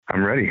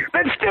I'm ready.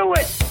 Let's do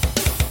it!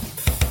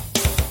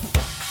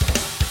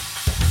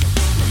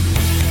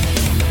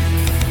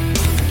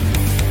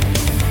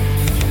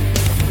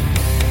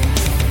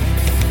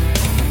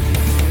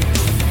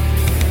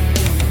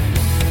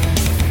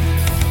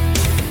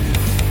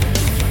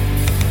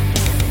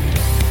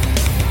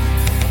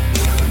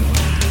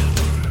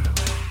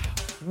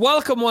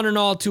 Welcome, one and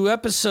all, to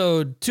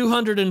episode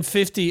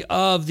 250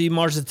 of the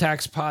Mars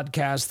Attacks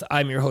podcast.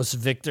 I'm your host,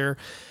 Victor,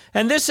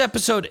 and this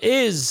episode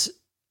is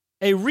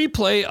a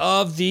replay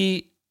of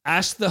the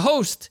Ask the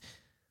Host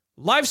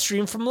live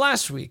stream from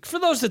last week. For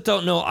those that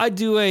don't know, I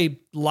do a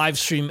live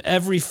stream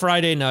every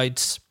Friday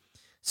nights,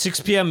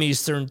 6 p.m.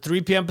 Eastern,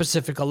 3 p.m.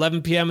 Pacific,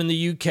 11 p.m. in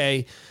the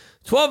UK,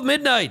 12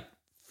 midnight,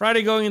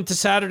 Friday going into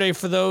Saturday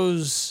for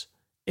those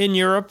in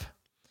Europe,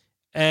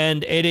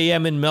 and 8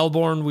 a.m. in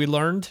Melbourne, we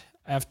learned,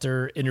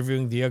 after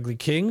interviewing the Ugly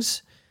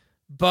Kings.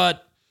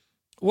 But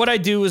what I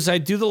do is I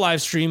do the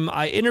live stream.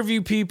 I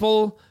interview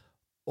people,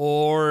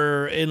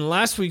 or in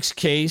last week's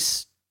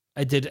case,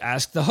 I did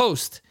Ask the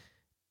Host.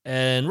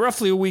 And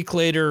roughly a week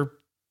later,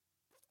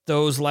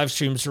 those live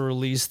streams are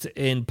released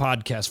in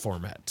podcast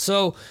format.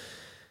 So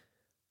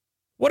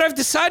what I've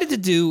decided to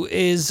do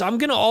is I'm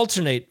going to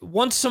alternate.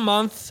 Once a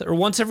month or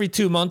once every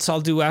 2 months,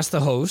 I'll do Ask the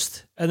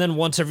Host. And then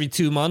once every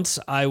 2 months,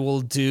 I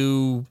will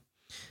do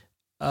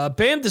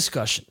band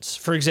discussions.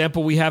 For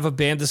example, we have a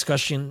band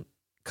discussion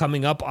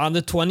coming up on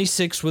the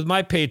 26th with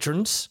my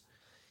patrons.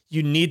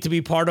 You need to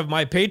be part of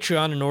my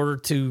Patreon in order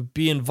to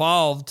be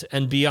involved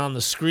and be on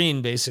the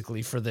screen,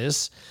 basically, for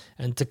this.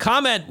 And to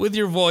comment with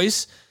your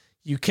voice,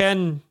 you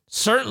can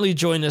certainly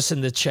join us in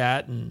the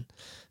chat and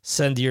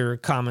send your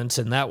comments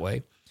in that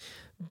way.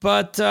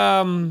 But,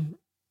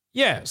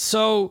 yeah,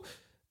 so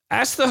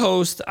Ask the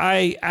Host.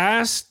 I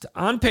asked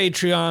on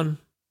Patreon,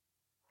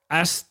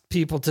 asked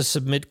people to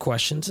submit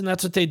questions, and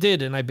that's what they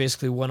did, and I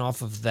basically went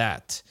off of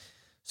that.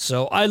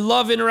 So I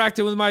love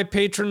interacting with my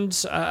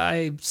patrons.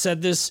 I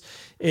said this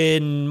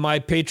in my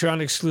Patreon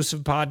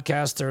exclusive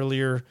podcast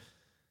earlier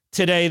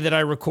today that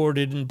I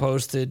recorded and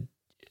posted.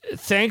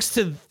 Thanks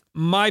to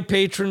my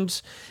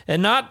patrons,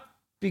 and not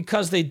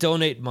because they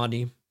donate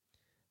money,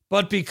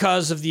 but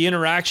because of the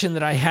interaction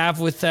that I have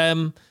with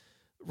them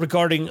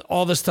regarding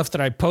all the stuff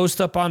that I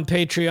post up on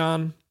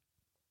Patreon.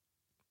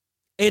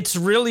 It's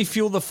really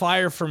fueled the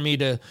fire for me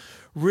to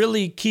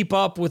really keep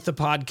up with the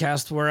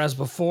podcast, whereas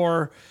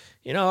before,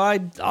 you know,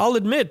 I'll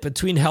admit,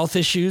 between health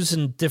issues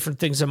and different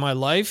things in my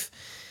life,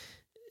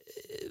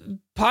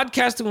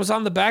 podcasting was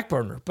on the back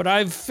burner. But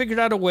I've figured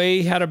out a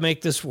way how to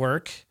make this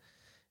work.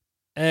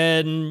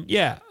 And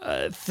yeah,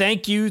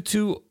 thank you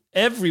to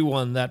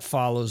everyone that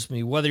follows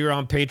me, whether you're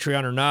on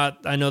Patreon or not.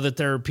 I know that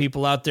there are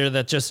people out there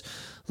that just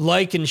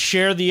like and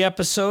share the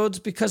episodes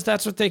because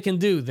that's what they can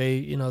do.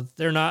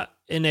 They're not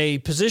in a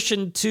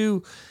position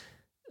to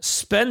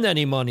spend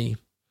any money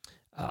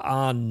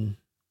on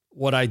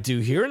what I do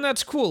here, and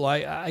that's cool.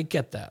 I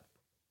get that.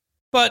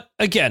 But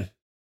again,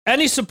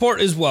 any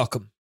support is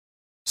welcome.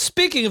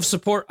 Speaking of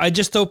support, I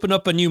just opened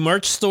up a new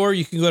merch store.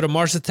 You can go to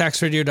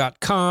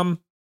MarsAttacksRadio.com,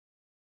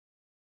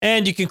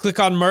 and you can click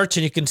on merch,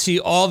 and you can see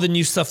all the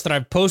new stuff that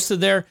I've posted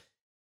there.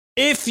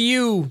 If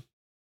you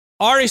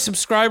are a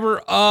subscriber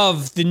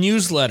of the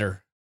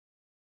newsletter,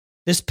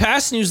 this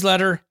past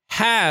newsletter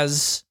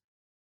has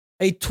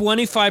a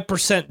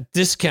 25%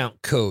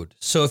 discount code.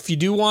 So if you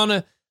do want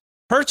to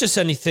purchase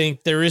anything,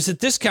 there is a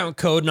discount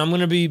code, and I'm going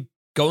to be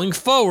going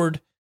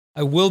forward.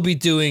 I will be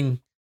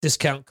doing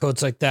discount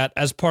codes like that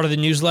as part of the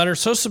newsletter.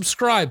 So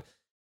subscribe.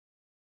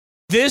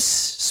 This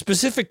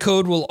specific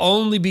code will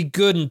only be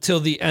good until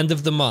the end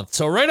of the month.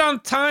 So right on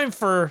time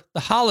for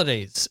the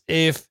holidays.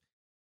 If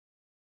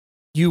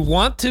you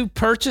want to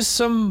purchase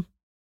some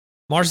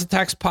Mars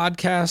Attacks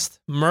podcast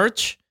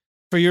merch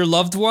for your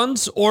loved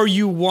ones, or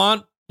you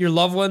want your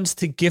loved ones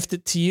to gift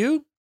it to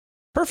you,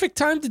 perfect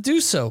time to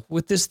do so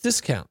with this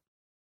discount.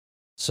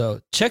 So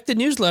check the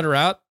newsletter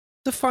out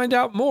to find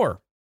out more.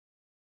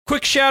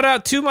 Quick shout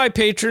out to my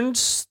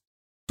patrons: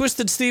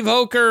 Twisted Steve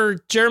Hoker,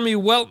 Jeremy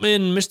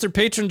Weltman, Mr.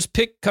 Patron's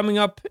Pick coming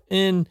up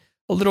in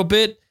a little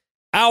bit,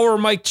 Our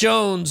Mike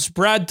Jones,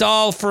 Brad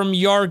Dahl from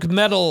Yarg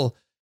Metal,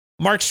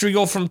 Mark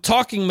Striegel from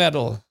Talking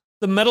Metal,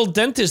 The Metal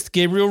Dentist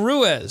Gabriel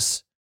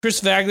Ruiz, Chris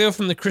Vaglio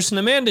from The Chris and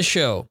Amanda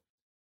Show,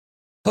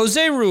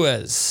 Jose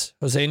Ruiz,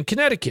 Jose in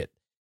Connecticut,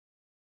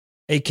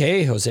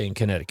 a.k.a. Jose in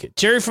Connecticut,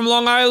 Jerry from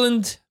Long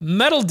Island,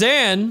 Metal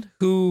Dan,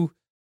 who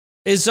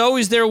is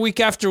always there week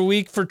after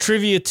week for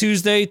Trivia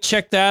Tuesday.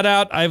 Check that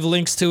out. I have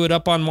links to it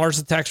up on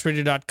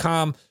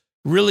MarsAttacksRadio.com.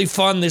 Really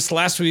fun. This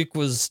last week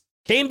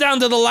came down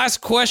to the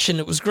last question.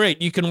 It was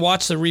great. You can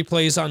watch the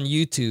replays on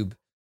YouTube.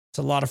 It's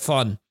a lot of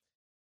fun.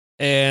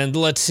 And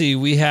let's see,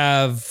 we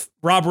have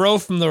Rob Rowe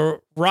from the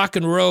Rock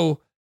and Row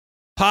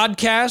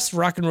podcast,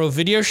 Rock and Roll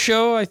Video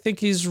Show. I think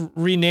he's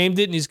renamed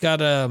it, and he's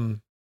got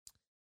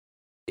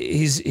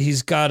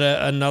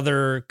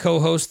another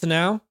co-host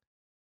now.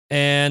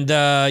 And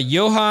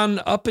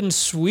Johan up in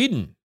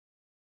Sweden,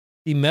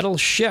 the metal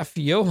chef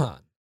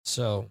Johan.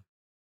 So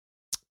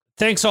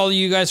thanks all of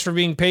you guys for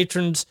being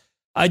patrons.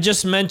 I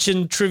just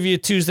mentioned Trivia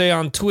Tuesday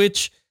on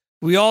Twitch.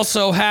 We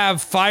also have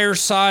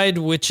Fireside,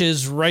 which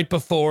is right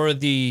before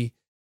the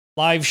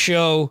live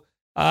show.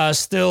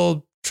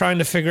 Still trying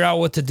to figure out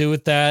what to do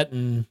with that,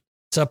 and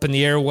it's up in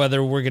the air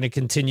whether we're going to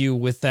continue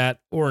with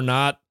that or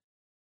not.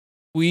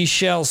 We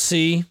shall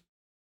see.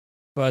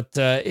 But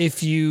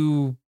if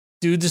you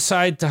do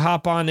decide to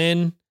hop on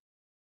in,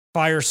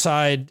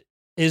 Fireside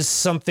is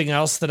something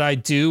else that I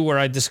do where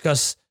I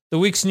discuss the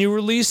week's new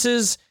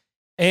releases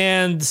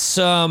and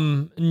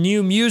some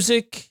new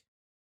music.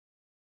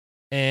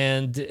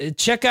 And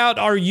check out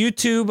our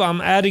YouTube.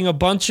 I'm adding a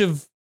bunch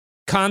of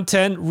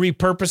content,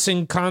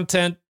 repurposing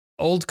content,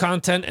 old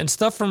content, and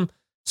stuff from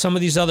some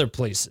of these other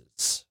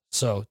places.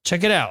 So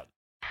check it out.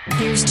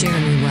 Here's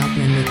Jeremy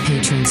Weltman with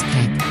Patron's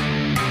Pick.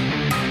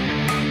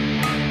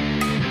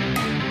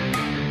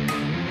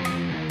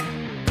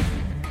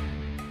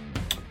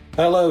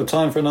 Hello,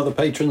 time for another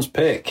Patron's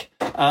Pick.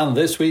 And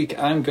this week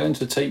I'm going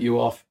to take you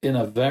off in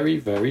a very,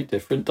 very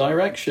different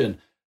direction.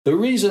 The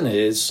reason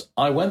is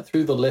I went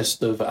through the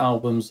list of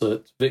albums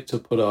that Victor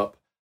put up,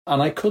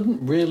 and I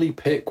couldn't really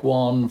pick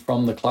one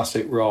from the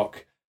classic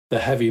rock, the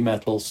heavy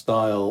metal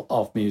style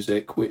of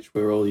music, which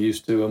we're all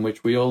used to and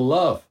which we all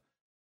love.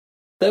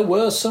 There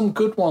were some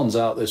good ones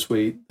out this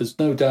week, there's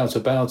no doubt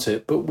about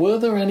it, but were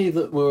there any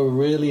that were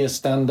really a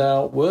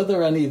standout? Were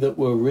there any that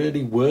were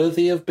really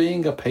worthy of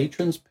being a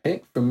Patron's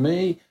Pick from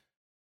me?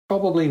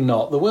 Probably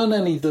not. There weren't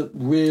any that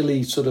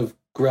really sort of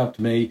grabbed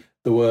me.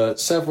 There were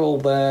several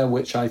there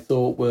which I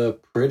thought were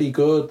pretty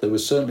good. They were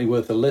certainly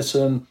worth a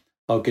listen.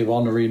 I'll give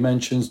honorary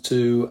mentions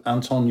to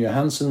Anton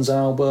Johansson's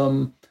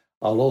album.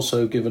 I'll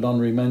also give an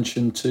honorary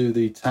mention to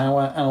the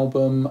Tower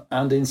album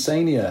and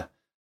Insania.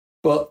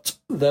 But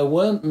there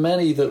weren't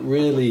many that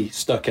really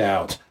stuck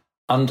out.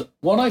 And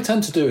what I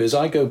tend to do is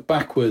I go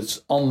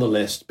backwards on the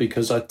list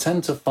because I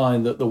tend to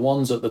find that the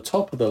ones at the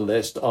top of the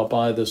list are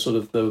by the sort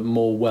of the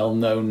more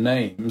well-known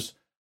names.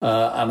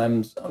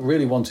 And I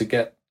really want to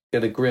get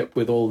a grip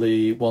with all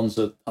the ones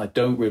that I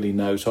don't really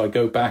know. So I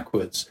go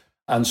backwards.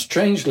 And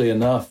strangely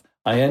enough,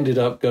 I ended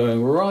up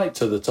going right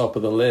to the top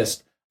of the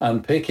list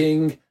and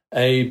picking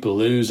a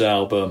blues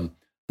album.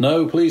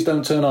 No, please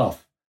don't turn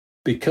off.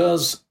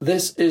 Because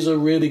this is a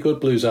really good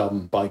blues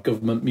album by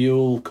Government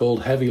Mule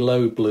called Heavy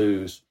Load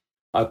Blues.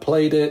 I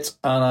played it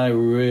and I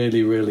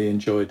really, really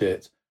enjoyed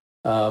it.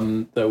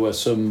 There were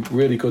some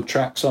really good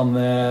tracks on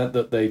there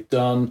that they've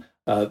done.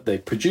 They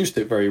produced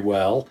it very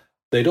well.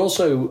 They'd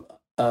also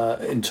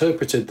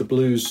interpreted the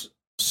blues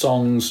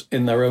songs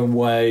in their own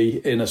way,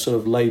 in a sort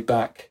of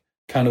laid-back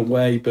kind of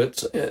way,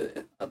 but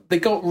they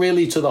got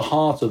really to the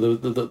heart of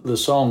the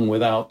song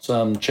without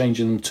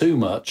changing them too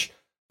much,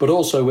 but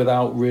also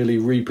without really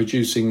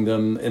reproducing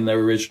them in their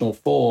original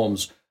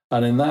forms.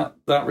 And in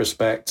that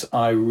respect,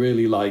 I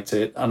really liked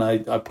it. And I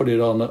put it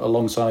on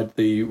alongside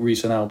the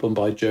recent album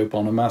by Joe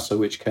Bonamassa,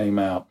 which came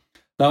out.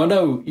 Now, I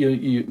know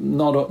you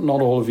not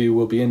all of you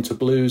will be into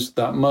blues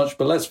that much,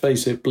 but let's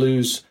face it,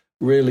 blues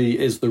really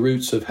is the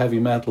roots of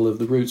heavy metal, of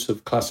the roots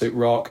of classic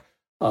rock.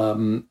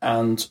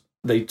 And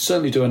they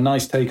certainly do a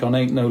nice take on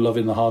Ain't No Love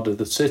in the Heart of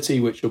the City,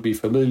 which you'll be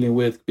familiar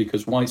with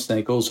because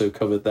Whitesnake also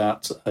covered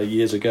that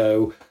years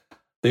ago.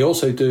 They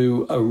also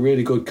do a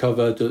really good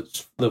cover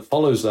that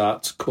follows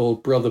that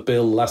called Brother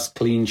Bill Last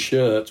Clean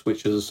Shirt,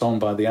 which is a song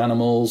by The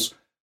Animals.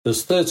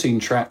 There's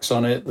 13 tracks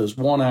on it. There's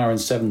 1 hour and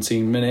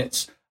 17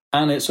 minutes.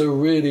 And it's a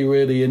really,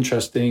 really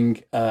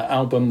interesting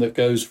album that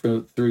goes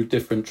through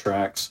different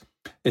tracks.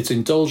 It's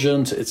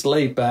indulgent, it's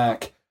laid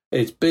back,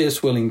 it's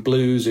beer-swilling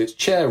blues, it's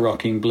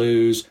chair-rocking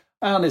blues,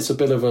 and it's a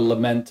bit of a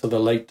lament to the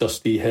late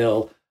Dusty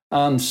Hill.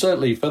 And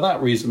certainly for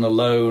that reason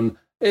alone,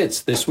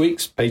 it's this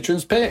week's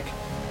Patron's Pick.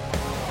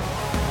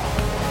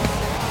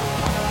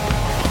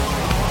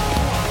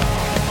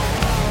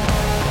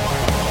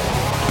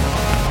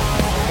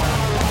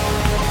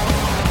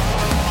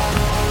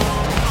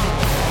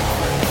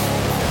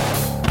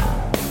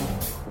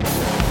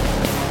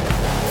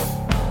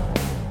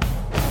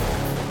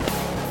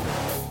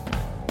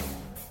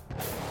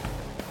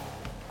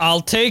 I'll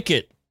take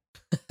it.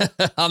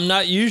 I'm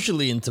not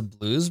usually into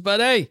blues, but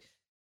hey,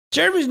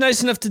 Jeremy's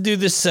nice enough to do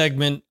this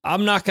segment.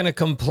 I'm not going to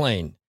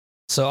complain.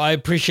 So I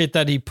appreciate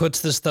that he puts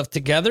this stuff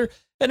together.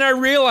 And I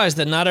realize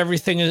that not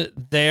everything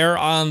there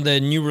on the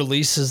new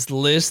releases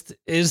list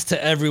is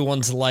to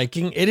everyone's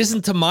liking. It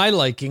isn't to my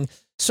liking.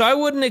 So I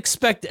wouldn't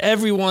expect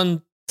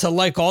everyone to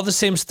like all the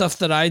same stuff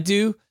that I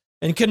do.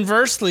 And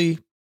conversely,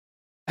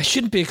 I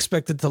shouldn't be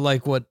expected to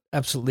like what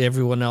absolutely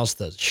everyone else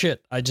does.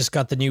 Shit, I just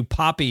got the new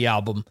Poppy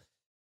album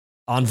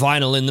on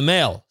vinyl in the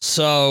mail.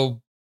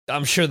 So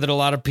I'm sure that a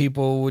lot of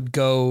people would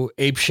go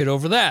apeshit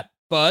over that,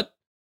 but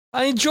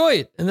I enjoy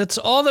it. And that's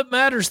all that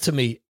matters to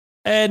me.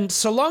 And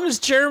so long as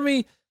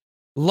Jeremy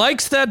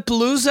likes that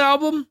blues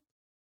album,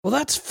 well,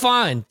 that's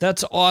fine.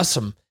 That's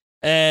awesome.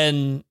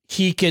 And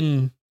he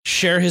can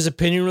share his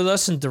opinion with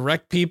us and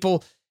direct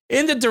people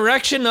in the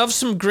direction of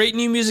some great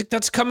new music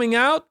that's coming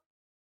out.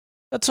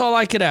 That's all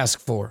I could ask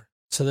for.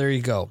 So there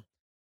you go.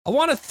 I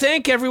want to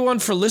thank everyone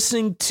for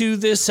listening to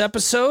this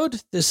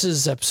episode. This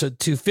is episode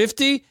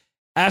 250.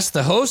 Ask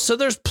the Host. So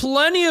there's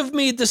plenty of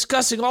me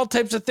discussing all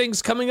types of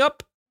things coming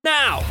up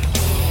now.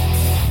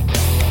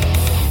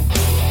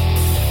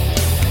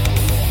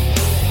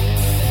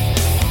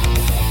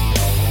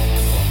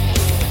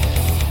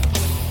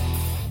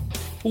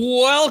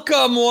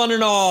 Welcome, one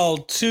and all,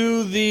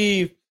 to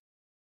the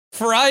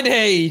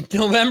Friday,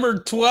 November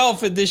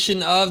 12th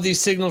edition of the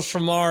Signals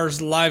from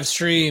Mars live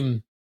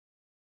stream.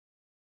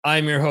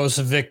 I'm your host,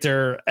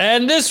 Victor,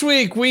 and this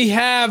week we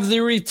have the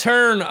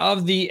return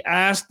of the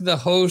Ask the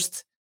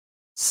Host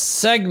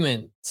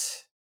segment.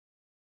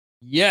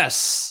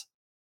 Yes.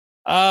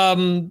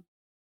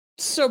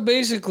 So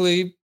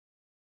basically,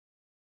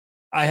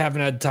 I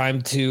haven't had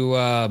time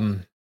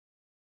to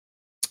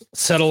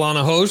settle on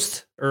a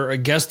host or a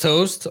guest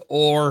host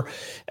or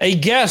a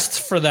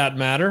guest for that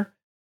matter.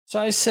 So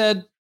I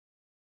said,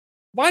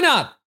 why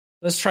not?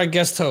 Let's try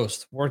guest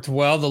host. Worked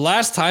well the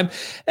last time.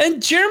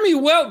 And Jeremy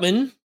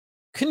Weltman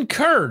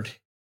concurred.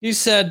 He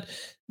said,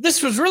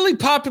 this was really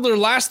popular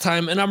last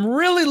time, and I'm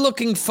really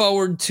looking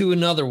forward to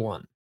another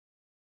one.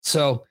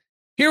 So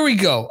here we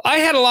go. I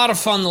had a lot of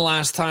fun the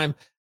last time.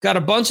 Got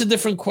a bunch of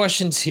different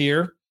questions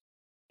here,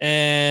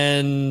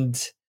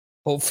 and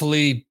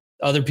hopefully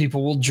other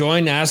people will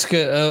join, ask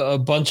a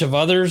bunch of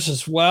others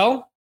as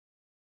well.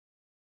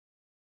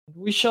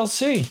 We shall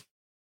see.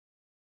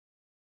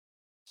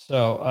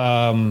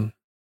 So,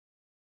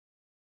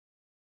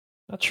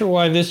 not sure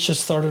why this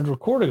just started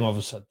recording all of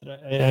a sudden.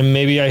 And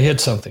maybe I hit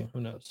something.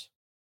 Who knows?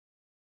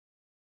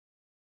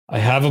 I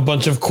have a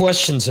bunch of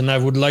questions and I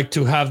would like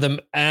to have them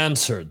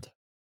answered.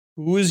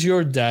 Who is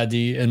your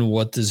daddy and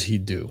what does he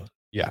do?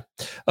 Yeah.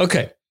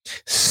 Okay.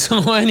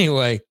 So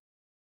anyway,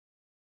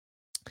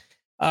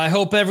 I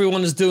hope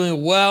everyone is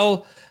doing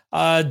well.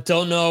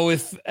 Don't know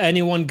if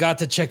anyone got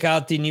to check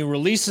out the new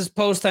releases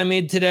post I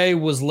made today.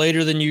 Was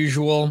later than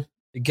usual.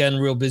 Again,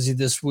 real busy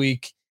this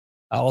week.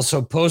 I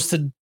also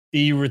posted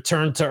the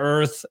Return to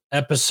Earth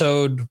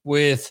episode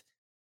with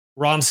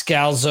Ron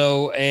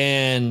Scalzo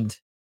and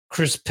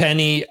Chris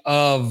Penny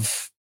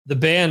of the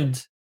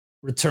band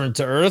Return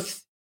to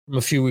Earth from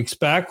a few weeks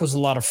back. Was a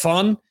lot of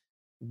fun.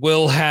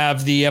 We'll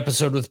have the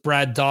episode with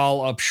Brad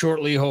Dahl up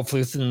shortly,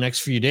 hopefully within the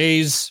next few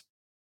days.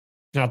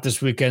 Not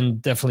this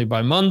weekend, definitely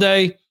by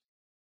Monday.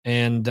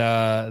 And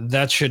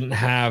that shouldn't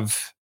have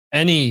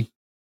any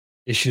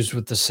issues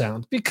with the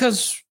sound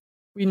because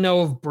we know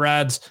of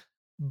Brad's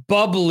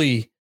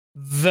bubbly,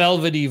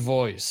 velvety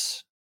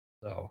voice.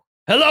 So,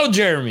 hello,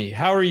 Jeremy.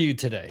 How are you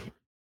today?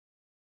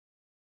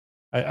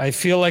 I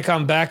feel like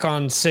I'm back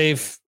on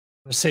safe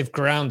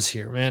grounds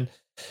here, man.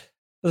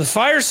 The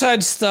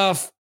fireside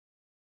stuff,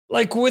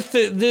 like with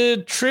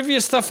the trivia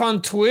stuff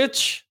on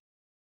Twitch,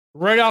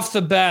 right off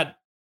the bat,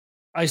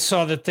 I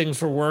saw that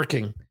things were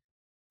working.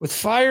 With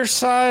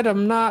fireside,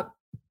 I'm not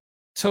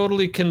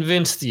totally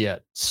convinced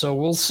yet. So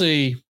we'll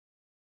see.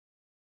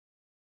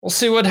 We'll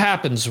see what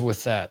happens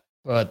with that.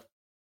 But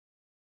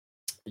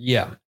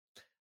yeah.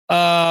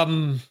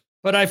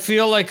 But I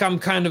feel like I'm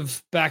kind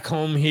of back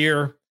home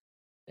here.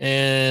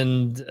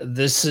 And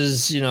this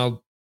is,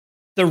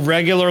 the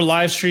regular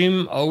live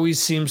stream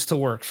always seems to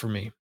work for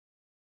me.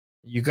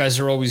 You guys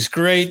are always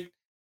great.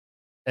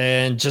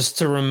 And just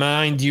to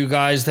remind you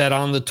guys that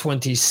on the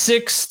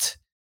 26th,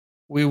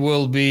 we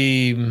will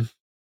be,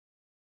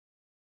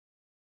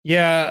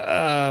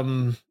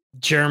 Jeremy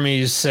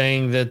is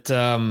saying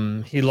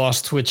that he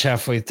lost Twitch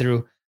halfway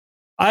through.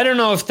 I don't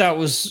know if that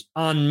was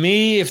on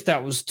me, if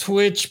that was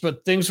Twitch,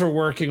 but things were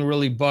working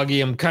really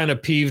buggy. I'm kind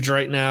of peeved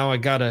right now. I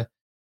got to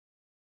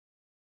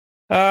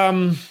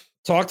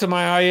talk to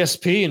my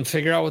ISP and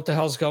figure out what the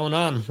hell's going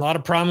on. A lot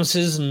of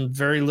promises and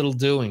very little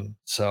doing.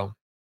 So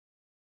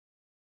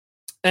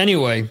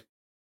anyway,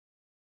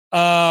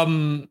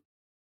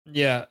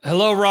 yeah.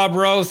 Hello, Rob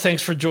Rowe.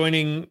 Thanks for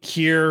joining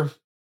here.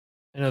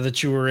 I know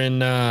that you were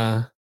in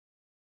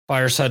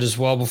Fireside as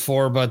well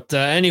before, but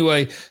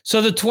anyway,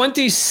 so the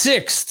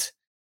 26th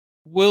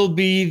will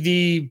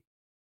be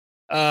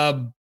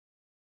the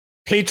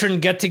patron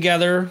get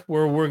together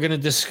where we're going to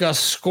discuss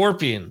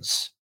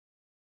Scorpions.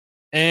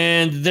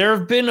 And there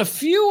have been a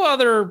few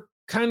other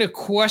kind of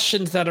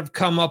questions that have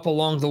come up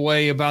along the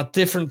way about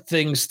different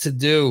things to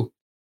do.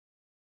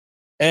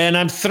 And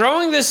I'm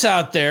throwing this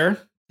out there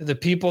to the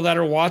people that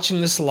are watching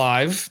this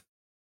live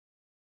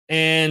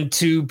and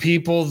to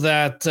people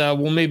that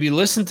will maybe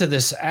listen to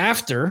this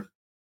after.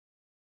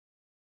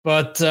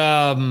 But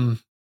I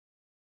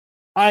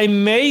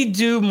may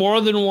do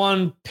more than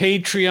one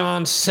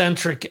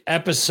Patreon-centric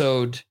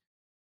episode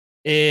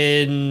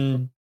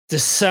in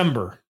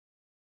December.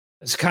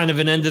 It's kind of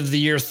an end of the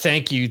year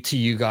thank you to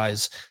you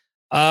guys.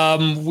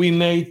 We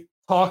may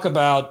talk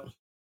about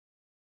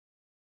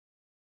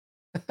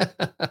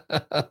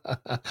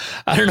I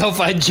don't know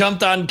if I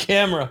jumped on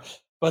camera,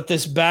 but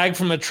this bag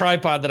from a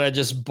tripod that I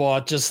just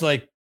bought just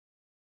like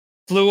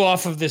flew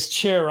off of this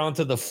chair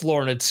onto the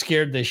floor and it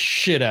scared the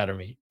shit out of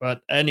me.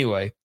 But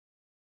anyway.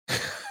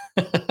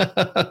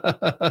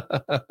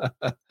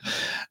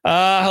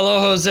 Hello,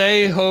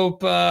 Jose.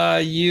 Hope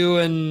you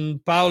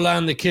and Paula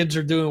and the kids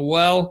are doing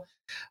well.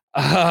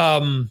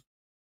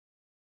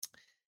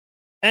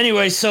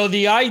 Anyway, so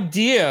the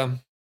idea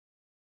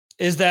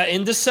is that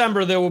in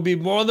December, there will be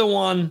more than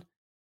one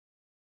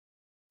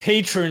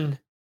patron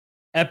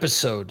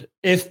episode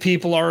if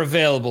people are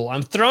available.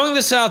 I'm throwing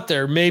this out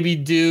there. Maybe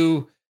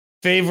do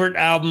favorite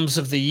albums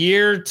of the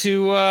year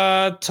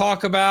to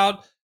talk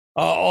about.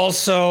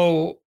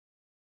 Also,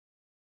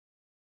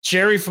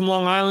 Jerry from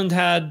Long Island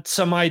had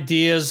some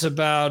ideas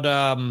about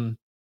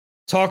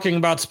talking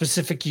about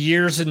specific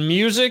years in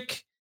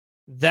music.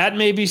 That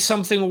may be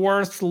something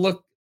worth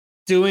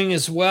doing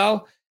as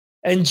well.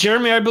 And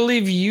Jeremy, I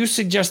believe you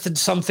suggested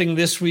something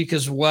this week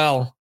as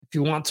well. If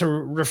you want to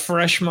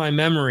refresh my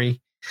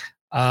memory,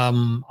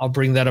 I'll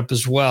bring that up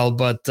as well.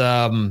 But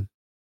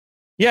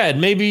yeah, it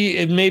may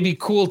be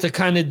cool to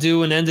kind of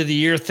do an end of the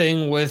year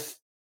thing with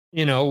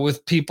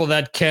people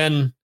that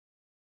can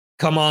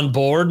come on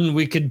board, and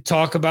we could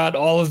talk about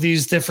all of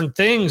these different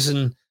things.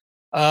 And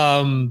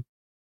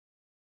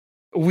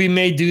we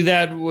may do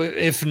that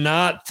if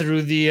not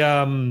through the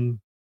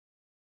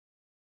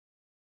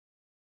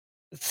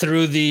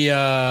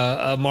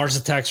Mars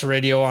Attacks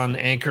Radio on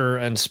Anchor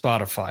and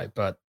Spotify.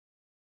 But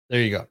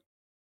there you go.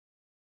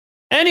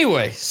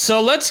 Anyway,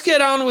 so let's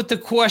get on with the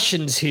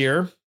questions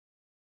here.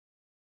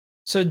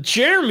 So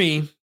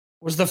Jeremy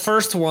was the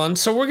first one.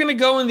 So we're going to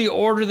go in the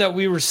order that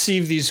we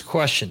receive these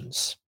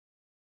questions.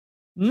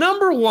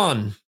 Number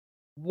 1,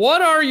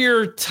 what are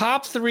your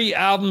top 3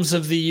 albums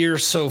of the year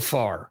so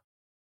far?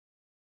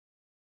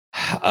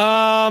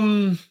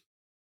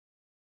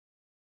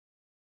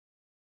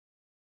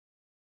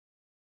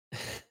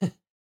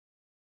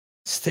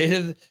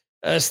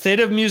 State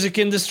of music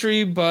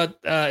industry, but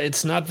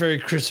it's not very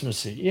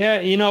Christmassy.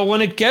 Yeah,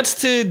 when it gets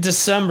to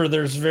December,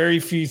 there's very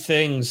few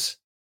things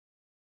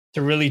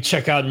to really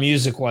check out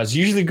music-wise.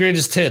 Usually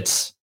greatest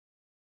hits.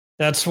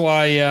 That's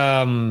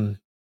why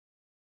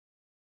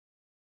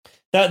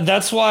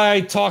that's why I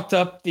talked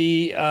up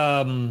the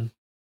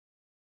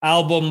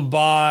album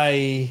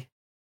by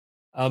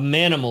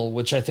Manimal,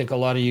 which I think a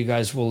lot of you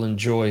guys will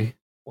enjoy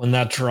when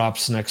that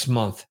drops next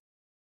month.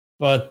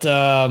 But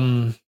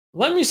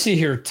let me see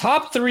here.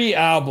 Top 3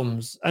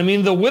 albums. I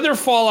mean, the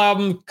Witherfall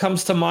album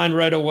comes to mind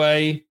right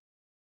away.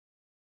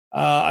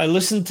 I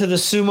listened to the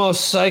Sumo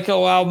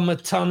Psycho album a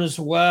ton as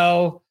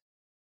well.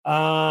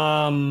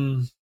 Let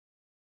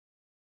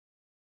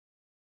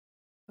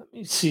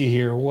me see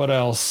here. What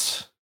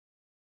else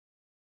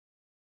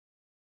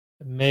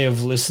I may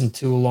have listened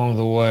to along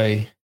the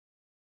way.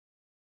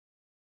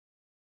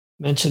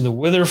 Mentioned the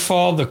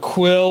Witherfall, the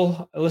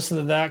Quill. I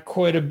listened to that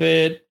quite a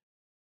bit.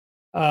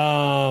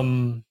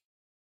 The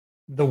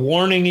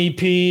Warning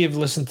EP. I've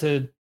listened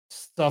to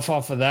stuff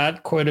off of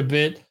that quite a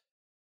bit.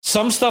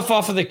 Some stuff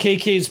off of the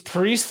KK's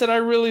Priest that I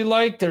really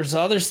like. There's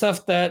other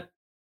stuff that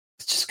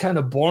it's just kind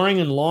of boring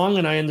and long,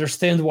 and I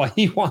understand why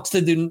he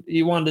wanted to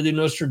do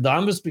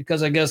Nostradamus,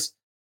 because I guess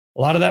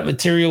a lot of that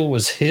material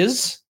was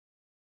his.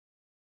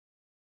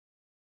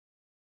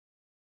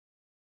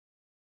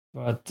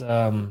 But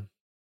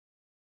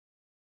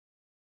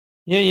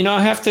yeah,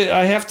 I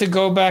have to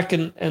go back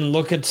and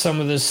look at some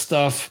of this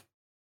stuff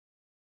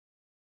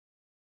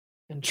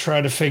and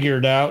try to figure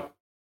it out,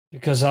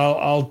 because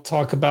I'll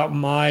talk about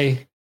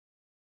my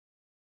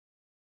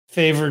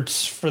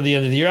favorites for the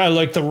end of the year. I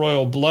like the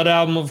Royal Blood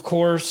album, of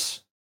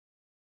course.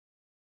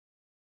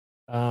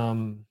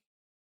 Wrong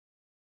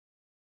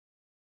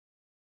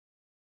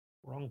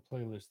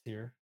playlist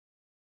here.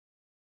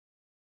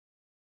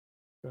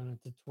 Going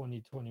into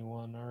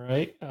 2021. All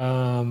right.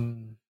 Let's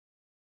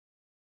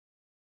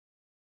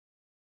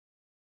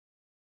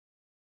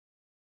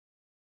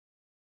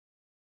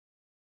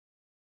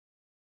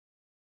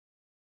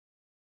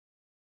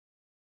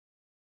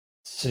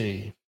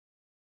see.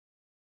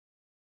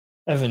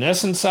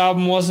 Evanescence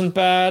album wasn't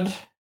bad.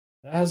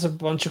 That has a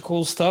bunch of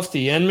cool stuff.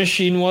 The End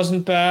Machine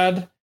wasn't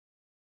bad.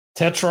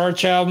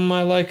 Tetrarch album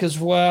I like as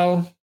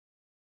well.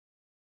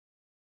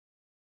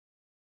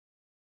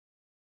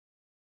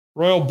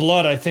 Royal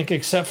Blood, I think,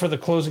 except for the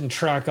closing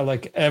track, I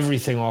like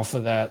everything off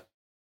of that.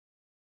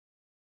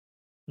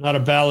 Not a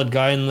ballad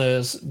guy, and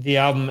the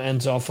album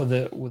ends off with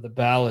a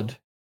ballad.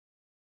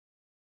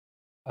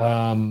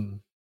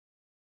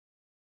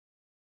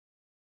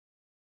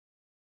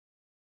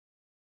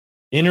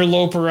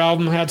 Interloper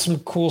album had some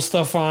cool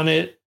stuff on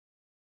it.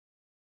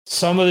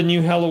 Some of the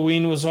New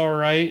Halloween was all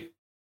right.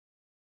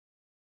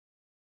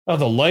 Oh,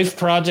 the Life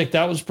Project,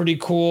 that was pretty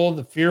cool.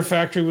 The Fear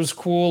Factory was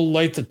cool.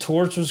 Light the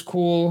Torch was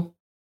cool.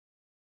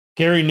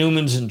 Gary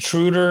Newman's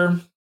Intruder.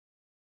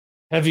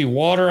 Heavy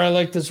Water I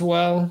liked as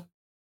well.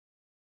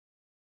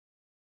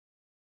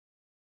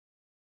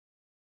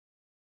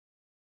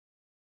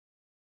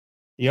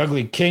 The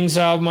Ugly Kings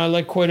album I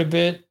like quite a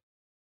bit.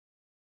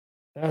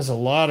 That has a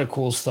lot of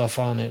cool stuff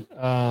on it.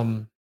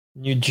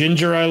 New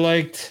Ginger I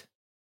liked.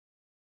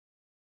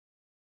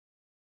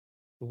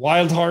 The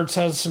Wild Hearts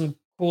has some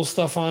cool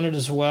stuff on it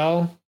as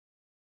well.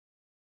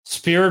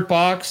 Spirit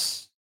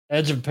Box,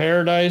 Edge of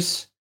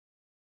Paradise.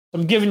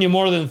 I'm giving you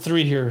more than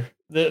 3 here.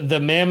 The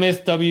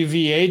Mammoth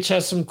WVH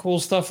has some cool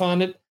stuff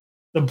on it.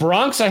 The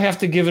Bronx, I have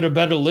to give it a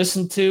better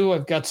listen to.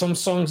 I've got some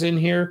songs in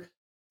here.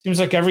 Seems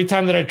like every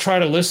time that I try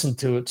to listen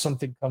to it,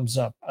 something comes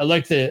up. I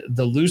like the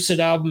Lucid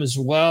album as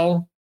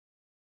well.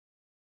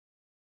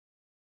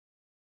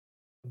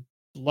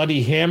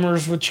 Bloody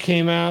Hammers, which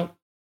came out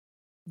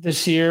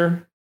this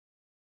year.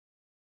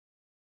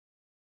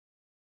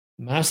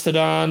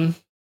 Mastodon.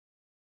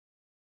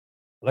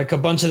 Like a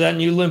bunch of that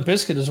new Limp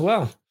Bizkit as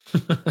well.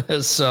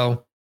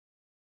 So.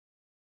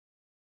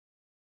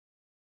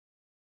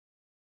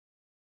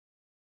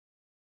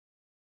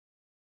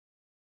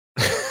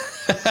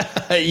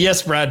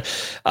 Yes, Brad.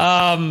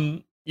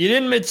 You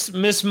didn't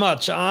miss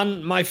much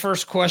on my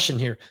first question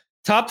here.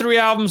 Top 3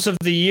 albums of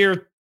the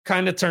year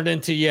kind of turned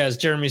into, as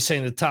Jeremy's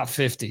saying, the top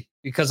 50,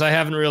 because I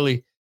haven't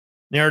really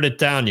narrowed it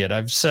down yet.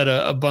 I've said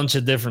a bunch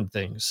of different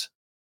things.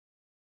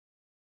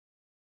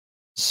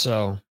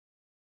 So,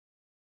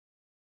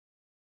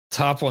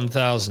 top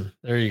 1,000.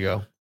 There you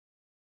go.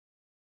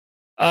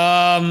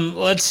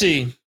 Let's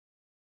see.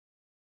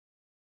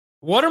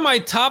 What are my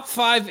top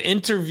 5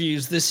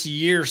 interviews this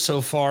year so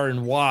far,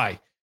 and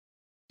why?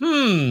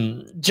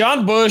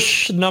 John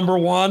Bush, number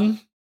 1.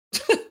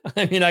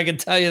 I mean, I can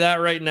tell you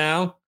that right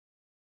now.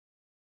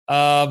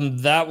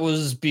 That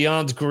was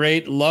beyond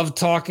great. Love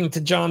talking to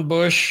John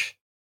Bush.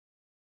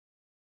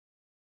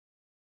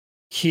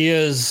 He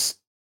is,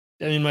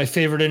 my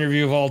favorite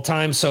interview of all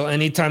time. So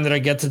anytime that I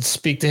get to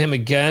speak to him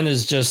again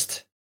is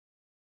just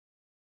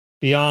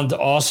beyond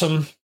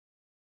awesome.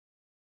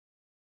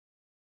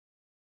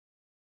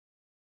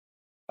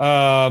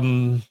 I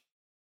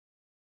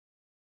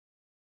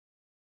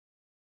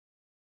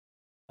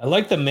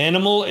like the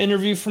Manimal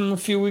interview from a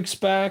few weeks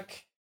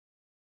back.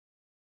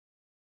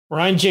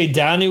 Ryan J.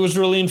 Downey was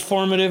really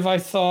informative, I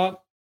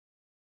thought.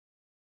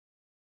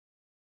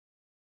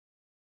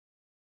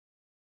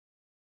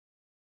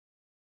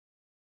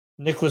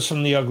 Nicholas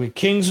from the Ugly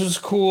Kings was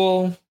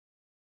cool.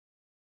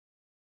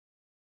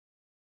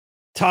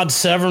 Todd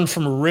Severn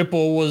from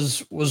Ripple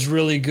was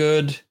really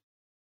good.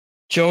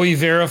 Joey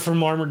Vera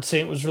from Armored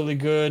Saint was really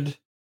good.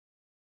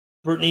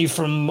 Brittany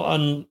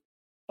from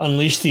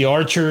Unleash the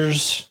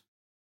Archers.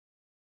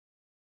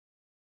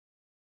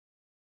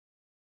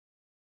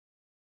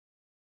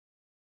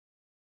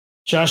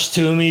 Josh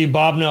Toomey,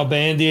 Bob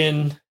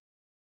Nalbandian.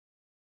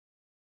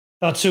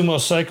 Thought Sumo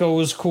Psycho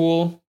was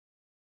cool.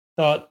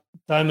 Thought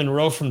Diamond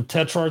Rowe from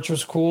Tetrarch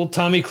was cool.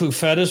 Tommy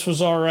Clufetis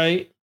was all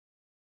right.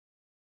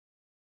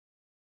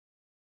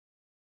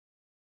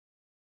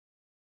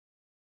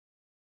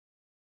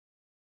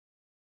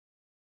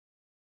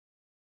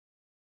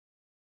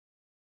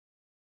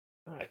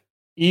 All right.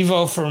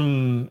 Evo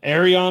from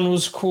Arion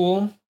was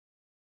cool.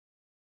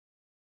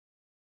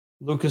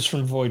 Lucas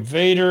from Void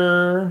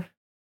Vader.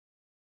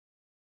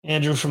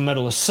 Andrew from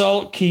Metal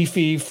Assault.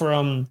 Keefe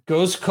from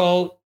Ghost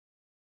Cult.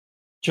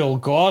 Joel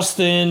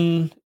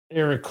Gostin.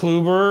 Eric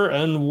Kluber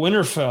and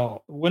Winterfall,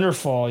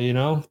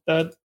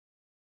 that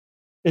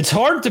it's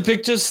hard to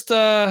pick just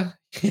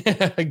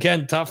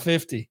again, top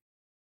 50.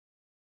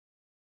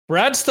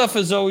 Brad stuff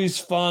is always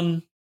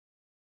fun.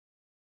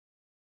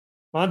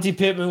 Monty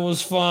Pittman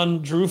was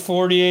fun. Drew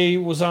Fortier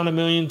was on a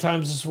million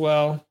times as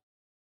well.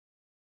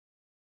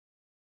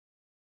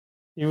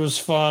 He was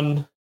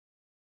fun.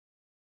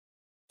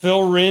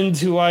 Phil Rind,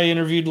 who I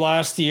interviewed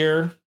last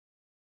year,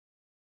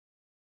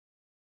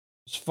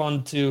 was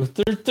fun too.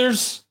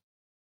 There's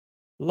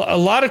a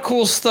lot of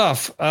cool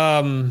stuff.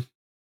 The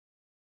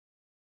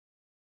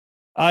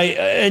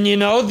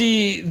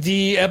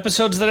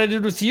episodes that I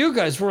did with you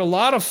guys were a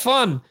lot of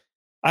fun.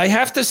 I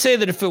have to say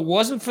that if it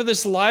wasn't for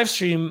this live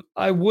stream,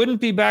 I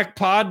wouldn't be back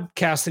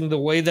podcasting the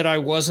way that I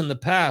was in the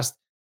past,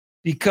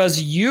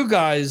 because you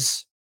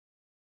guys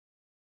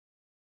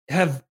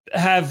have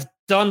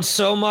done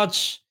so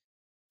much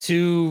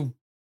to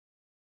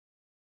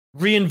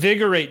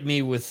reinvigorate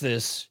me with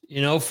this.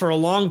 For a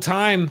long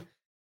time,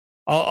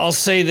 I'll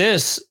say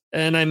this,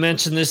 and I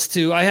mentioned this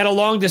too. I had a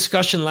long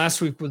discussion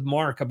last week with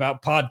Mark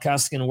about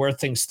podcasting and where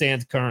things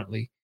stand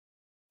currently,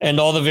 and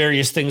all the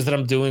various things that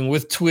I'm doing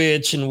with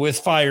Twitch and with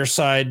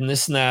Fireside and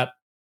this and that.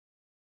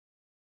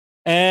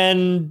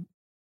 And,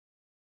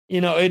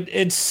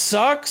 it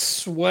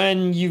sucks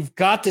when you've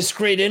got this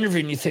great interview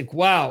and you think,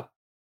 wow,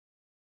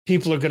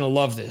 people are going to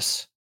love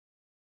this.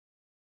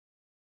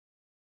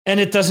 And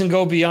it doesn't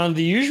go beyond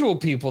the usual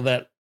people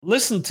that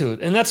listen to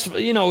it. And that's,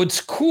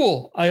 it's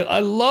cool. I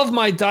love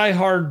my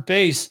diehard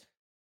base,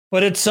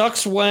 but it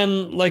sucks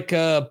when like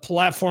a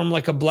platform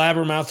like a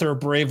Blabbermouth or a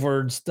Brave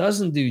Words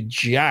doesn't do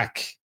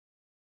jack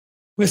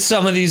with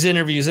some of these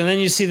interviews. And then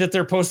you see that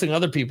they're posting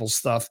other people's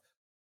stuff.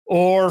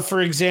 Or,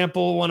 for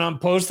example, when I'm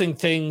posting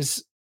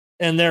things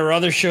and there are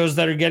other shows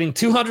that are getting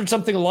 200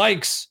 something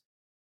likes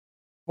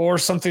or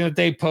something that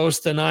they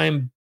post, and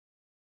I'm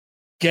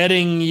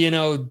getting,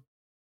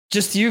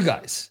 just you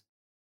guys.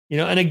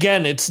 And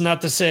again, it's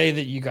not to say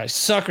that you guys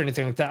suck or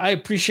anything like that. I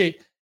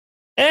appreciate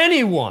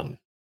anyone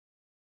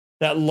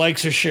that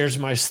likes or shares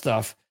my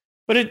stuff.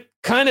 But it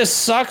kind of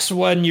sucks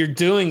when you're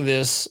doing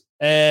this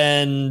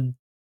and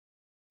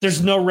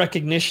there's no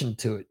recognition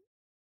to it.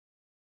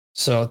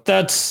 So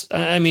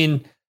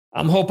I'm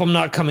hope I'm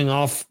not coming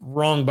off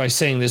wrong by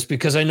saying this,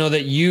 because I know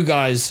that you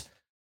guys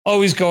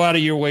always go out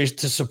of your way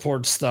to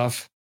support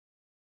stuff.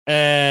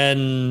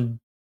 And,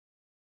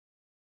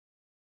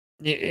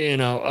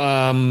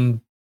 I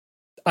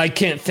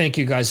can't thank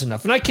you guys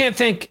enough. And I can't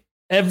thank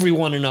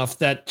everyone enough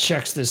that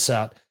checks this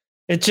out.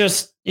 It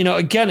just,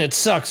 again, it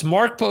sucks.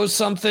 Mark posts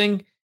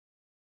something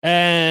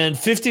and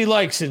 50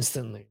 likes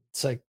instantly.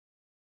 It's like,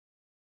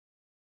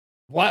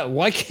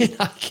 why can't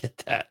I get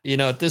that,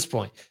 at this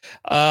point?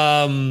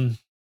 But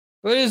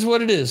it is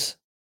what it is,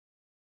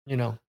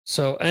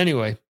 So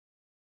anyway,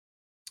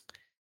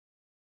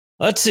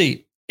 let's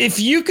see. If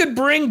you could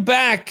bring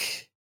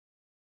back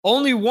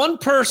only one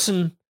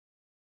person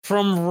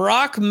from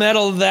rock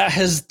metal that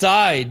has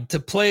died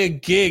to play a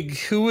gig,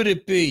 who would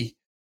it be?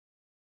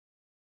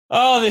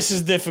 Oh, this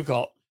is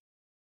difficult.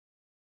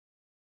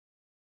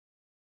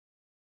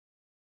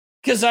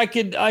 Because I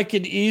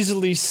could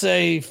easily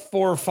say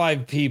 4 or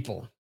 5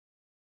 people.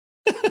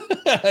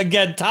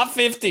 Again, top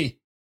 50.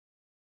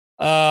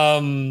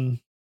 Brad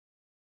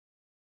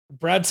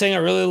saying I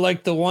really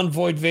like the One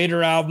Void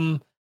Vader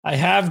album. I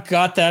have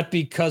got that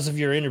because of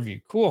your interview.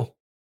 Cool.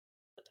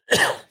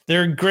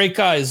 They're great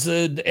guys.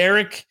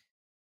 Eric,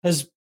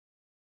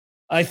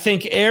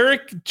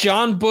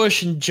 John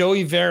Bush, and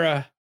Joey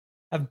Vera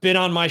have been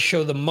on my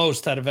show the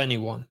most out of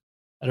anyone,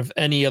 out of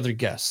any other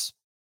guests.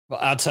 Well,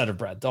 outside of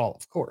Brad Dahl,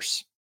 of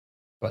course.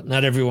 But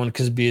not everyone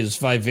could be as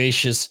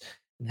vivacious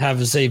and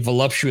have as a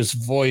voluptuous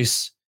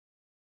voice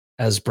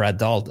as Brad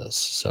Dahl does.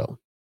 So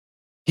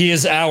he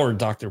is our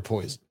Dr.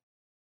 Poison.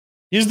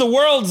 He's the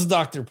world's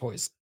Dr.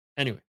 Poison.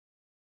 Anyway.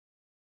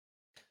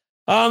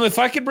 If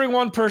I could bring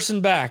one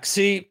person back,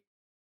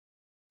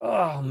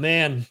 oh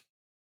man.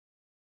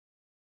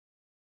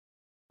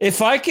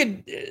 If I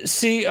could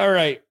all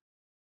right.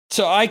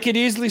 So I could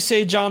easily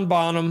say John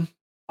Bonham.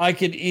 I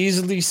could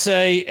easily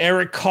say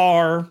Eric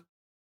Carr.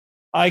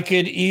 I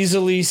could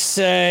easily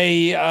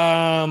say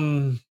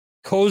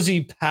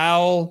Cozy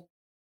Powell.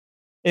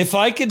 If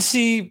I could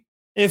see,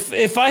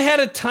 if I had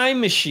a time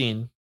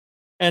machine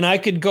and I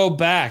could go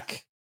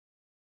back.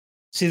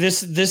 See,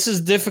 this is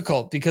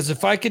difficult because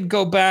if I could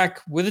go back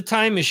with a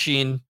time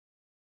machine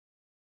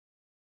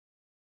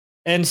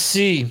and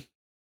see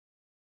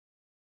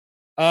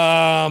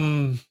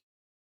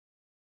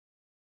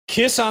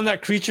Kiss on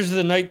that Creatures of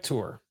the Night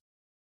tour,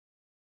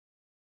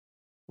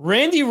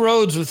 Randy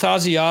Rhoads with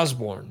Ozzy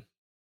Osbourne,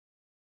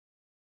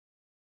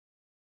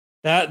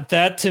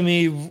 that to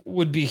me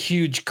would be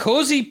huge.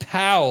 Cozy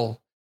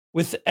Powell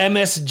with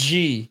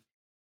MSG,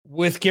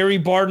 with Gary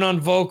Barden on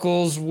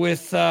vocals,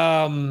 with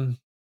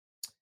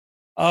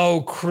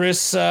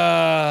Chris,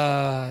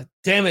 damn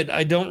it,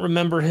 I don't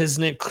remember his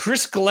name.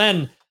 Chris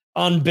Glenn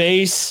on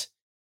bass,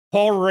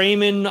 Paul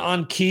Raymond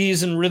on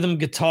keys and rhythm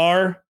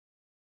guitar.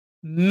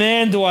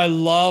 Man, do I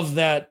love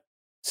that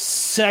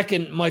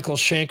second Michael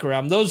Schenker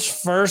album. Those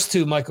first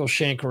 2 Michael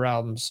Schenker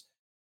albums,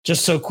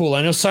 just so cool.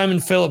 I know Simon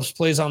Phillips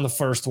plays on the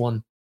first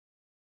one,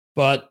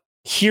 but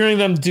hearing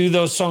them do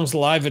those songs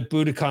live at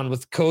Budokan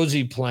with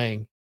Cozy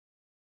playing,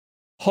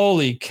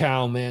 holy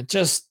cow, man,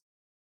 just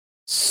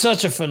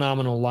such a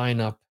phenomenal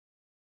lineup.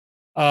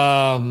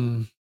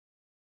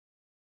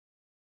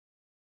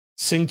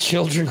 Sing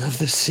Children of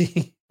the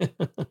Sea.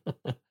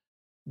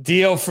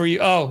 Dio for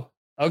you. Oh,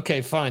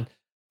 okay, fine.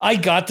 I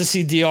got to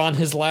see Dio on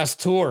his last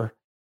tour,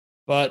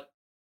 but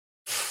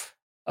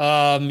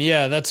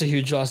yeah, that's a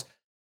huge loss.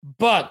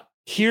 But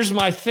here's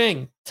my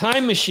thing.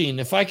 Time machine.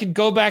 If I could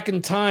go back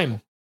in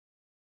time,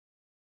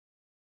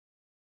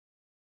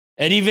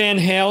 Eddie Van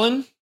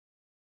Halen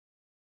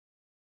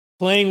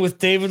playing with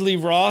David Lee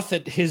Roth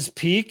at his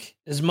peak.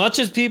 As much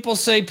as people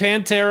say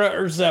Pantera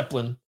or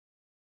Zeppelin,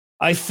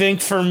 I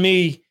think for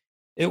me,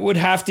 it would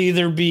have to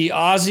either be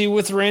Ozzy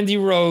with Randy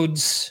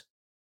Rhoads,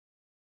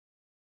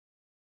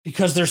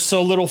 because there's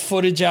so little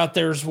footage out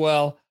there as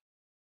well,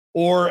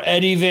 or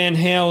Eddie Van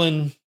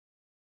Halen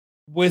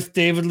with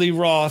David Lee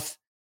Roth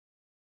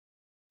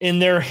in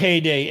their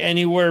heyday,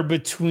 anywhere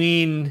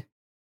between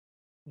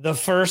the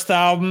first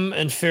album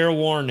and Fair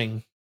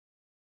Warning.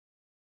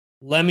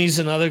 Lemmy's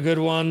another good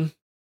one.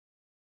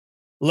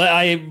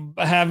 I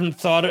haven't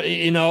thought,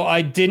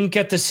 I didn't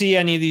get to see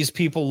any of these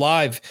people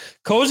live.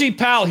 Cozy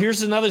Powell,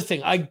 here's another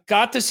thing. I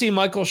got to see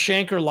Michael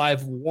Schenker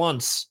live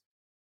once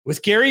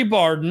with Gary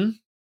Barden.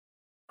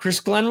 Chris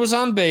Glenn was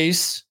on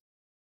bass,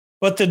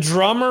 but the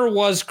drummer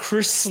was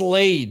Chris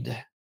Slade,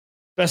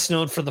 best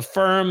known for The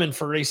Firm and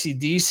for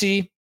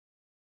AC/DC.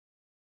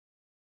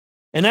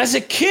 And as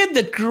a kid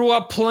that grew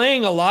up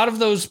playing a lot of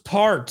those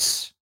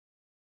parts,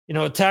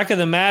 Attack of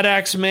the Mad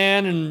Axe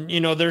Man, and,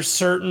 there's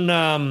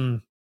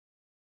certain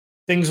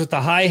things with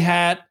the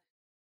hi-hat,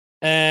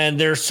 and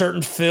there's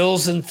certain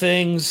fills and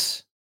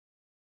things.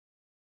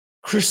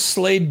 Chris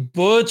Slade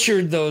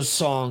butchered those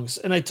songs,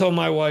 and I told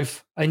my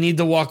wife, I need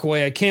to walk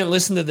away. I can't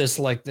listen to this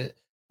like that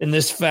in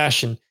this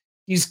fashion.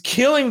 He's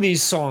killing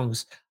these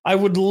songs. I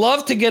would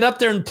love to get up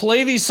there and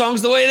play these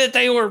songs the way that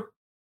they were,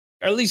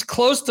 or at least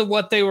close to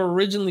what they were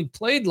originally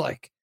played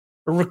like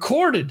or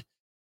recorded.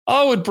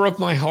 Oh, it broke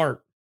my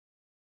heart.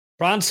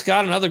 Bon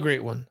Scott, another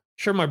great one.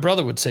 Sure, my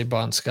brother would say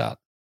Bon Scott.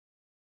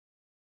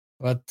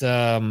 But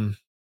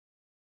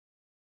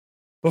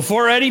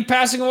Before Eddie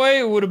passing away,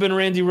 it would have been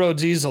Randy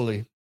Rhoads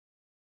easily,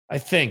 I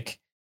think.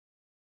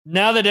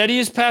 Now that Eddie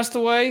has passed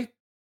away,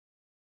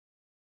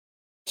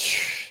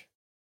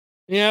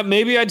 yeah,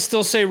 maybe I'd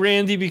still say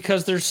Randy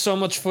because there's so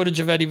much footage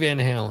of Eddie Van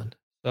Halen.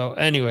 So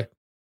anyway.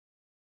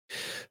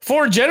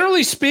 For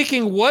generally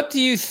speaking, what do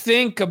you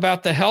think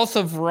about the health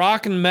of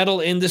rock and metal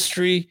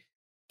industry,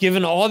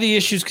 given all the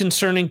issues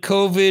concerning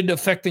COVID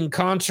affecting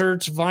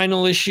concerts,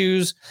 vinyl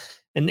issues,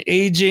 an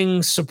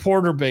aging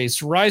supporter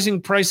base,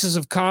 rising prices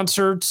of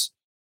concerts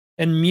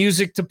and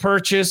music to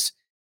purchase,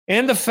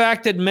 and the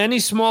fact that many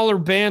smaller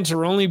bands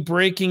are only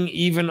breaking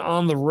even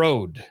on the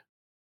road?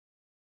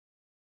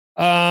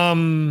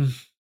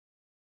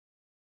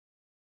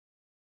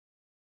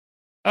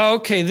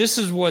 Okay, this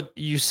is what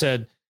you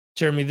said,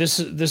 Jeremy. This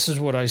is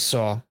what I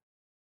saw.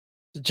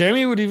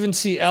 Jeremy would even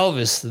see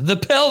Elvis, the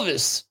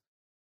pelvis.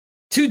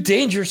 Too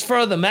dangerous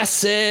for the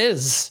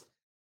masses.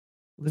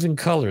 Living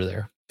color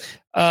there.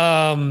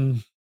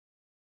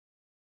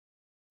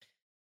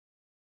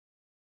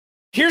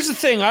 Here's the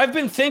thing. I've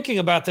been thinking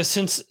about this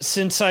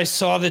since I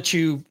saw that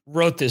you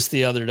wrote this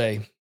the other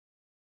day.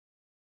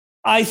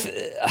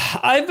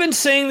 I've been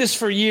saying this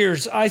for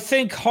years. I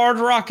think hard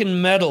rock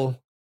and metal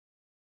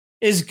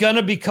is going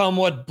to become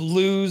what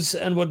blues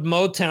and what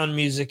Motown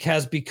music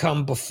has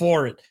become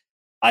before it.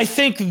 I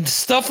think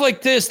stuff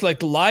like this,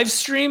 like live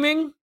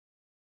streaming,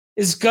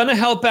 is going to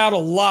help out a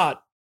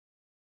lot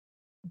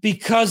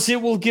because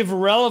it will give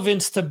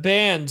relevance to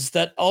bands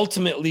that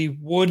ultimately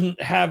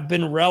wouldn't have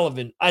been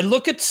relevant. I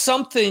look at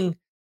something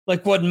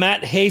like what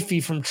Matt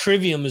Hafey from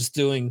Trivium is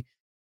doing,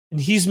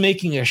 and he's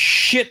making a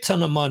shit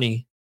ton of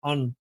money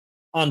on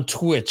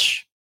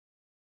Twitch.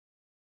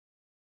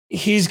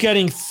 He's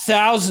getting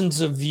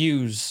thousands of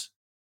views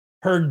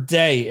per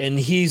day, and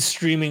he's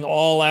streaming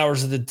all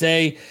hours of the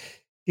day.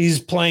 He's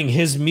playing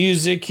his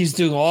music. He's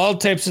doing all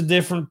types of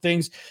different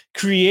things.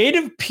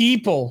 Creative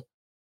people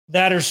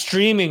that are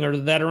streaming or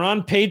that are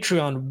on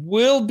Patreon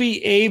will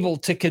be able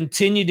to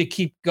continue to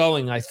keep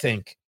going, I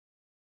think.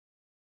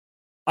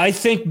 I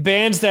think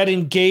bands that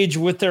engage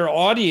with their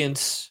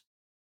audience,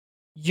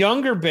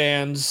 younger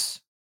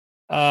bands,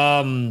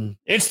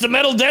 it's the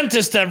Metal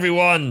Dentist,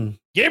 everyone.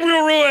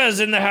 Gabriel Ruiz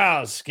in the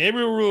house.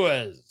 Gabriel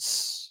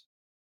Ruiz.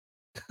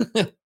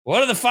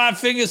 What do the 5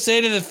 fingers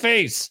say to the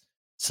face?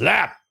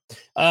 Slap.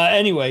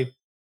 Anyway,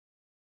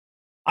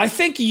 I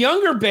think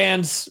younger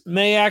bands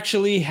may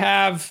actually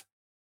have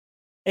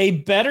a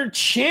better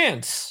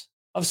chance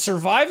of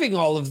surviving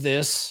all of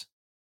this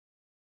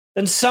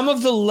than some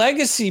of the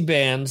legacy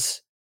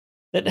bands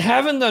that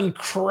haven't done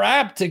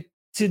crap to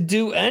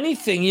do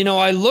anything. You know,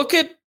 I look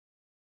at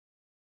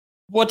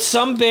what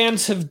some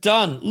bands have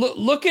done.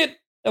 Look at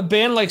a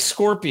band like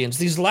Scorpions.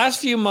 These last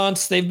few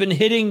months, they've been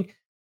hitting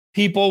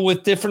people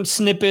with different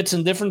snippets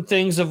and different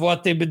things of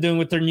what they've been doing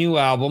with their new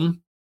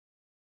album.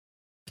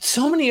 But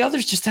so many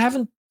others just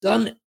haven't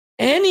done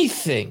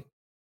anything.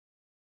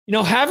 You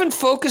know, haven't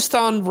focused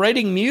on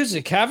writing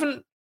music,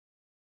 haven't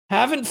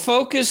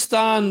focused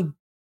on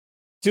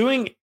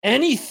doing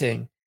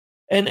anything.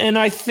 And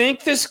I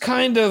think this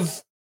kind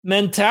of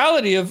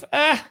mentality of,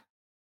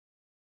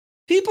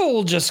 people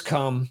will just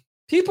come.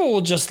 People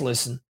will just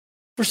listen.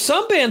 For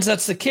some bands,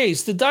 that's the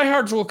case. The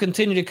diehards will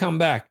continue to come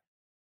back.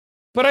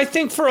 But I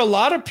think for a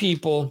lot of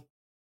people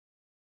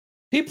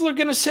are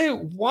going to say,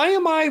 why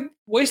am I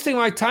wasting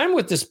my time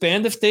with this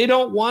band if they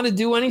don't want to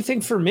do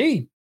anything for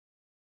me?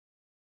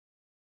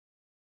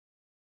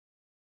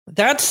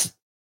 That's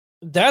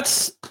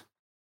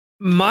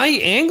my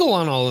angle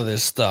on all of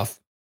this stuff.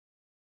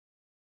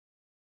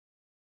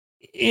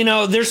 You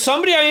know, there's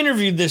somebody I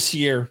interviewed this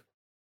year.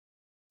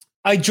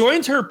 I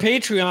joined her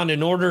Patreon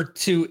in order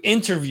to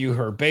interview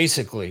her,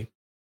 basically.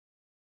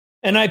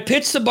 And I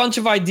pitched a bunch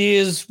of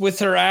ideas with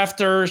her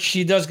after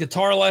she does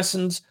guitar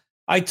lessons.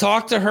 I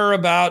talked to her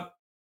about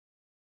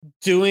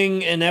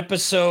doing an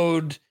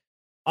episode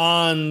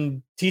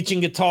on teaching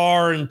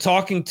guitar and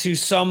talking to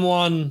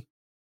someone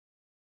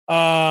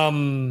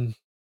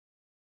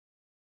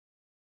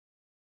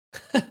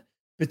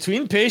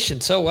between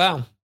patients. Oh,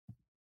 wow.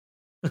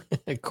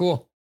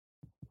 Cool.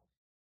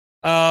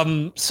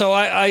 So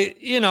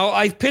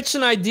I pitched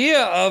an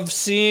idea of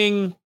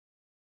seeing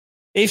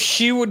if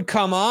she would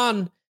come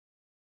on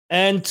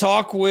and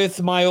talk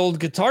with my old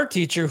guitar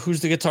teacher,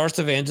 who's the guitarist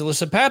of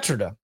Angelus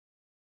Apatrida.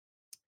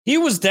 He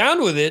was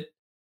down with it,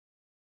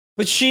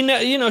 but she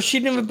didn't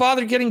even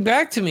bother getting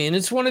back to me. And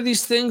it's one of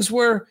these things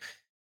where,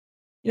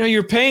 you know,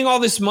 you're paying all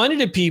this money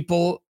to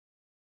people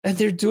and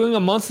they're doing a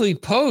monthly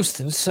post.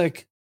 And it's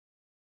like,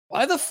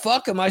 why the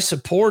fuck am I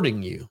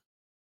supporting you?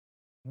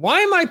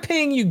 Why am I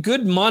paying you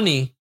good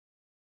money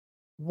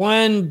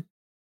when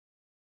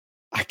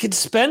I could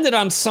spend it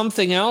on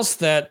something else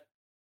that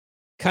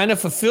kind of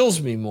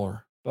fulfills me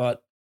more?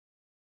 But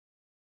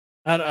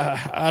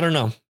I don't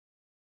know.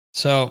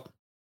 So,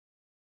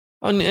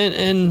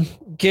 and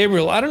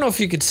Gabriel, I don't know if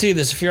you could see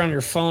this if you're on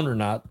your phone or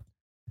not.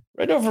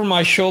 Right over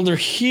my shoulder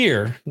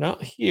here,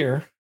 not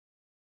here.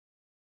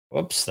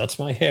 Whoops, that's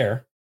my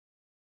hair.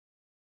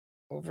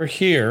 Over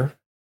here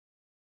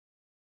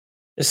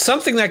is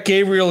something that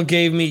Gabriel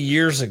gave me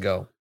years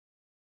ago.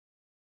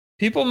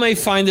 People may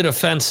find it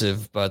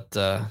offensive, but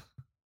can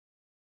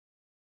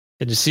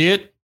you see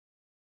it?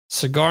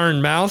 Cigar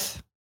in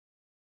mouth.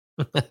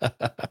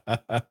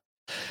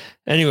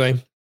 Anyway.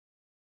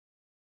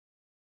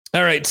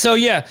 All right. So,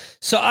 yeah.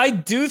 So I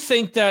do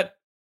think that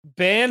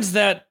bands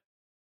that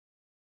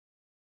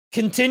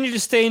continue to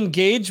stay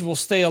engaged will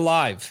stay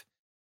alive.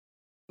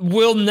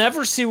 We'll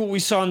never see what we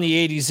saw in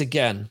the 80s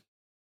again.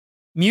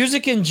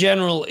 Music in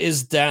general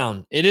is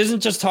down. It isn't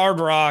just hard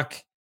rock.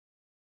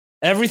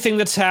 Everything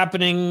that's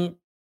happening,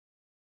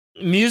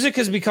 music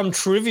has become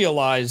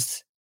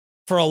trivialized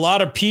for a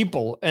lot of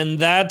people. And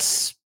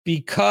that's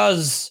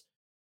because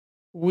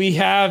we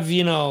have,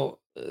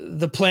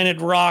 the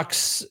Planet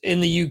Rocks in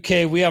the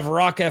UK. We have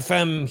Rock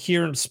FM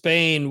here in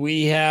Spain.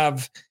 We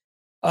have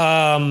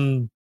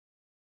not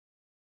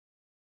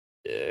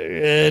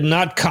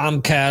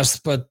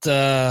Comcast, but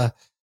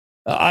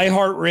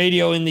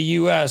iHeartRadio in the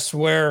US,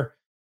 where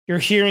you're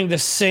hearing the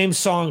same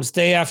songs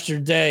day after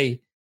day,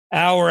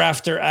 hour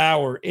after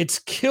hour. It's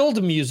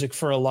killed music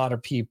for a lot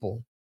of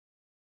people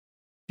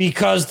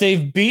because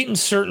they've beaten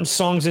certain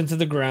songs into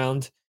the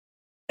ground.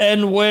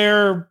 And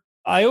where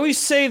I always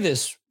say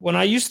this, when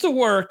I used to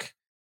work,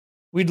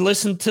 we'd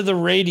listen to the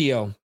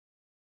radio.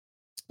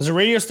 There's a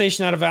radio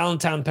station out of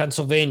Allentown,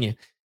 Pennsylvania.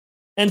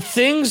 And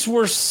things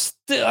were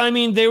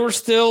they were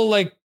still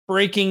like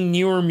breaking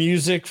newer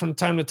music from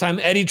time to time.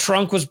 Eddie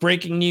Trunk was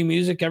breaking new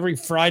music every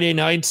Friday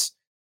nights.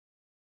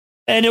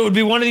 And it would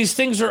be one of these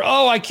things where,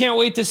 I can't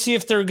wait to see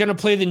if they're going to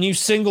play the new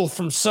single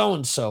from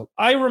so-and-so.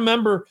 I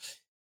remember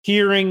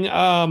hearing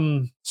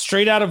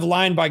Straight Out of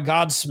Line by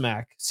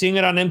Godsmack, seeing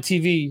it on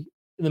MTV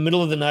in the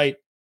middle of the night,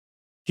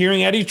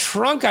 hearing Eddie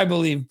Trunk, I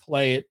believe,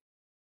 play it.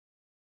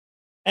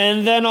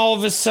 And then all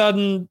of a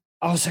sudden,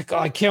 I was like,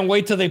 I can't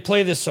wait till they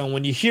play this song.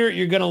 When you hear it,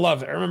 you're going to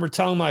love it. I remember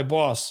telling my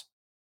boss.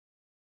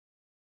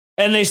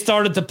 And they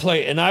started to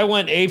play it, and I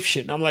went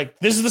apeshit. And I'm like,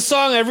 this is the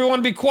song.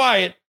 Everyone be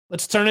quiet.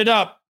 Let's turn it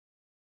up.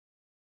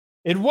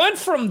 It went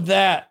from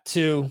that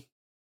to,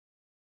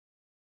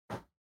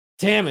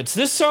 damn, it's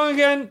this song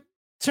again?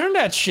 Turn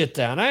that shit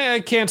down.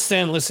 I can't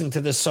stand listening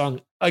to this song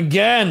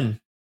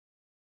again.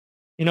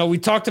 We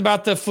talked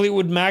about the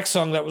Fleetwood Mac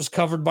song that was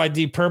covered by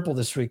Deep Purple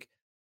this week.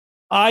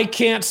 I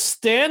can't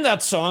stand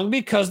that song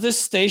because this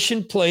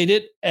station played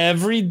it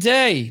every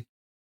day.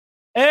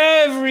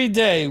 Every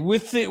day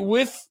with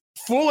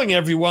fooling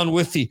everyone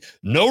with the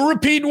no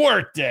repeat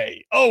work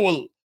day. Oh,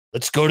 well,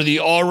 let's go to the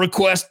all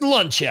request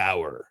lunch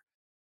hour.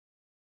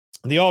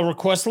 The all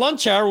request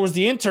lunch hour was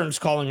the interns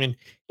calling in.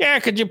 Yeah,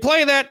 could you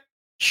play that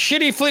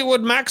shitty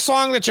Fleetwood Mac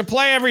song that you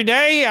play every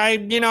day? I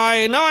know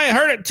I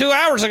heard it 2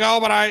 hours ago,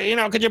 but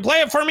could you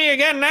play it for me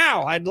again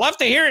now? I'd love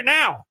to hear it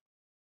now.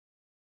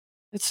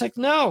 It's like,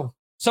 no.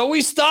 So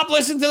we stopped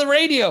listening to the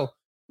radio.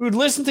 We would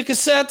listen to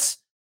cassettes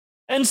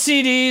and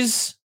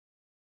CDs,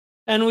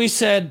 and we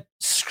said,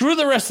 screw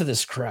the rest of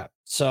this crap.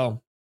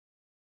 So,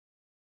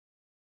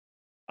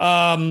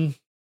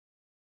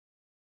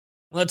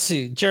 let's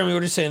see. Jeremy, what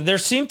are you saying? There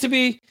seem to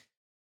be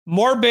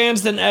more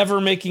bands than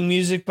ever making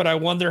music, but I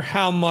wonder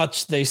how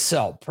much they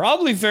sell.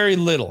 Probably very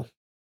little,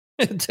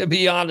 to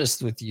be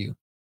honest with you.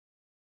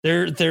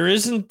 There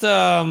isn't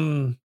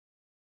there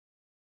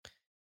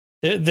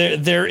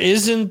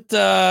isn't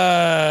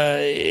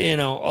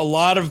a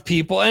lot of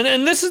people,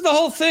 and this is the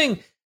whole thing.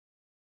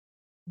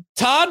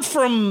 Todd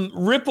from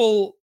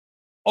Ripple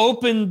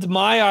opened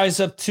my eyes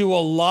up to a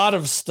lot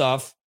of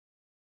stuff.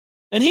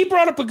 And he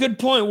brought up a good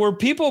point where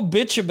people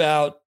bitch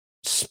about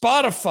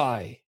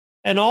Spotify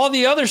and all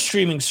the other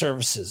streaming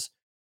services.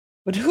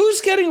 But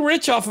who's getting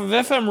rich off of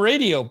FM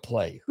radio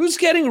play? Who's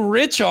getting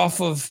rich off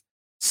of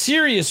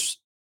Sirius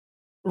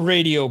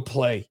radio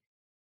play?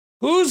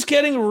 Who's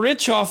getting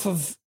rich off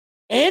of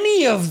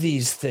any of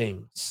these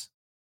things?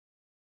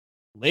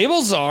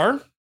 Labels are.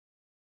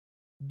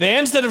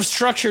 Bands that have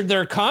structured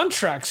their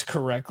contracts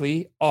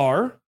correctly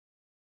are.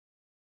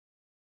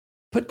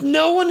 But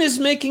no one is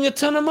making a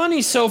ton of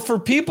money. So for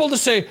people to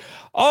say,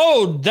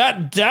 oh,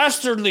 that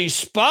dastardly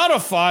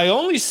Spotify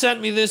only sent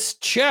me this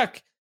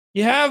check.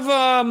 You have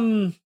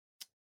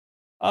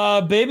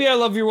Baby I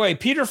Love Your Way,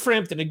 Peter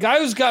Frampton, a guy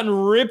who's gotten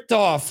ripped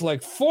off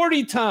like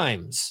 40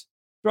 times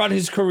throughout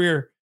his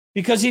career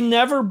because he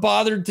never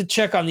bothered to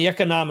check on the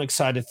economic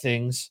side of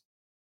things.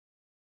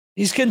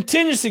 He's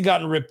continuously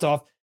gotten ripped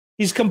off.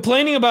 He's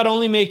complaining about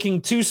only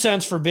making 2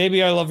 cents for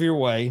Baby I Love Your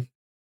Way.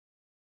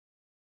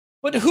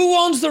 But who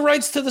owns the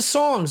rights to the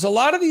songs? A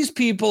lot of these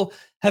people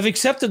have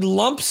accepted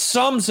lump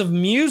sums of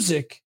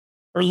music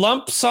or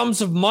lump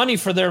sums of money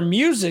for their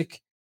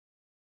music.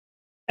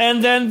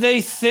 And then they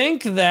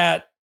think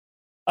that,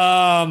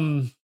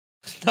 no,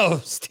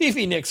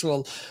 Stevie Nicks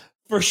will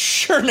for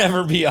sure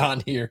never be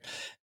on here.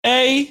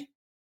 A,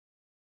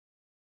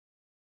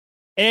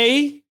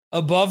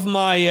 above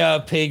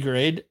my pay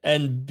grade,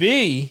 and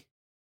B,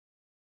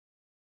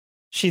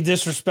 she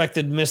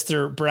disrespected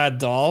Mr. Brad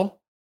Dahl.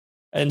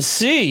 And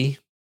C,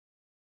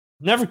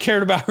 never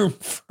cared about her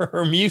for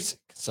her music.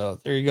 So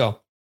there you go.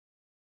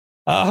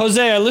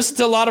 Jose, I listen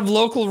to a lot of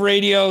local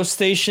radio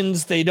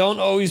stations. They don't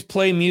always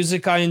play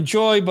music I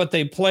enjoy, but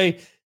they play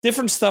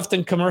different stuff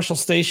than commercial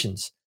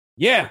stations.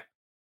 Yeah,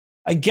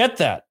 I get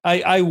that.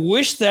 I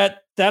wish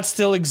that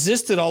still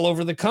existed all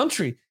over the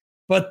country.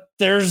 But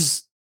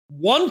there's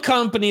one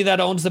company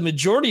that owns the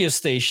majority of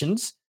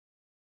stations.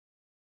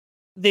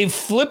 They've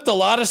flipped a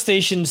lot of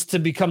stations to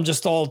become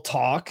just all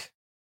talk,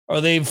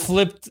 or they've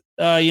flipped,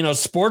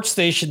 sports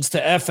stations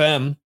to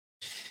FM.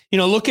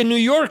 Look in New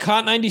York,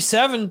 Hot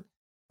 97, if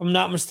I'm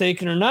not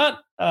mistaken or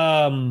not.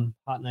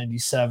 Hot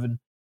 97.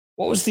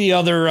 What was the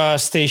other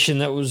station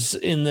that was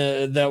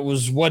that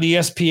was what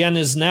ESPN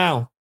is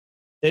now?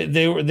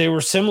 They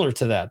were similar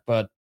to that,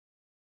 but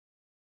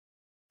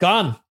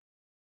gone.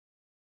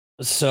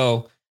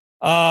 So,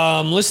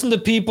 listen to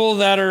people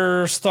that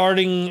are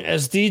starting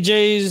as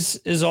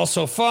DJs is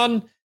also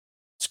fun.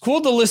 It's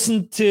cool to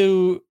listen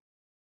to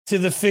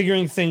the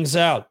figuring things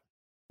out.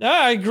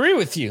 I agree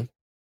with you.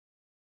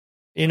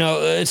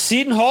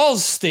 Seton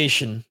Hall's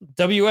station,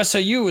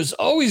 WSIU, is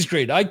always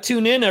great. I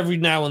tune in every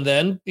now and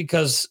then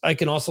because I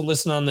can also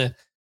listen on the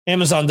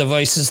Amazon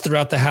devices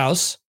throughout the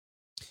house.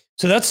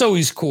 So that's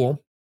always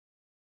cool.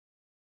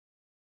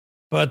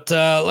 But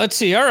let's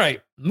see. All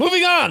right,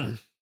 moving on.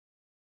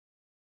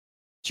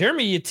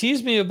 Jeremy, you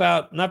teased me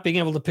about not being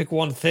able to pick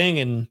one thing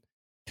and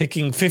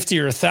picking 50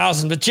 or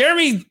 1,000, but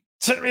Jeremy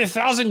sent me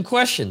 1,000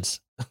 questions.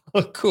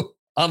 Oh, cool.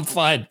 I'm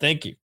fine.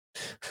 Thank you.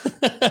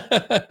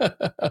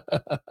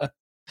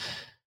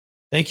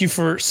 Thank you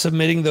for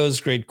submitting those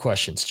great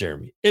questions,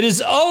 Jeremy. It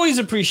is always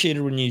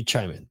appreciated when you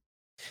chime in.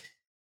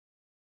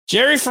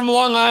 Jerry from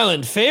Long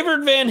Island,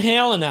 favorite Van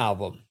Halen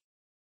album?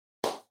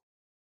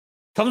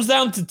 Comes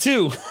down to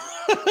two.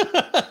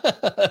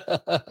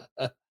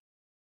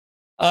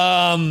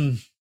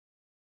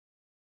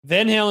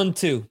 Van Halen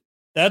 2.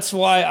 That's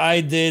why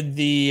I did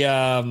the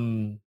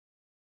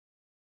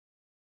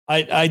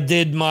I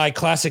did my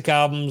classic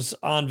albums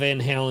on Van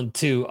Halen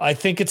 2. I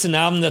think it's an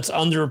album that's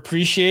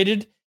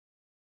underappreciated.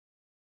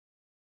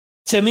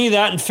 To me,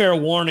 that and Fair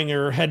Warning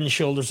are head and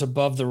shoulders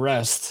above the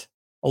rest.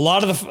 I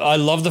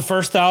love the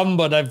first album,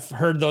 but I've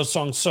heard those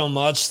songs so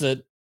much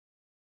that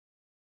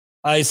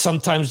I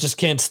sometimes just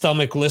can't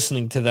stomach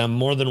listening to them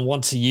more than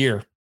once a year.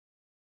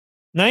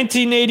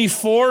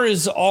 1984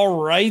 is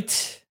all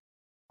right.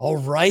 All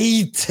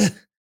right.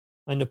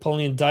 My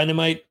Napoleon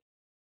Dynamite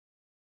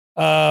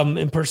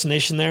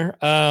impersonation there.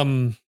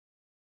 I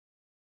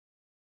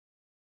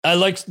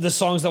liked the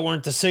songs that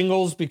weren't the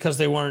singles because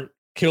they weren't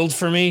killed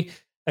for me.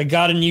 I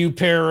got a new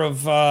pair of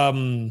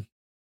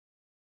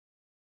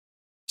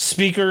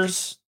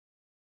speakers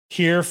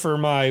here for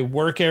my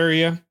work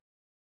area,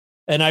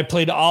 and I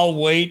played I'll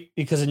Wait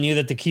because I knew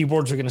that the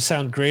keyboards were going to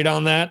sound great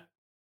on that.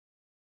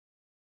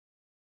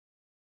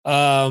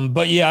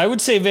 But yeah, I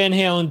would say Van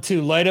Halen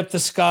 2, Light Up the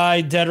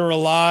Sky, Dead or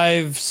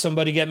Alive,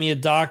 Somebody Get Me a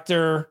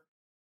Doctor.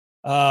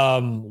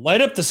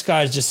 Light Up the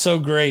Sky is just so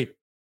great.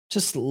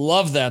 Just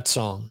love that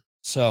song.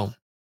 So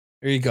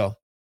there you go.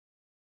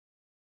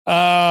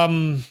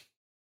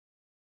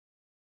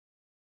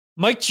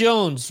 Mike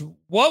Jones,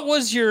 what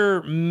was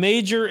your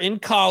major in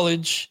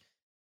college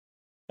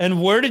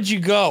and where did you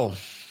go?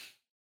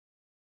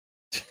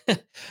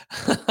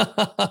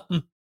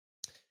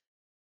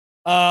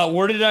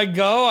 Where did I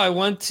go? I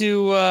went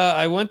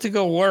to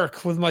go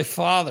work with my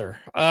father.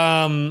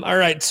 All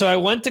right. So I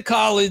went to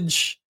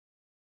college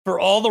for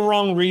all the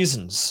wrong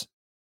reasons.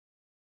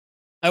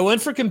 I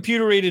went for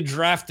computer-aided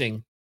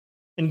drafting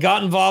and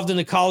got involved in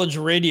the college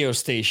radio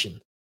station.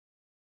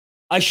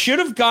 I should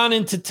have gone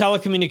into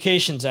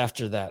telecommunications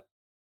after that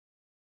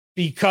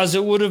because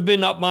it would have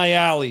been up my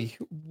alley.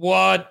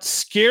 What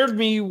scared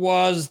me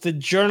was the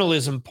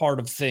journalism part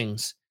of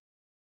things.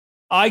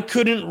 I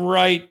couldn't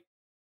write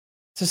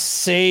to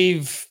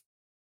save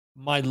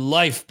my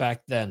life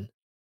back then.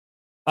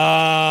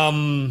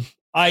 I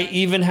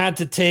even had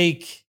to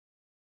take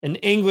an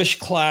English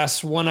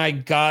class when I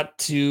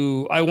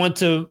went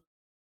to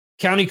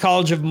County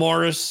College of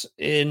Morris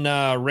in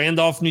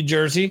Randolph, New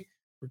Jersey,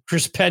 where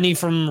Chris Penny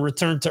from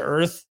Return to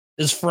Earth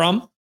is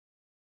from.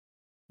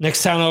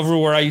 Next town over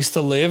where I used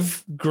to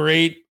live.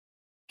 Great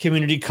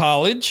community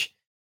college.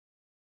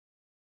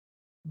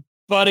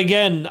 But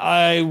again,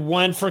 I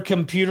went for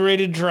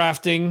computer-aided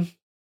drafting.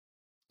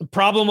 The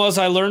problem was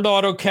I learned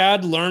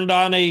AutoCAD,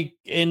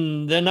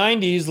 in the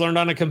 90s, learned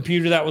on a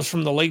computer that was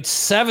from the late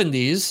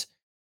 70s.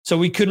 So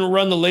we couldn't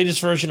run the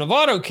latest version of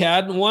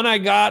AutoCAD. And when I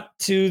got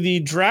to the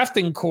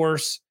drafting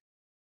course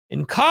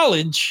in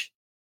college,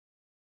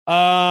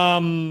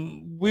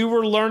 we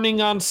were learning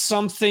on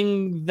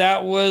something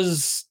that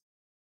was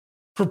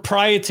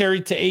proprietary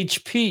to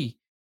HP,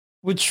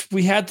 which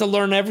we had to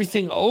learn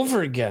everything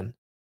over again.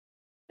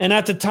 And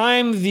at the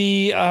time,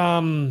 the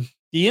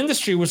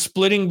industry was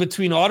splitting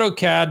between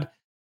AutoCAD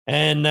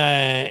and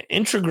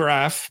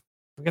Intragraph. I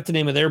forget the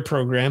name of their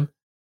program.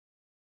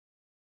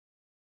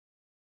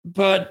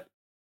 But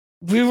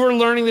we were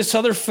learning this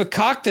other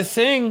fakakta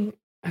thing.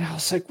 And I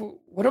was like,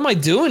 what am I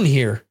doing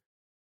here?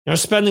 I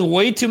was spending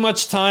way too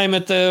much time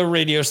at the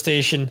radio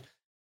station.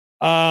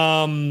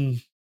 I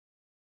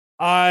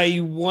I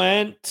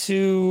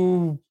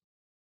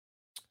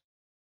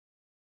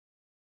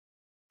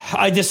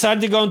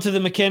decided to go into the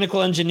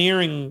mechanical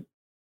engineering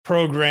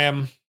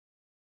program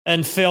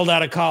and failed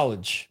out of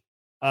college.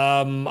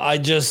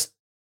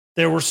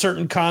 There were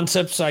certain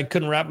concepts I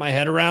couldn't wrap my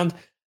head around.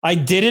 I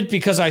did it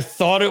because I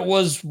thought it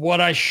was what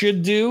I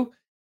should do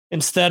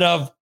instead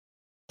of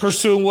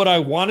pursuing what I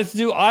wanted to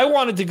do. I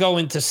wanted to go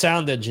into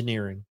sound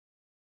engineering,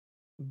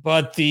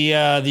 but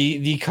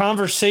the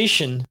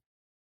conversation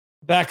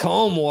back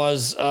home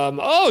was,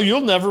 oh,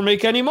 you'll never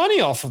make any money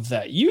off of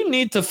that. You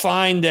need to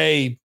find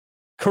a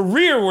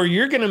career where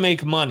you're going to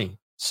make money.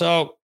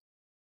 So,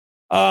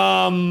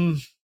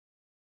 bounced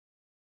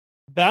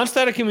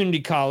out of community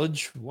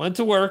college, went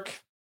to work,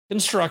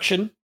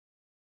 construction,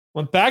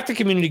 went back to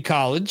community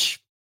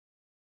college,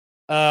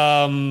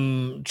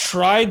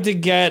 tried to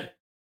get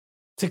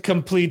to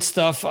complete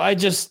stuff. I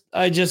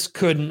just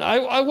couldn't.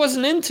 I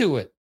wasn't into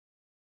it.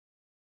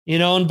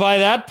 And by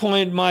that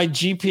point, my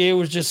GPA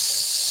was just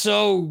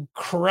so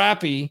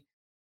crappy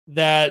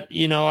that,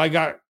 I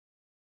got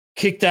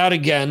kicked out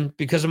again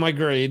because of my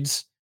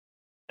grades.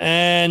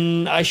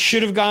 And I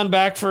should have gone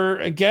back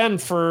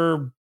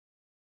for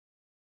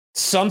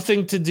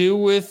something to do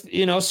with,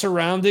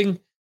 surrounding,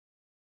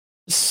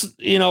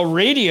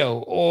 radio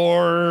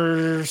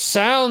or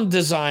sound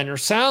design or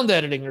sound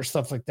editing or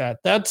stuff like that.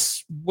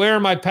 That's where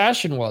my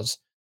passion was.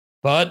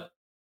 But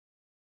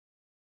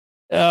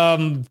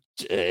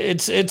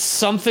it's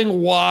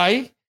something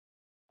why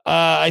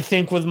I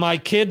think with my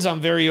kids, I'm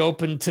very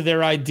open to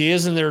their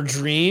ideas and their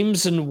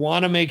dreams and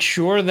want to make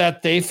sure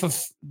that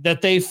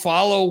they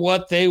follow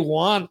what they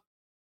want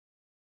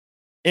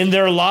in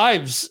their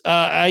lives.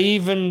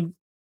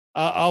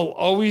 I'll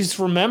always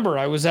remember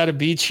I was at a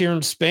beach here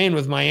in Spain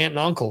with my aunt and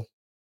uncle.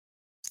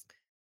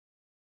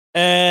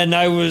 And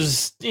I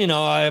was,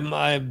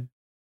 I'm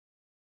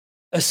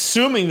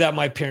assuming that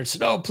my parents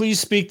said, "Oh, please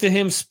speak to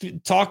him,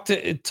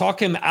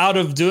 talk him out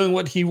of doing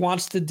what he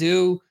wants to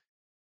do."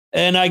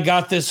 And I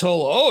got this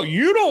whole, "Oh,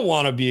 you don't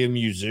want to be a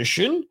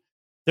musician.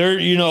 There,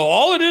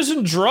 all it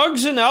isn't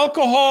drugs and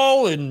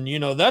alcohol, and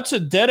that's a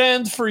dead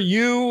end for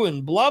you,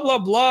 and blah blah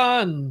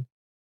blah." And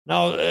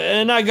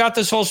I got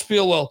this whole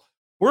spiel. Well,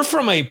 we're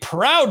from a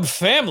proud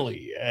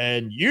family,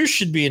 and you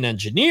should be an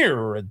engineer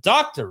or a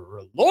doctor or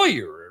a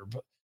lawyer.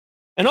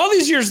 And all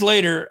these years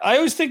later, I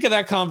always think of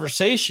that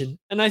conversation,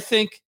 and I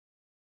think,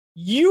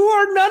 you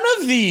are none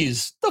of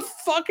these. The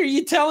fuck are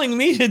you telling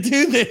me to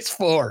do this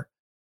for?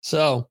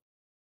 So,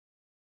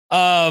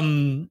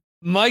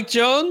 Mike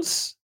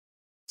Jones,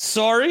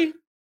 sorry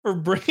for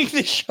bringing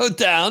the show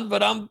down,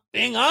 but I'm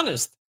being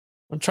honest.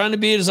 I'm trying to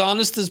be as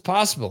honest as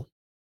possible.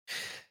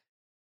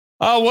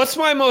 What's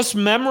my most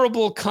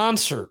memorable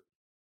concert?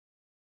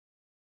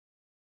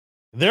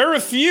 There are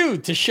a few,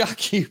 to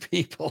shock you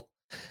people.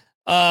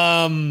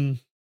 I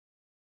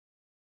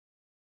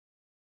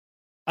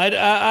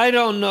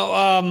don't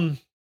know.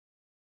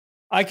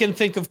 I can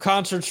think of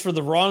concerts for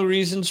the wrong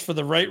reasons, for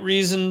the right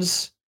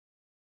reasons.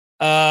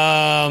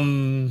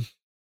 Oh,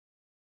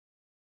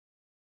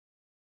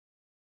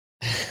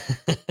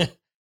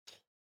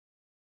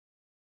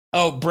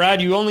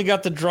 Brad, you only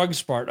got the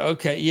drugs part.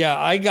 Okay. Yeah,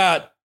 I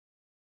got,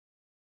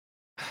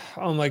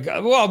 oh my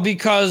God. Well,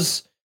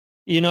 because,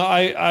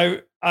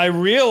 I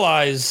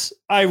realize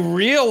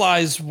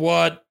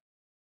what,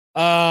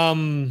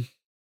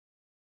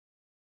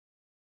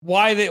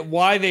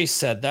 why they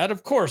said that,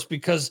 of course,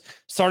 because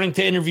starting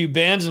to interview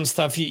bands and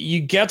stuff, you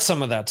get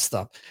some of that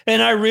stuff.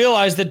 And I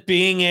realized that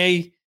being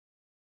a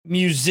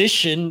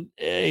musician,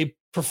 a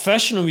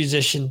professional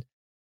musician,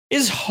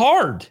 is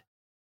hard.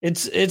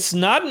 It's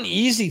not an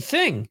easy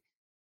thing.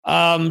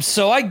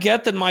 So I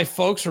get that my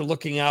folks are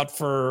looking out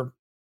for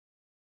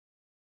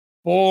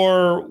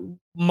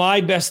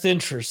my best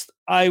interest.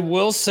 I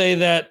will say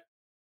that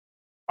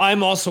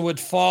I'm also at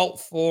fault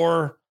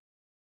for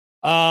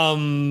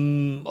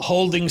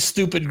holding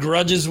stupid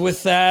grudges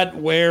with that,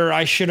 where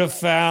I should have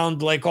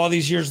found, like, all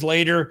these years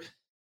later,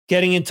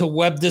 getting into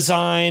web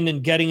design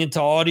and getting into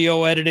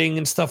audio editing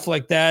and stuff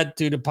like that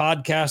due to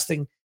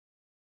podcasting.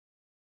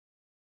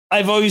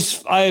 I've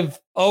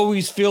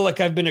always feel like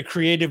I've been a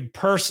creative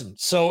person,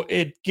 so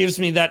it gives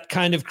me that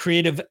kind of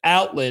creative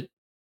outlet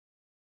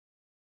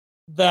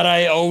that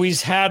I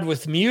always had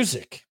with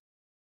music.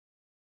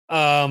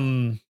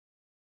 And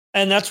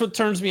that's what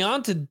turns me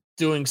on to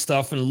doing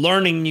stuff and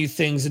learning new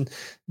things and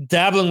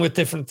dabbling with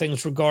different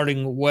things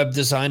regarding web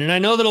design. And I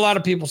know that a lot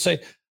of people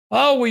say,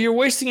 "Oh, well, you're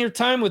wasting your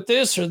time with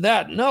this or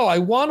that." No, I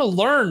want to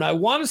learn. I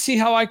want to see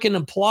how I can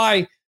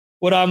apply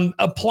what I'm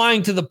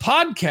applying to the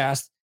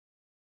podcast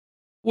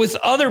with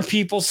other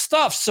people's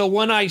stuff. So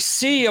when I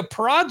see a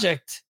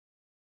project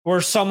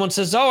where someone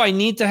says, "Oh, I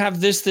need to have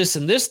this, this,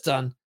 and this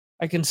done,"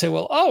 I can say,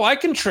 "Well, oh, I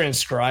can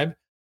transcribe.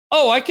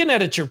 Oh, I can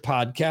edit your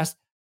podcast.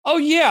 Oh,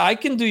 yeah, I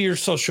can do your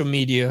social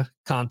media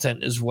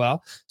content as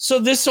well." So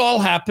this all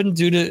happened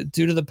due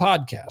to the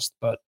podcast.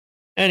 But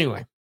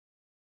anyway,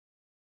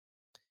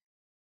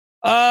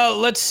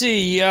 let's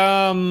see.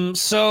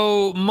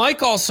 So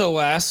Mike also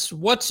asks,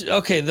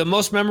 the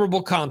most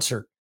memorable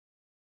concert?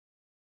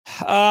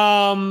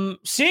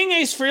 Seeing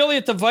Ace Frehley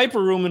at the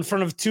Viper Room in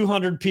front of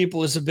 200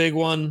 people is a big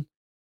one.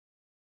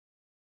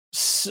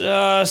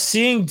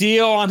 Seeing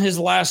Dio on his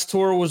last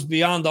tour was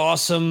beyond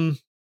awesome.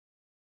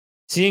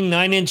 Seeing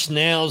Nine Inch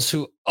Nails,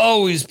 who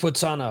always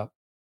puts on a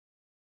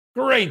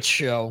great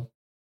show.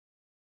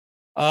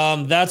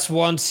 That's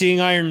one.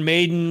 Seeing Iron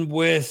Maiden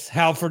with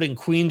Halford and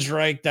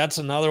Queensryche, that's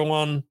another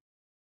one.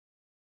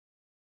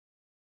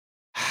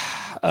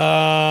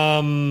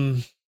 I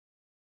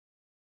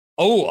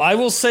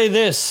will say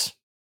this.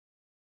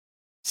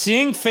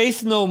 Seeing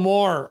Faith No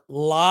More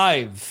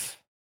live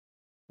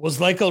was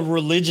like a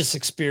religious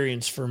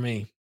experience for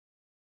me.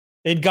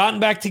 They'd gotten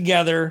back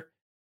together,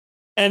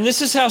 and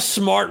this is how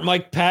smart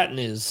Mike Patton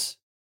is.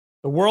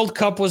 The World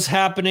Cup was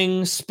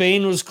happening.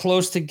 Spain was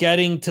close to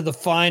getting to the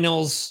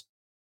finals.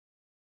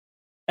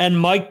 And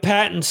Mike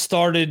Patton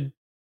started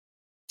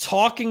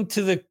talking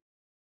to the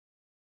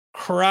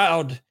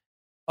crowd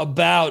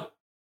about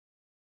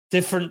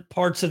different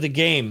parts of the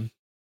game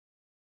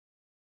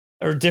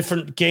or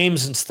different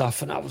games and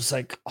stuff. And I was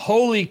like,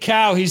 holy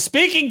cow, he's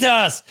speaking to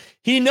us.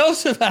 He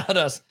knows about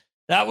us.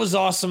 That was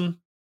awesome.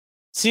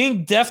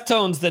 Seeing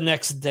Deftones the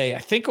next day. I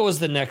think it was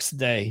the next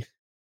day.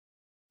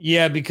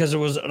 Yeah, because it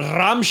was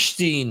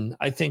Rammstein,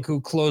 I think,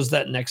 who closed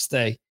that next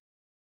day.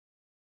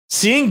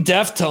 Seeing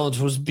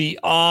Deftones was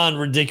beyond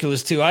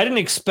ridiculous, too. I didn't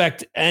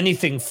expect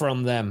anything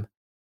from them,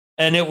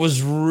 and it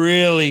was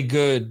really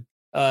good.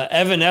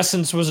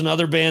 Evanescence was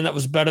another band that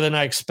was better than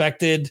I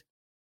expected.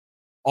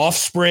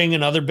 Offspring,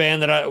 another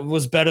band that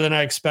was better than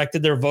I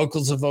expected. Their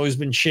vocals have always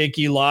been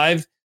shaky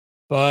live,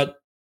 but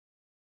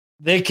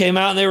they came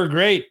out and they were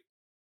great.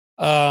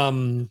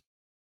 So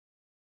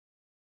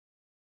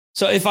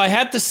if I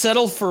had to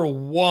settle for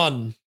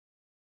one,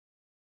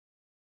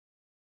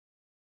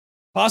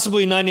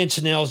 possibly Nine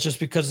Inch Nails, just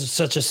because it's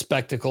such a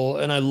spectacle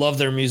and I love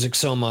their music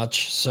so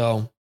much.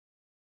 So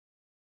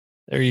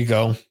there you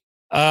go.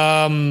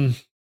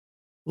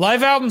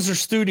 Live albums or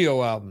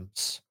studio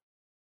albums?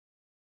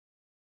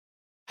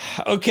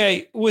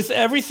 Okay, with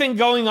everything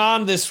going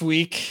on this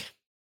week,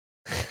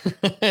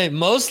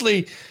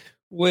 mostly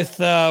with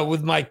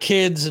my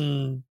kids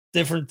and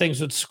different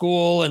things with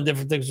school and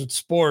different things with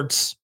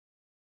sports,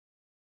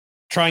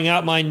 trying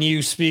out my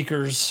new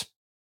speakers,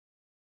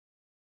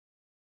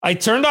 I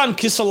turned on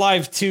Kiss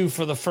Alive 2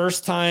 for the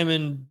first time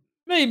in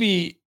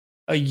maybe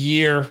a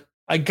year.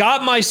 I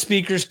got my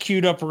speakers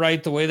queued up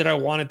right the way that I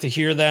wanted to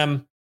hear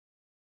them.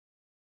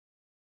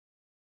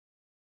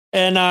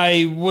 And I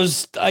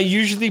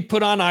usually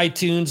put on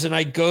iTunes and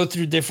I go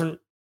through different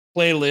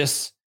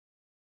playlists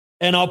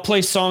and I'll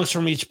play songs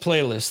from each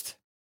playlist.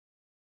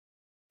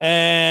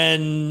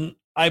 And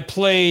I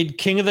played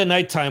King of the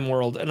Nighttime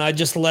World and I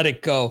just let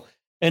it go.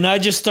 And I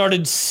just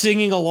started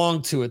singing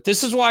along to it.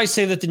 This is why I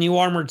say that the new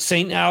Armored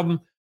Saint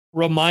album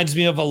reminds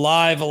me of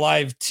Alive,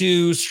 Alive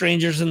 2,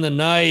 Strangers in the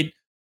Night,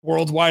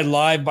 Worldwide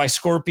Live by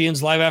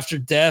Scorpions, Live After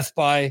Death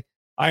by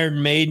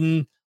Iron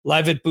Maiden,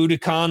 Live at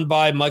Budokan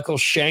by Michael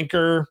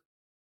Schenker.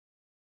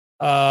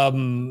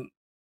 There's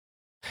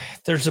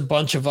a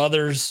bunch of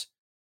others.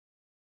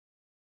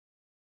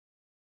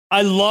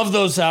 I love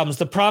those albums.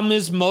 The problem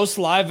is most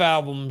live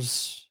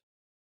albums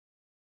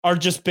are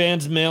just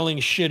bands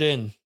mailing shit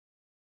in.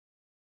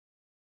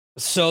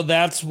 So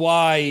that's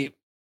why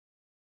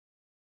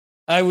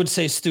I would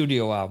say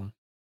studio album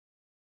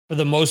for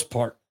the most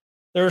part.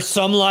 There are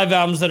some live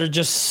albums that are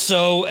just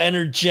so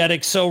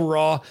energetic, so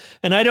raw.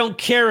 And I don't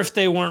care if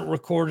they weren't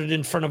recorded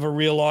in front of a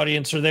real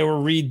audience or they were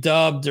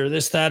redubbed or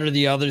this, that, or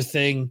the other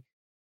thing.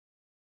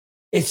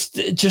 It's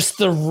just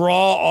the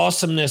raw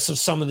awesomeness of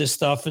some of this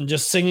stuff and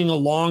just singing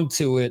along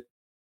to it.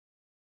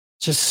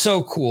 Just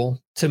so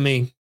cool to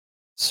me.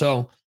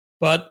 So,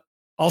 but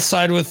I'll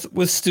side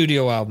with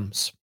studio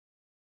albums.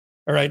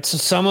 All right. So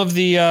some of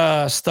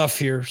the stuff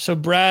here. So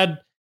Brad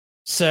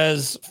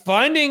says,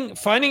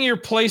 finding your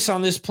place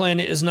on this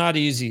planet is not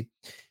easy.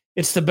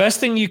 It's the best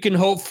thing you can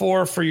hope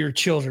for your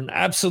children.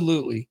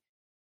 Absolutely.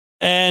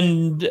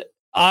 And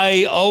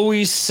I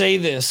always say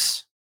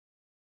this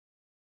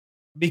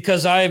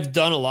because I've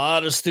done a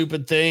lot of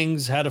stupid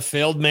things, had a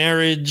failed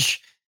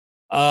marriage.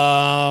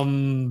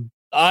 I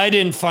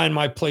didn't find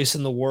my place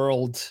in the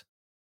world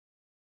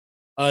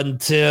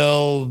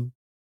until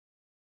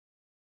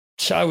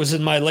I was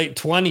in my late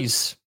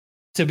 20s,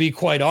 to be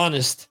quite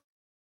honest.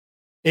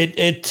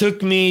 It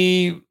took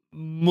me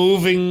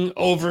moving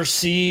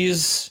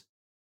overseas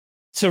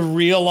to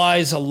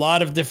realize a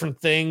lot of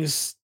different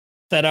things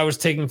that I was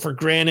taking for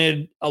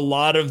granted, a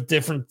lot of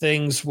different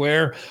things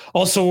where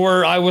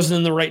I wasn't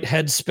in the right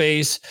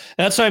headspace.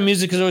 And that's why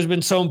music has always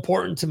been so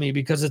important to me,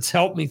 because it's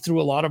helped me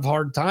through a lot of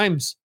hard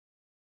times.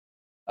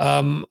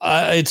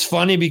 It's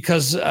funny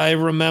because I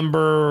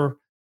remember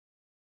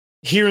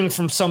hearing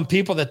from some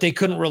people that they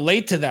couldn't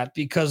relate to that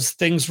because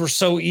things were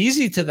so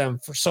easy to them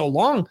for so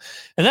long.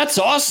 And that's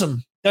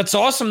awesome. That's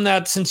awesome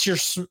that since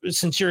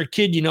you're a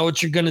kid, you know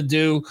what you're going to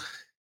do.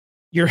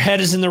 Your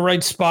head is in the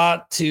right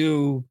spot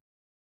to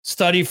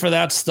study for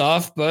that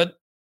stuff. But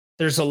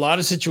there's a lot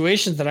of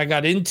situations that I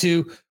got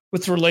into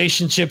with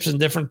relationships and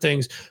different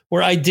things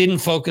where I didn't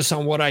focus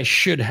on what I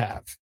should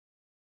have.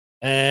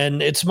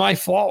 And it's my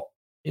fault.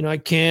 I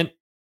can't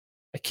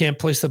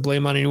place the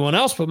blame on anyone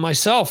else but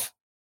myself.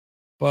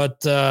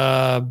 But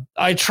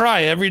I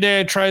try every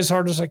day. I try as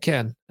hard as I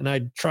can, and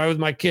I try with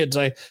my kids.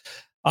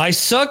 I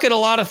suck at a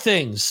lot of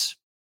things,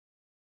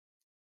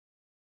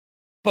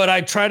 but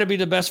I try to be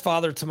the best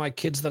father to my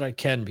kids that I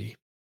can be.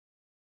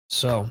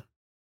 So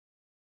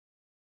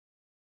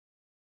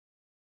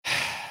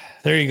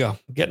there you go.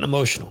 I'm getting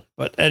emotional.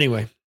 But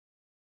anyway,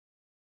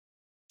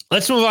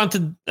 let's move on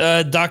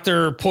to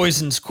Dr.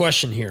 Poison's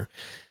question here.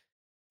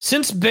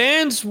 Since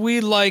bands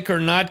we like are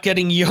not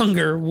getting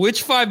younger,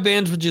 which 5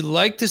 bands would you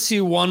like to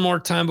see one more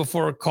time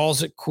before it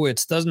calls it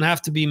quits? Doesn't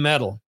have to be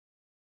metal.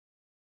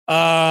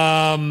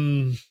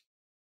 Let's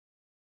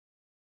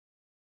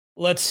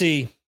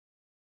see.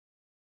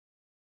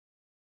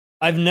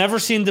 I've never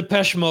seen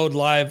Depeche Mode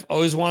live.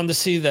 Always wanted to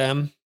see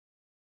them.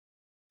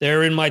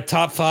 They're in my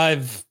top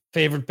 5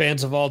 favorite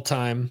bands of all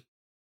time.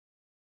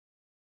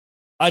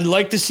 I'd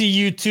like to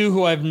see U2,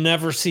 who I've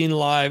never seen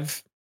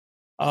live.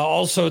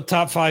 Also,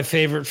 top 5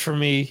 favorite for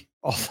me,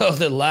 although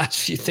the last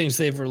few things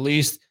they've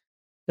released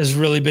has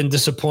really been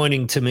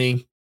disappointing to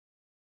me.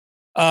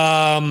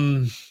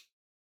 I'd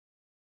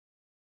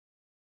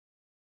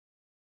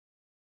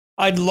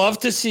love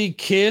to see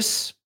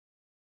Kiss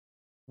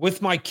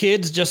with my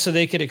kids just so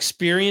they could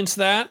experience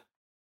that.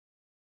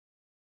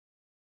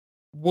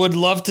 Would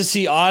love to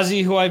see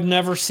Ozzy, who I've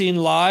never seen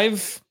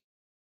live.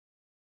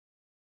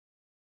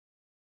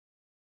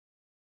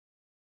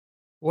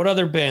 What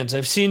other bands?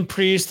 I've seen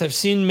Priest. I've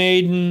seen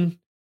Maiden.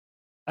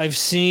 I've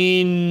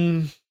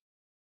seen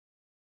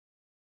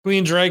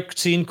Queensryche.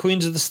 Seen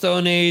Queens of the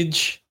Stone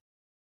Age.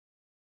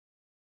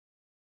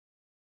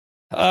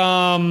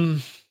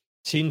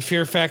 Seen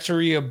Fear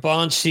Factory a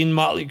bunch. Seen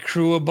Motley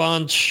Crue a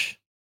bunch.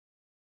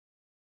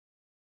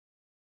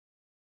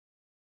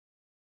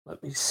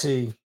 Let me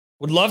see.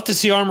 Would love to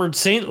see Armored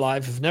Saint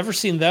live. I've never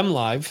seen them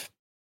live.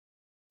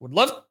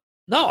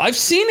 No, I've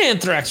seen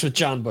Anthrax with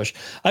John Bush.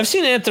 I've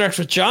seen Anthrax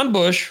with John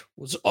Bush.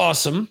 Was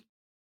awesome.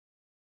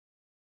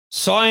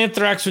 Saw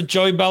Anthrax with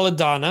Joey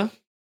Belladonna.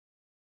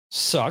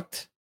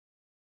 Sucked.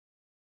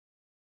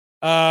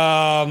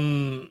 Saw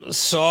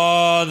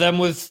them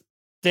with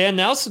Dan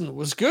Nelson.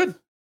 Was good.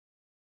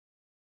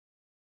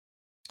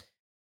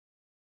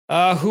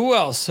 Who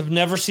else? Have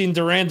never seen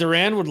Duran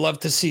Duran. Would love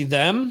to see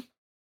them.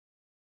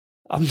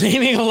 I'm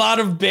naming a lot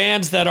of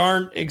bands that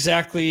aren't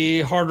exactly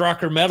hard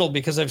rock or metal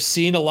because I've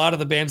seen a lot of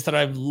the bands that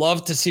I've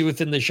loved to see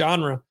within the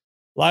genre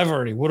live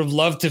already. Would have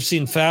loved to have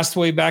seen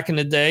Fastway back in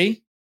the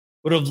day.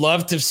 Would have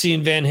loved to have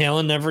seen Van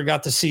Halen. Never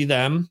got to see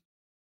them.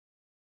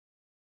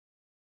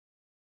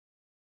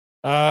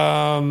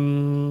 Let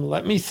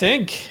me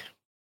think.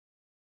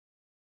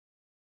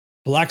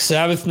 Black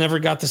Sabbath never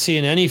got to see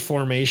in any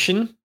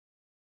formation.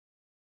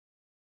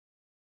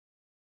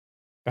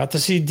 Got to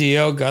see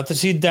Dio, got to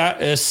see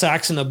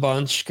Saxon a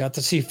bunch, got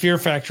to see Fear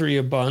Factory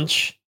a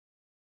bunch,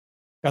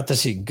 got to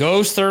see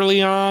Ghost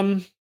early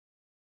on,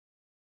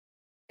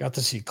 got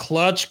to see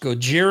Clutch,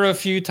 Gojira a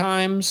few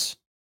times,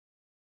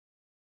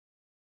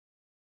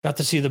 got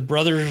to see the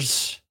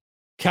Brothers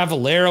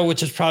Cavalera,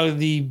 which is probably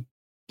the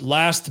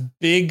last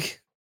big,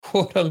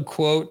 quote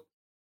unquote,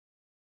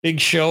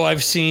 big show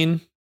I've seen.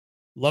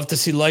 Love to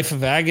see Life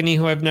of Agony,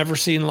 who I've never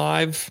seen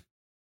live.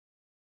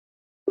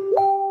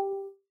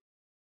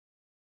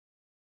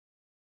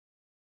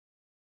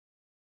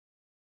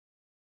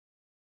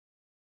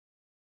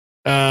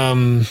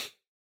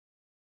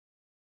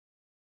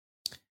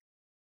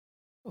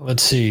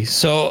 Let's see.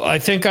 So I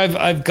think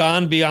I've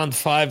gone beyond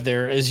 5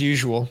 there as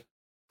usual.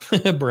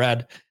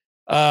 Brad.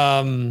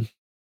 Royal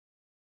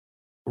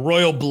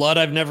Blood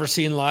I've never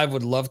seen live.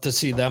 Would love to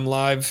see them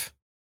live.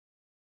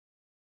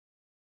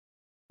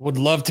 Would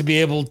love to be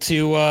able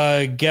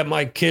to get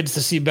my kids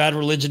to see Bad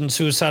Religion and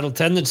Suicidal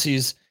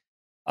Tendencies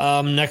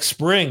next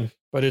spring,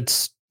 but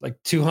it's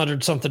like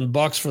 $200 something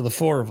for the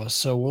 4 of us.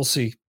 So we'll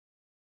see.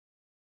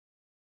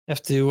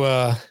 Have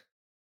to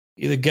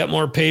either get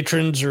more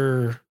patrons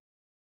or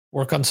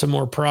work on some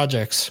more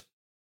projects.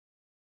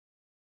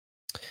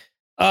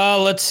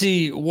 Let's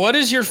see. What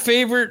is your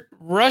favorite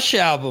Rush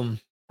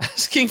album?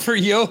 Asking for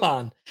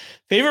Johan.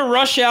 Favorite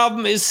Rush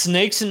album is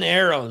Snakes and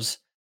Arrows.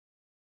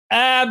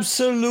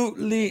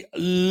 Absolutely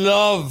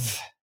love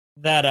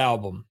that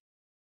album.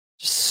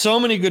 So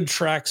many good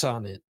tracks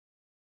on it.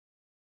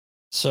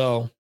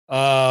 So,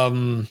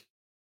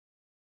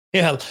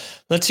 yeah,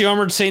 let's see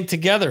Armored Saint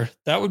together.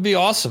 That would be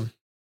awesome.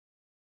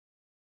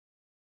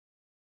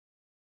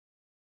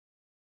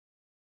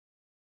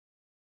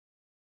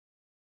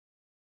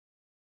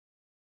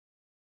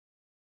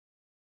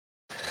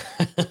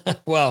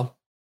 Well,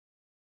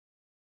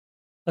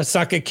 let's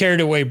not get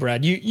carried away,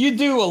 Brad. You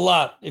do a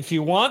lot. If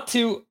you want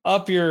to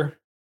up your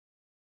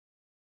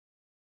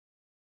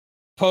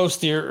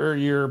post or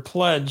your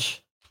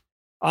pledge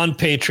on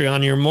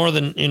Patreon, you're more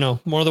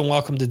than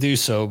welcome to do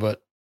so.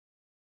 But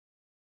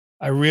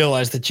I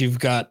realize that you've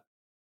got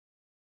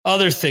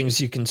other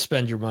things you can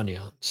spend your money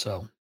on.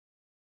 So,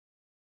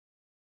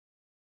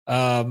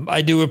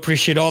 I do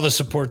appreciate all the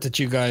support that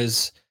you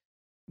guys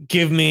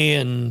give me,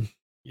 and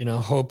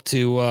hope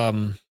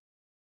you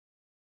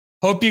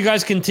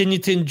guys continue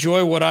to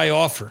enjoy what I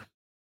offer.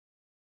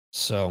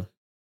 So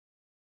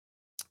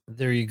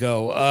there you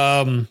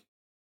go.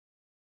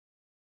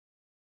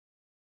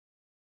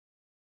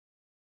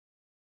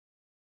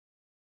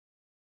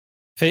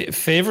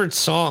 Favorite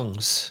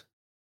songs?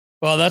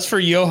 Well, that's for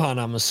Johan,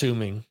 I'm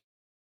assuming.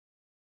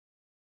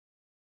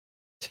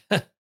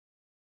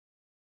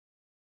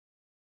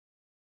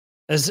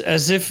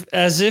 As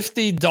if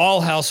the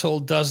doll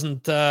household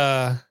doesn't.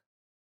 And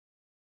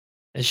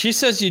she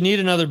says you need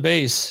another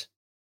bass.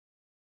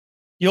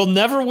 You'll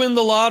never win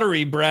the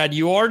lottery, Brad.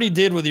 You already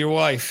did with your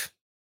wife.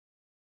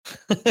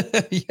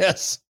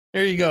 Yes,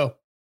 there you go.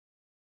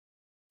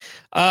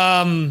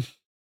 Johan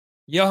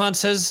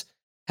says,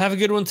 have a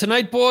good one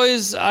tonight,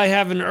 boys. I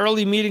have an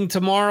early meeting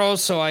tomorrow,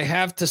 so I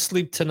have to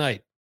sleep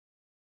tonight.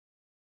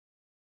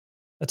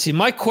 Let's see.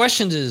 My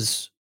question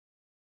is,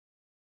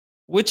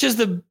 which is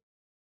the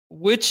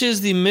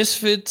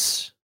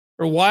Misfits,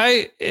 or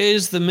why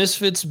is the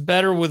Misfits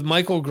better with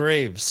Michael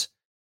Graves?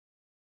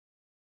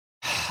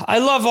 I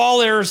love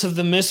all eras of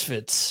the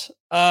Misfits.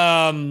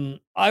 I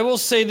will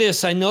say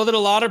this. I know that a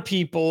lot of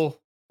people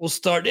will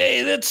start,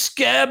 hey, that's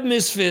Scab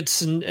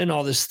Misfits and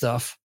all this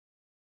stuff.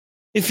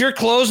 If you're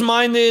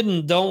closed-minded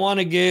and don't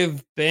want to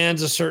give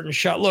bands a certain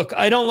shot, look,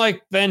 I don't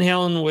like Van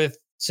Halen with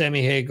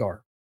Sammy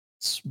Hagar.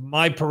 It's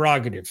my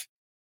prerogative.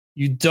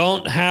 You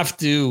don't have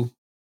to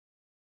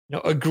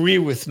agree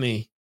with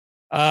me.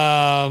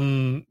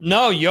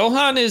 No,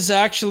 Johan is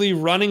actually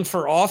running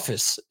for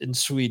office in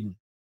Sweden.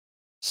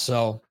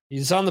 So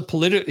he's on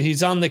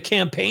the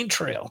campaign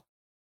trail.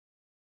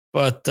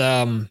 But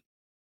so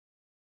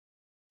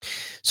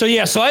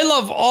I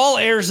love all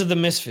airs of the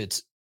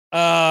Misfits.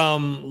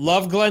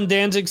 Love Glenn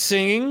Danzig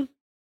singing,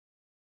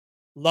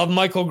 love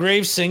Michael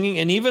Graves singing,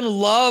 and even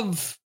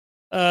love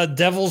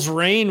Devil's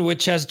Reign,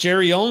 which has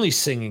Jerry Only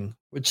singing,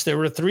 which there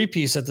were a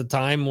 3-piece at the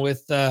time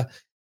with Des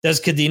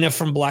Cadena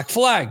from Black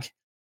Flag.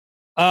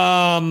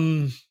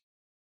 I'd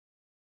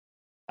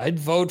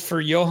vote for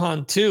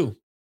Johan too.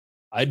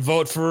 I'd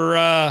vote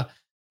for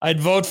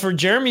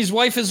Jeremy's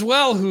wife as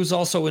well, who's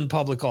also in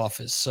public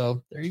office.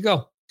 So there you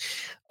go.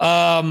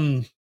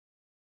 But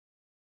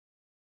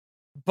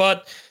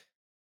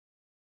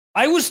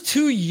I was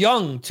too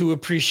young to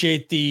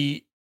appreciate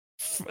the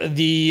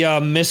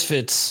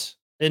Misfits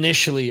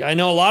initially. I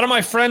know a lot of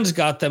my friends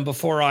got them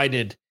before I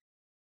did,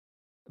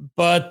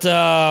 but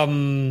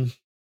I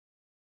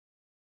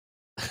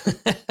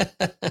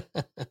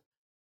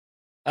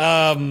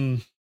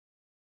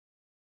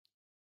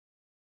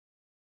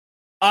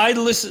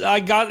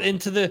got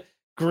into the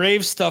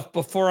Grave stuff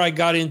before I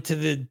got into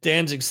the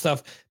Danzig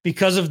stuff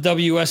because of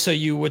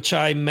WSOU, which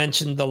I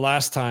mentioned the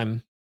last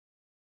time.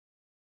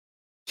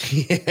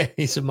 Yeah,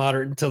 he's a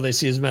moderate until they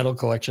see his metal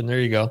collection.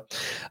 There you go.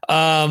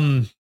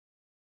 So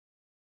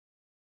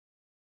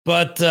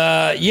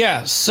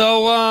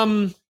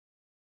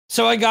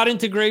I got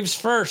into Graves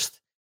first.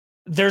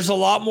 There's a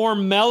lot more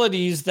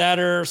melodies that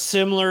are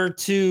similar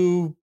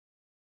to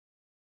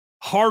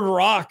hard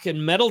rock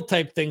and metal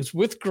type things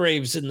with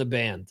Graves in the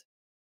band.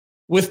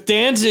 With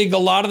Danzig, a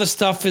lot of the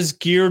stuff is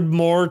geared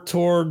more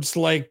towards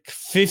like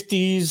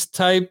 50s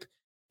type.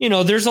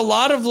 There's a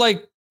lot of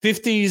like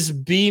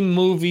 50s B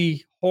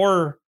movie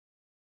horror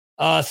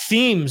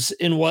themes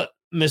in what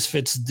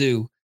Misfits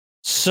do.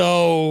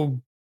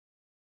 So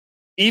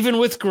even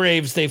with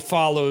Graves, they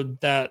followed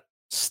that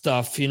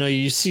stuff.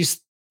 You see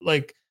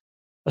like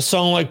a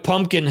song like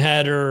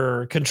Pumpkinhead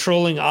or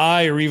Controlling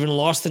Eye or even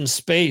Lost in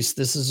Space.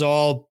 This is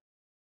all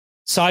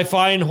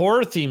sci-fi and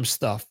horror theme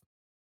stuff.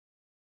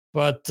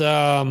 But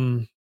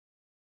so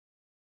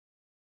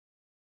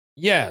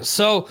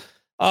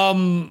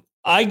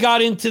I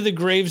got into the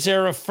Graves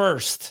era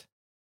first.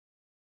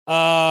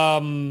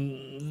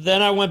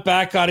 Then I went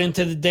back, got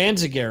into the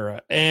Danzig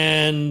era,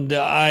 and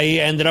I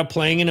ended up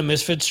playing in a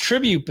Misfits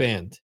tribute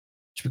band.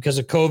 Because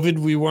of COVID,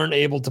 we weren't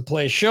able to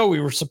play a show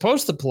we were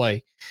supposed to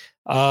play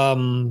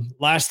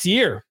last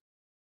year.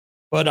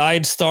 But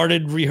I'd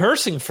started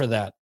rehearsing for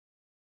that.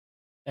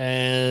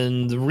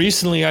 And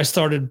recently I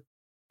started,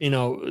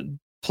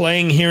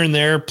 playing here and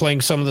there, playing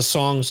some of the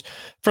songs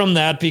from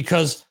that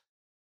because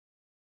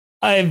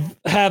I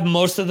have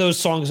most of those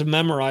songs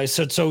memorized.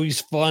 So it's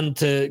always fun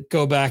to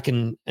go back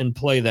and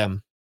play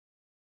them.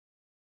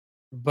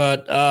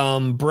 But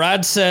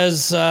Brad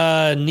says,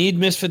 need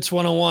Misfits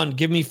 101.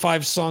 Give me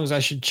 5 songs I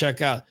should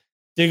check out.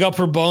 Dig Up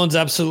Her Bones,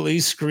 absolutely.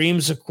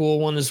 Scream's a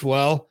cool one as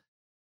well.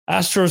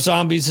 Astro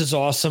Zombies is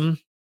awesome.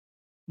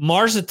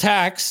 Mars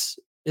Attacks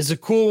is a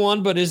cool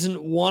one, but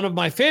isn't one of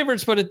my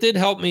favorites, but it did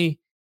help me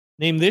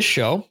name this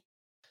show.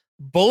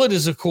 Bullet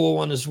is a cool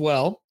one as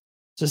well.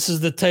 This is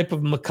the type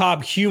of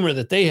macabre humor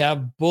that they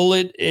have.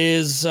 Bullet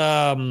is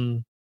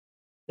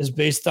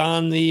based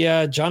on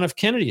the John F.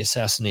 Kennedy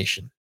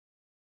assassination.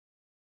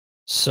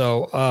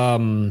 So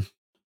there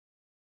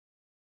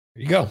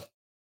you go.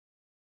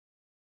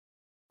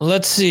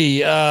 Let's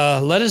see.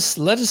 Let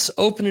us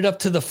open it up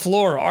to the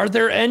floor. Are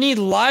there any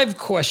live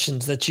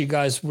questions that you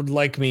guys would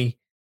like me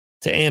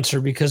to answer?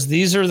 Because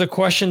these are the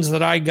questions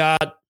that I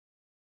got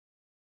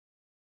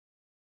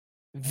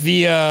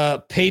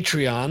via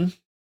Patreon.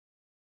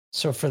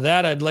 So for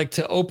that, I'd like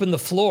to open the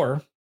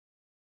floor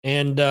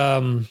and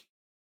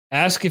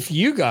ask if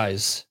you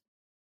guys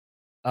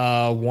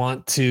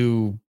want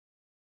to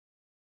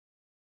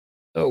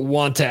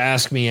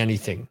ask me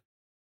anything.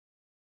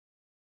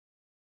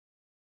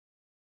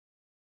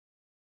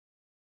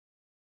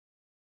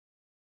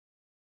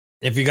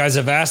 If you guys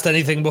have asked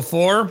anything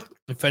before,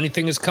 if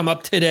anything has come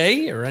up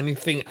today or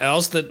anything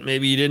else that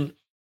maybe you didn't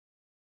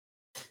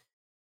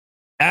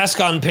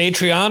ask on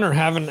Patreon or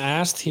haven't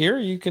asked here,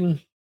 you can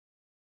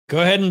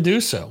go ahead and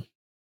do so.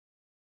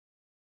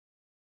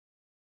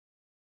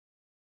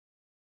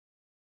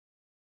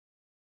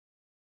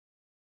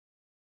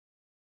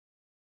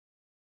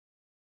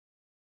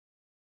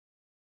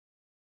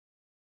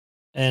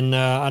 And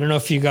I don't know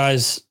if you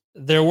guys,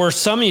 there were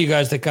some of you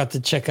guys that got to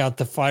check out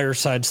the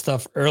Fireside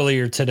stuff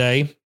earlier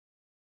today.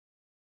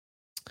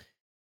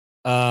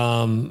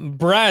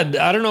 Brad,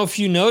 I don't know if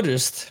you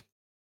noticed,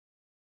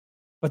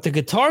 but the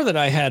guitar that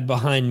I had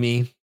behind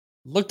me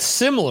looked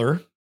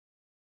similar,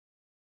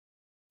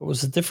 but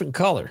was a different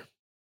color.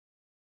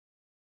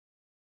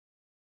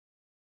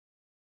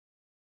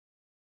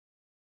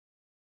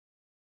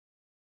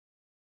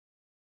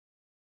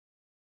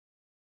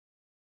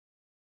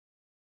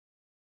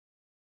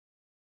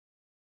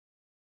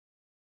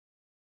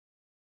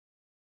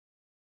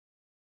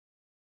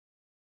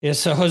 Yeah,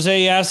 so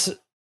Jose asks,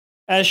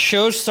 as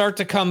shows start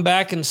to come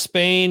back in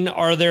Spain,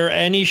 are there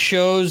any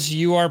shows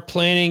you are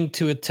planning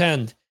to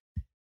attend?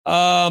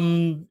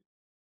 The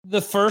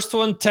first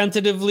one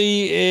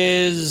tentatively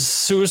is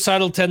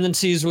Suicidal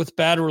Tendencies with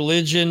Bad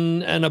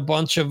Religion and a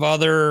bunch of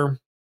other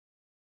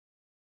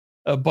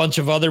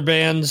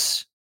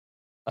bands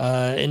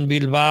in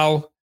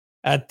Bilbao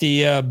at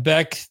the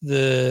BEC,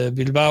 the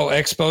Bilbao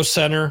Expo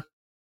Center.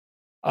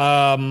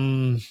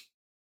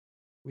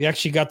 We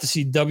actually got to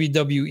see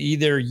WWE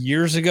there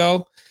years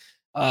ago.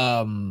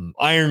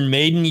 Iron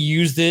Maiden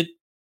used it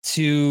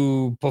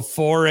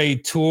before a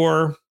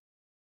tour.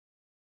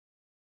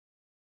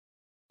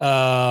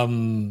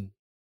 And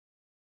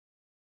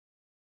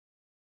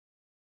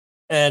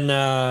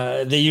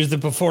they used it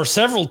before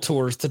several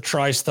tours to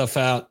try stuff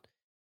out.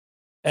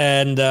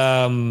 And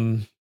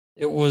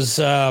it was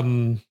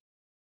they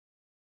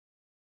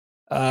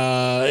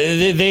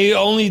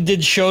only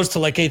did shows to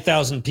like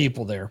 8,000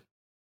 people there.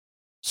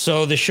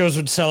 So the shows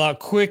would sell out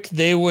quick.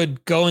 They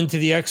would go into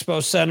the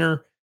expo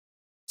center,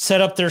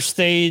 set up their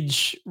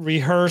stage,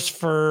 rehearse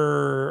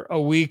for a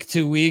week,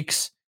 2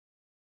 weeks.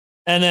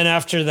 And then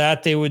after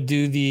that, they would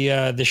do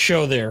the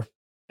show there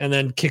and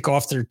then kick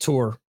off their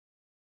tour.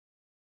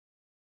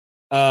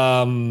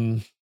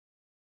 Let's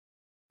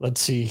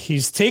see.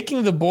 He's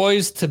taking the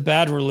boys to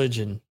Bad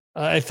Religion.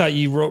 I thought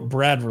you wrote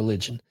Brad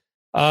Religion.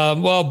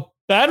 Well,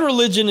 Bad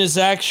Religion is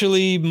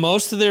actually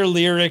most of their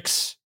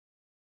lyrics.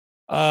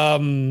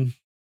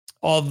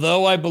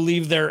 Although I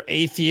believe they're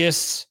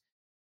atheists,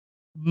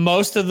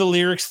 most of the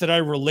lyrics that I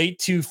relate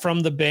to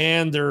from the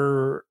band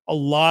are a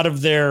lot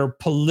of their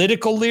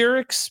political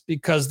lyrics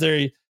because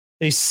they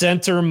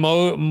center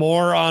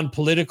more on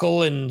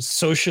political and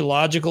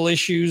sociological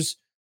issues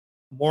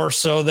more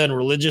so than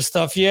religious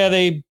stuff. Yeah,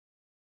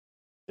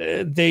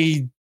 their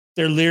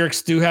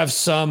lyrics do have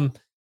some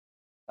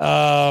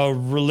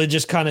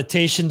religious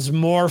connotations,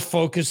 more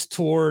focused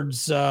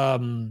towards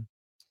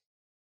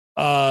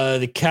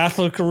the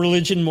Catholic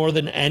religion more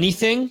than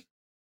anything.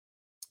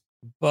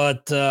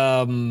 But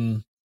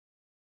like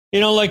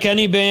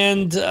any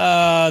band,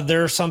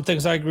 there are some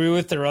things I agree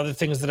with. There are other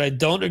things that I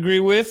don't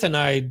agree with, and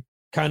I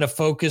kind of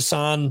focus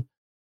on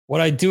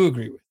what I do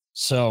agree with.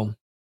 So,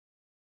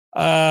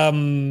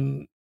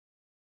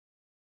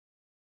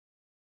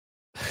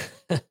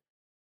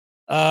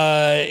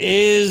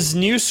 is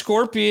new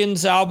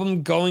Scorpions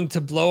album going to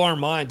blow our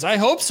minds? I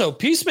hope so.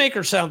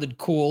 Peacemaker sounded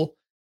cool.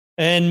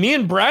 And me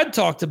and Brad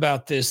talked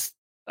about this,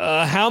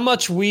 how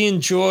much we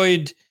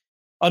enjoyed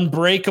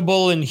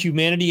Unbreakable and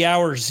Humanity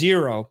Hour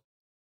Zero.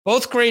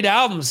 Both great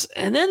albums.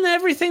 And then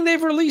everything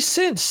they've released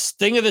since,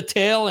 Sting of the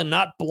Tail and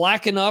Not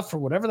Black Enough, or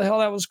whatever the hell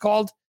that was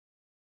called.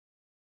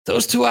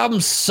 Those two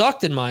albums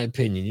sucked, in my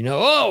opinion.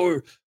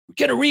 We're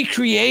going to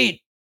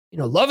recreate,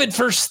 Love at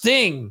First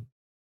Sting.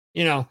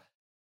 You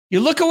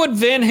look at what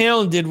Van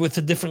Halen did with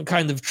A Different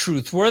Kind of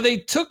Truth, where they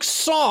took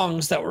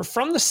songs that were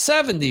from the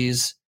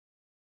 70s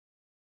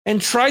and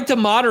tried to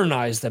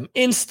modernize them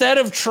instead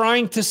of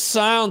trying to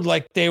sound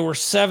like they were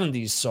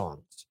 70s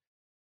songs.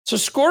 So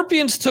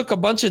Scorpions took a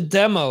bunch of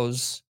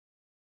demos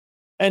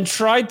and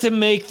tried to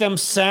make them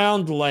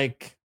sound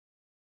like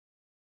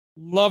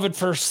Love at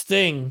First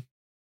Sting,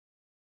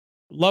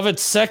 Love at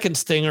Second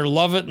Sting, or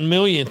Love at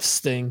Millionth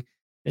Sting.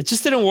 It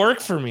just didn't work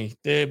for me.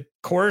 The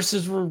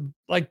choruses were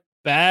like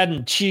bad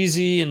and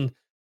cheesy, and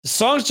the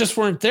songs just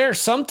weren't there.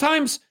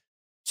 Sometimes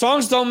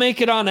songs don't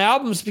make it on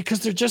albums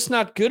because they're just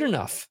not good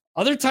enough.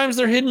 Other times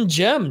they're hidden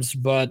gems,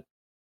 but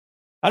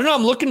I don't know.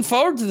 I'm looking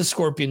forward to the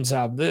Scorpions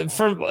album.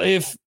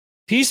 If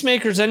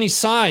Peacemaker's any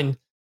sign, I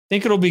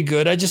think it'll be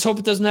good. I just hope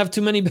it doesn't have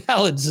too many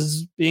ballads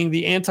as being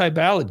the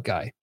anti-ballad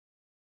guy.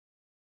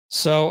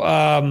 So,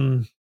 all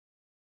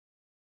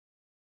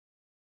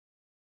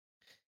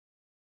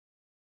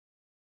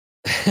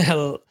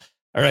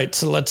right.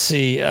 So let's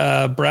see.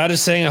 Brad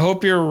is saying, I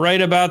hope you're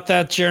right about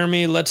that,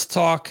 Jeremy. Let's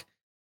talk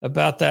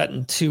about that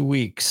in 2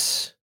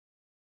 weeks.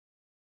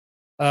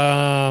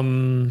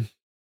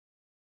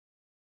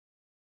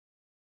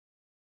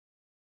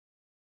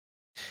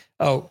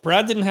 Oh,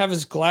 Brad didn't have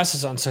his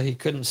glasses on, so he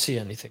couldn't see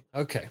anything.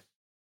 Okay.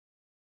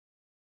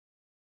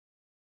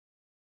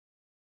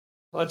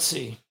 Let's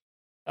see.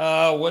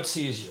 What's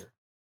easier?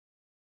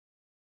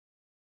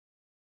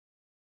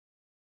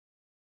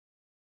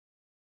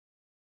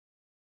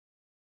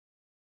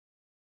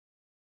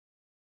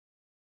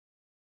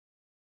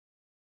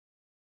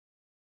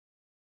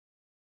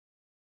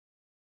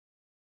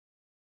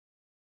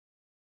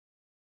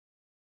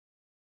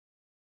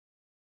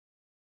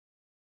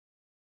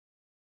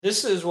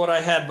 This is what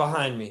I had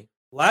behind me.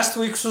 Last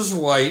week's was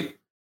white.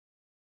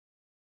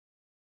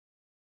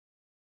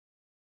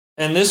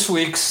 And this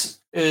week's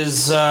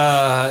is,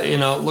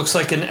 looks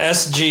like an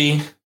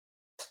SG.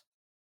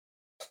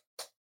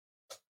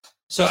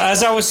 So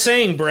as I was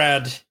saying,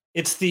 Brad,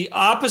 it's the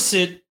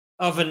opposite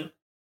of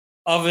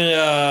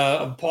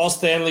Paul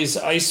Stanley's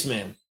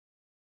Iceman.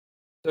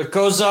 So it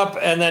goes up,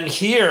 and then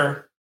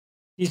here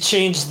he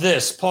changed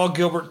this. Paul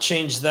Gilbert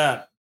changed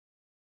that.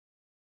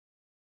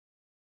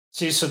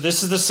 See, so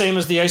this is the same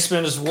as the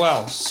Iceman as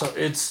well. So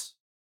the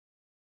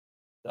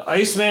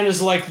Iceman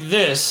is like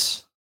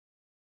this,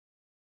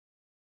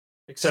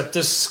 except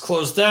this is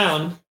closed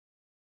down.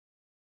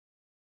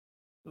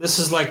 This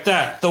is like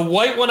that. The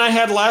white one I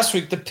had last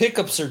week, the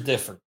pickups are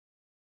different.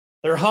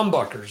 They're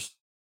humbuckers.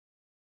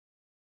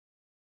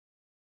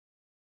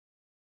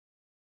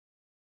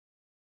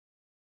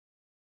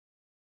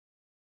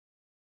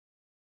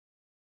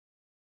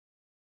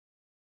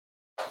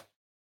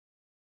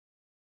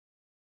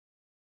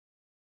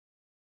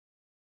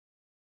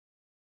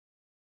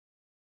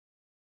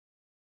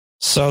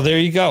 So there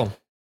you go.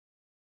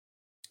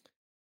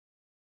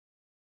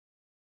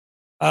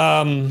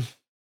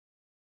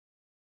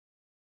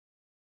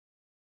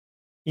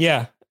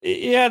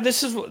 Yeah,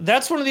 that's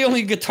one of the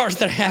only guitars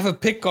that have a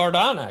pick guard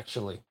on,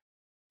 actually,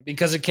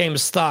 because it came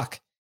stock.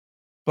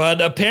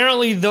 But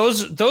apparently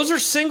those are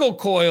single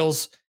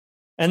coils,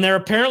 and they're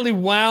apparently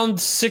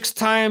wound 6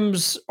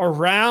 times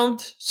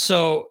around,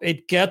 so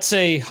it gets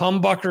a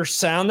humbucker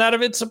sound out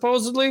of it.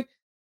 Supposedly,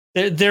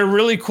 they're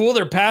really cool.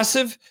 They're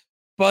passive.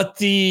 But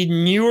the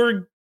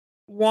newer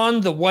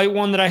one, the white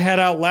one that I had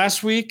out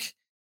last week,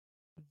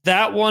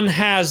 that one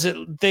has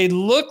it. They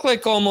look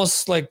like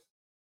almost like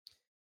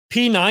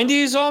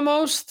P90s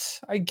almost,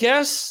 I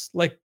guess,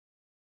 like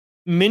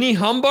mini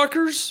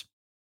humbuckers,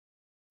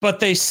 but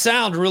they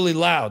sound really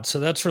loud. So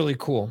that's really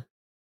cool.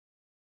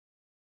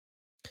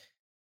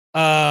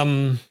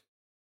 Let's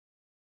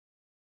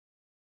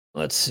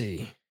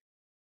see.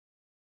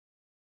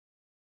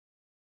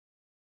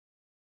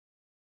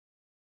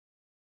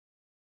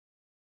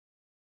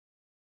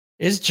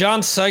 Is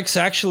John Sykes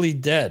actually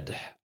dead?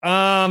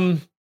 Are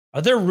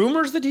there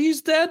rumors that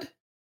he's dead?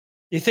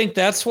 You think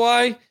that's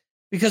why?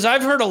 Because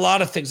I've heard a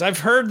lot of things. I've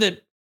heard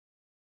that,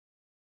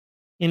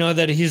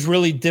 that he's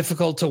really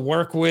difficult to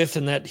work with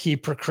and that he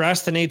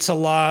procrastinates a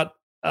lot.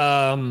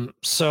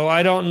 So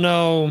I don't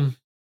know.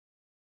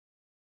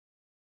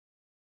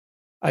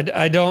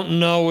 I don't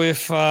know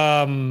if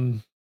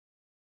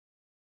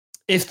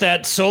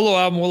that solo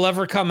album will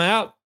ever come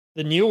out.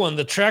 The new one,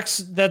 the tracks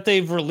that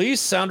they've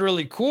released sound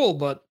really cool,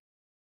 but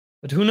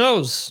who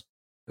knows?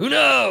 Who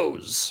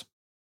knows?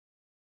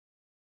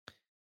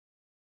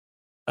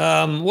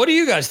 What do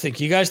you guys think?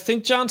 You guys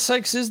think John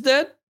Sykes is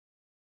dead?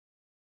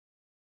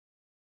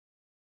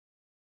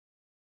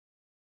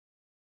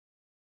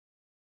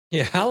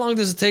 Yeah, how long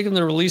does it take him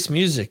to release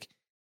music?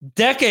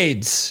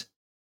 Decades.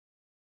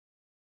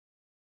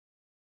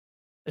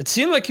 It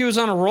seemed like he was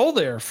on a roll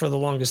there for the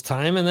longest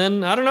time. And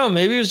then, I don't know,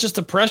 maybe it was just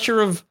the pressure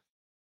of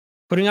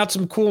putting out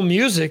some cool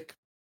music,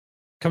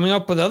 coming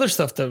up with other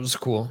stuff that was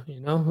cool.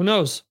 Who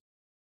knows?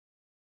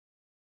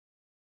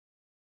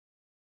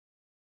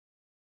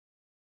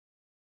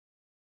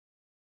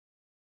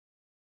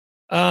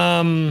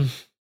 Your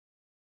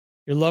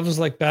love is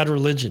like bad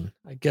religion.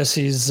 I guess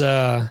he's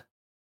Brad.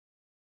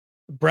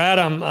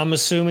 I'm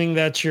assuming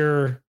that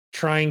you're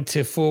trying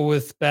to fool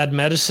with bad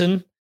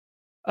medicine.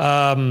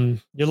 You're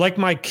like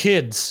my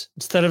kids.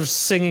 Instead of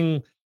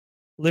singing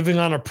 "Living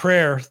on a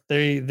Prayer,"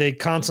 they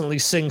constantly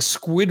sing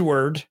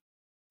Squidward,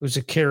 who's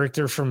a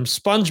character from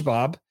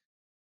SpongeBob.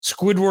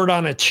 Squidward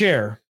on a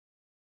chair.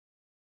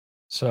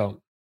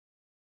 So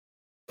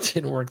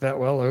didn't work that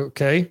well.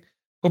 Okay.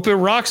 Hope it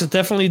rocks. It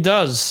definitely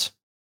does.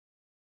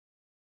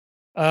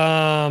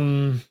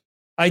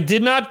 I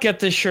did not get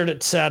this shirt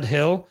at Sad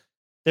Hill.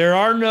 There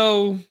are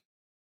no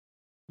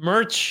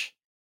merch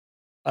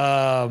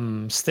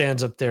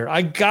stands up there.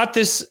 I got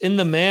this in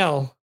the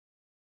mail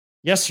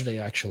yesterday,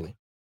 actually.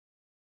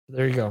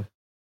 There you go.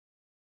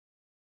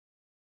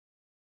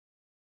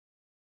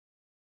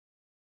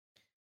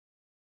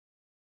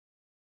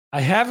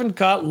 I haven't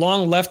got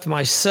long left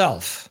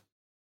myself.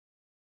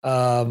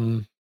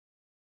 What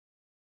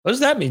does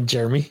that mean,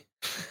 Jeremy?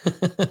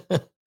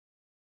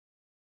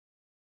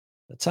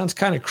 That sounds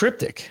kind of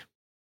cryptic.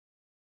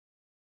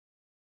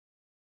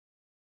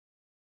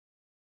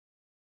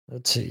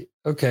 Let's see.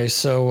 Okay,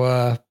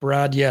 so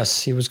Brad,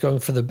 yes, he was going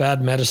for the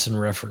bad medicine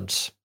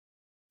reference.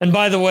 And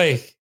by the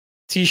way,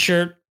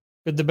 T-shirt,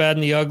 Good, the Bad,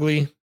 and the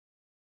Ugly.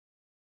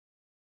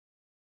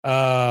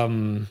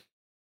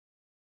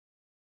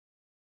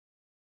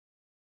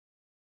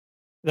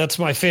 That's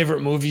my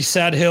favorite movie.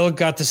 Sad Hill,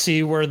 got to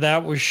see where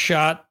that was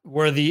shot,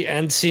 where the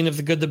end scene of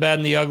The Good, the Bad,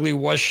 and the Ugly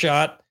was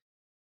shot.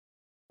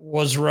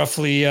 Was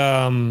roughly 3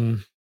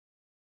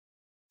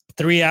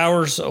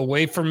 hours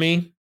away from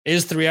me.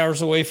 Is 3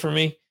 hours away from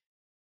me.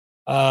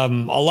 A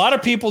lot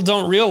of people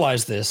don't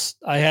realize this.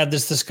 I had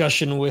this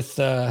discussion with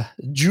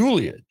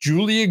Julia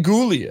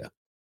Gulia.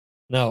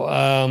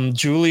 No,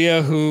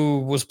 Julia,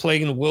 who was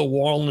playing in Will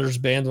Wallner's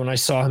band when I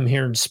saw him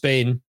here in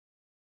Spain.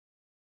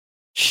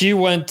 She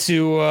went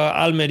to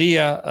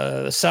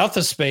Almeria, south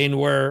of Spain,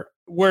 where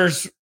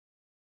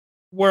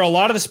a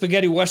lot of the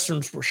spaghetti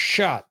westerns were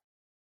shot.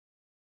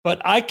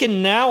 But I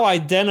can now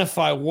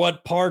identify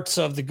what parts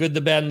of The Good,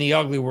 the Bad, and the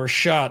Ugly were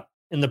shot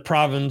in the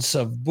province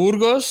of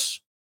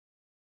Burgos,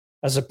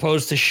 as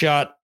opposed to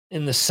shot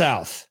in the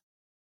south.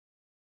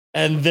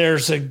 And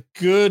there's a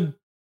good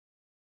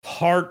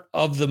part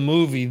of the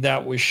movie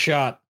that was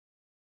shot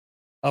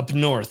up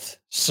north.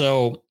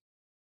 So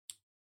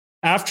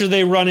after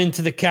they run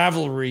into the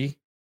cavalry,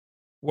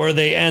 where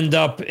they end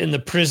up in the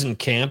prison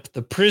camp,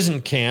 the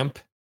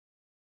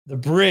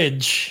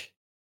bridge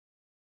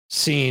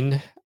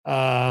scene,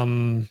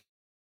 the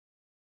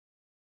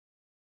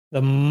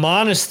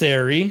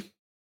monastery,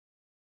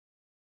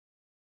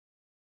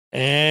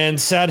 and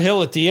Sad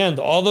Hill at the end.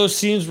 All those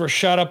scenes were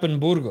shot up in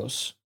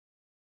Burgos.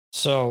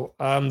 So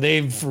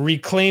they've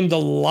reclaimed a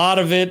lot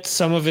of it.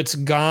 Some of it's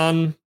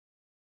gone,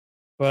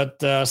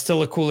 but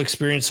still a cool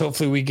experience.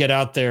 Hopefully we get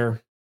out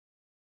there.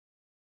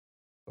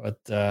 But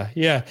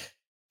yeah,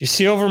 you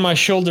see over my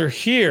shoulder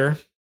here.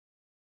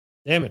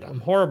 Damn it,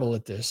 I'm horrible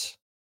at this.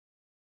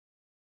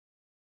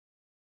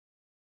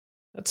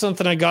 That's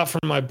something I got for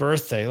my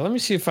birthday. Let me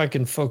see if I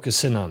can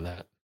focus in on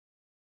that.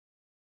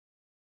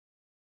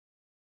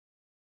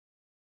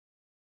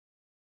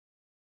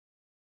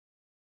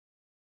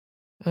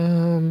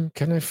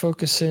 Can I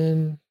focus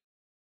in?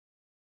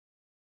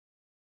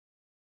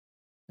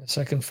 Yes,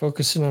 I can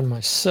focus in on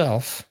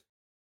myself.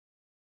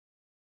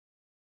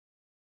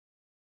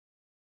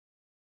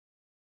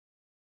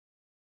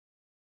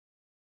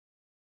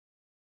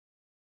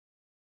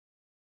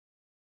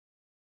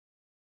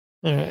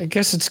 I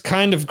guess it's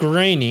kind of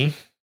grainy.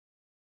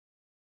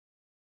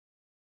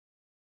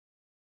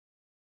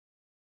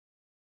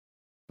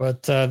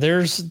 But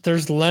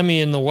there's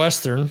Lemmy in the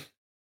Western.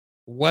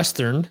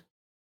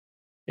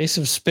 Ace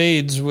of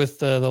Spades with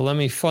the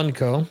Lemmy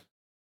Funko.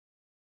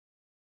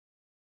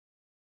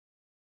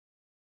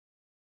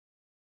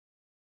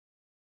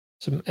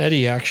 Some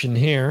Eddie action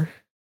here.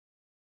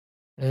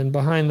 And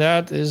behind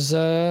that is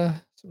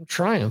some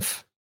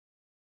Triumph.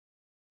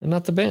 And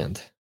not the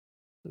band.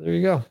 So there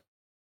you go.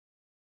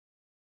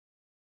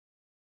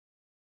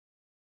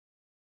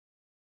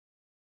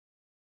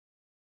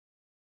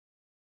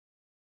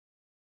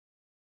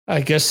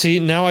 I guess, see,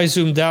 now I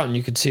zoomed out and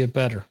you can see it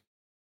better.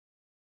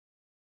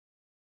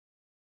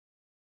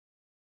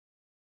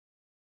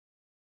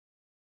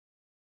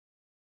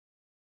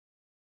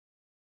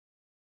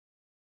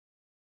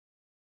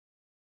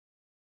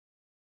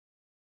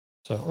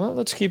 So, well,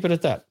 let's keep it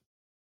at that.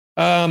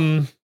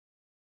 But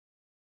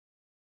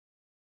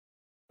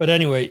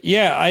anyway,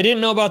 yeah, I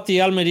didn't know about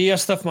the Almeria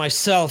stuff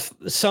myself.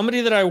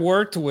 Somebody that I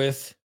worked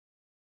with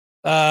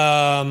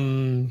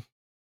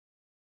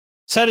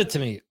said it to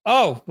me.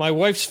 Oh, my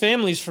wife's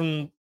family's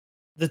from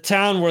the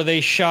town where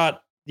they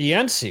shot the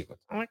end sequence.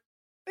 I'm like,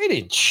 they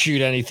didn't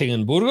shoot anything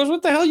in Burgos.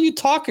 What the hell are you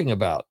talking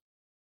about?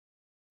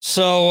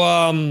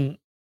 So,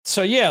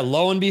 so yeah,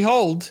 lo and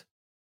behold,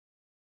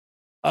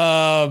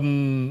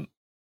 there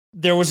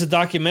was a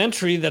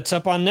documentary that's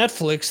up on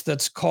Netflix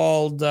that's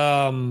called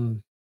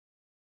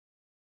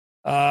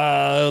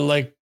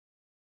like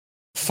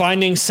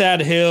Finding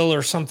Sad Hill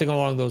or something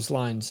along those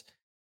lines.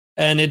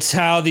 And it's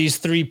how these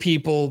three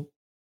people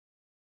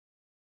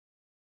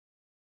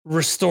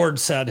restored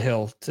Sad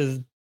Hill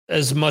to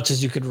as much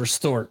as you could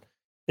restore it.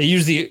 They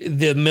used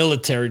the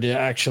military to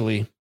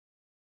actually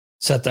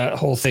set that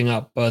whole thing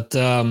up. But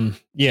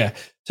yeah,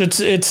 so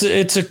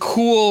it's a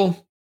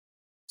cool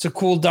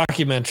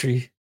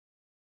documentary,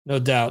 no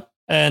doubt.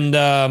 And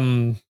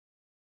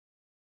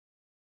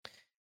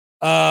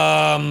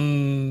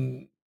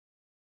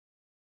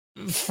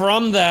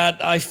from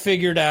that, I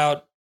figured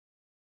out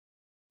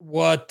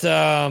what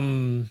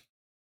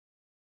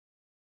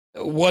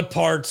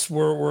parts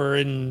were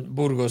in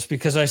Burgos,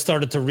 because I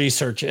started to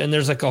research it, and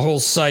there's like a whole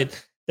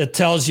site that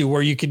tells you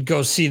where you could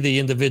go see the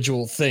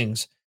individual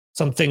things.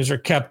 Some things are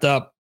kept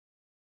up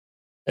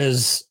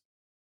as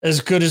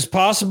good as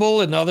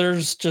possible, and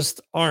others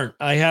just aren't.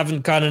 I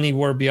haven't got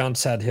anywhere beyond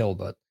Sad Hill,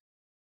 but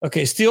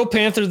Okay, Steel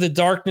Panther, The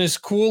Darkness,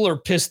 cool or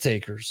piss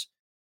takers?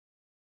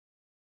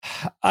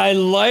 I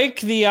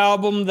like the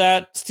album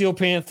that The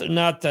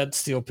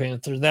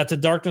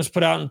Darkness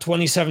put out in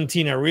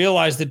 2017. I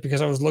realized it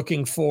because I was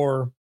looking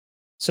for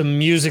some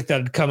music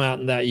that had come out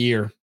in that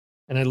year,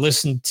 and I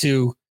listened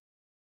to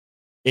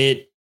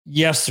it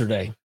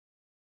yesterday.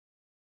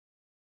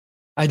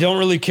 I don't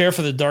really care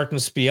for The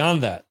Darkness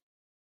beyond that.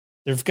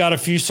 They've got a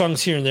few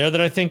songs here and there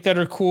that I think that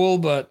are cool,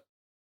 but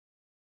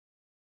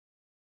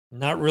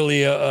not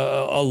really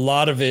a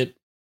lot of it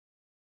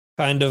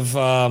kind of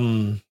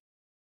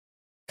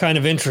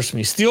interests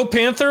me. Steel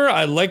Panther,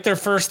 I like their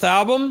first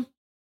album,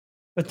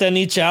 but then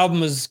each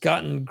album has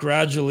gotten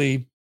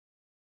gradually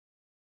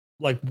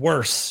like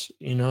worse.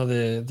 You know,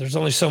 there's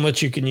only so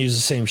much you can use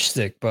the same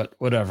shtick, but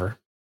whatever.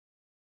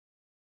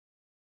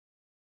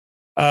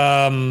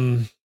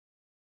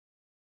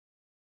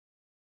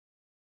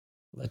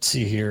 Let's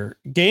see here.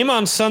 Game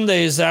on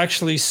Sunday is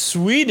actually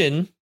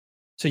Sweden.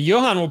 So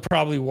Johan will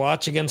probably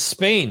watch against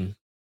Spain.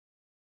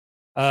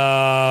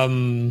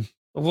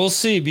 We'll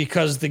see,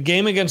 because the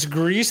game against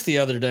Greece the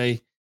other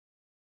day,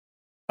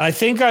 I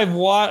think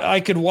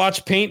I could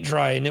watch paint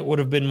dry and it would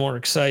have been more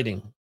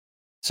exciting.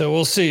 So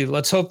we'll see.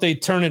 Let's hope they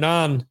turn it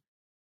on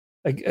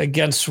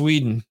against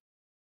Sweden.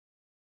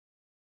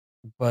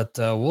 But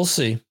we'll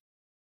see.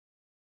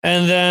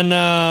 And then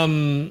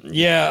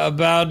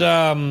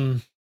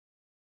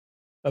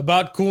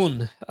about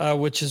Kun,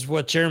 which is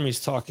what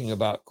Jeremy's talking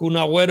about. Kun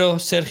Agüero,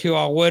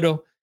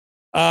 Sergio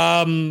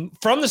Agüero.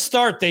 From the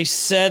start, they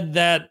said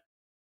that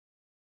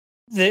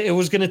it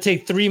was going to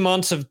take 3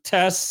 months of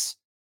tests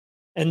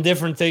and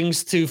different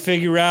things to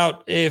figure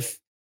out if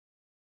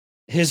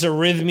his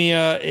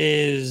arrhythmia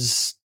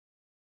is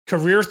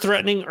career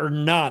threatening or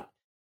not.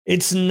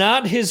 It's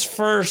not his the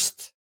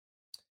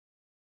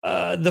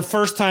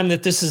first time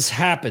that this has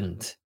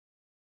happened.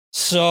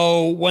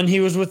 So when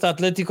he was with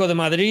Atletico de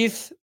Madrid,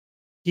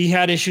 he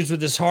had issues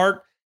with his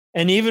heart.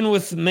 And even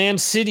with Man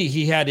City,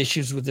 he had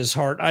issues with his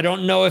heart. I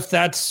don't know if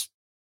that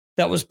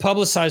was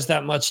publicized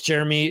that much,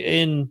 Jeremy,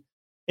 in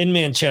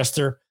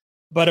Manchester.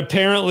 But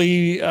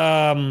apparently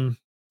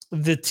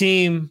the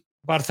team,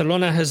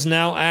 Barcelona, has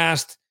now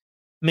asked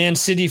Man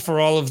City for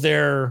all of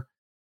their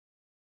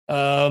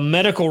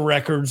medical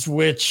records,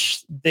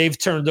 which they've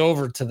turned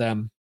over to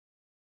them,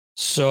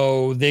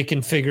 so they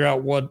can figure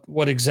out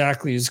what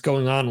exactly is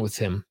going on with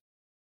him.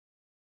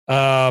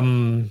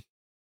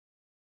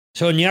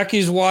 So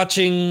Inyaki's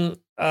watching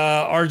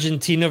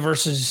Argentina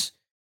versus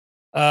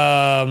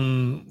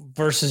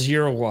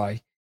Uruguay.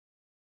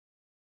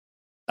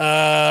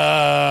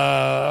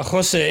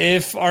 Jose,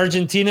 if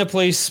Argentina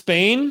plays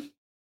Spain,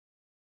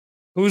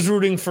 who's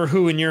rooting for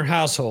who in your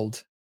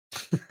household?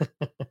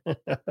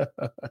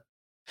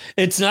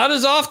 It's not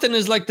as often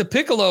as like the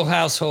Piccolo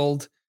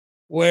household,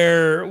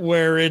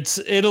 where it's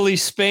Italy,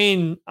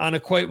 Spain on a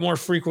quite more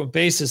frequent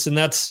basis, and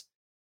that's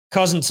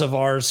cousins of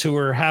ours who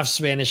are half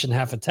Spanish and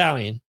half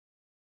Italian.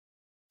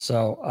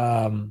 So,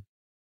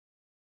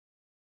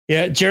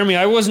 yeah, Jeremy,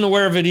 I wasn't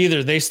aware of it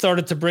either. They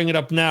started to bring it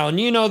up now. And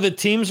you know, the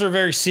teams are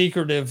very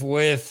secretive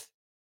with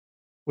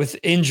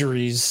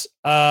injuries.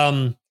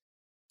 So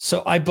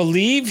I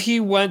believe he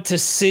went to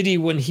City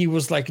when he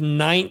was like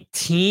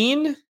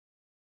 19,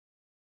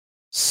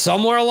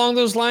 somewhere along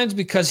those lines,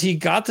 because he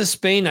got to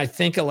Spain, I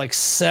think, at like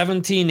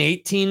 17,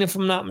 18, if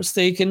I'm not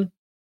mistaken.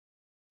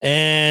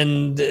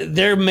 And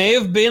there may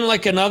have been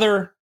like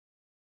another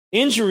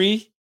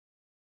injury,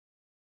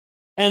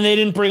 and they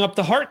didn't bring up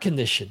the heart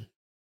condition,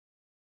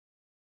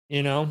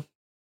 you know?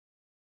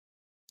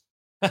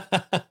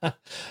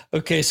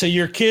 Okay, so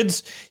your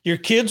kids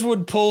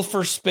would pull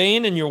for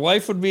Spain and your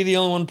wife would be the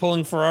only one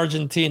pulling for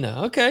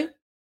Argentina. Okay.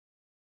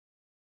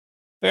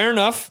 Fair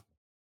enough.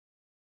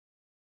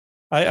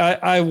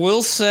 I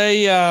will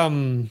say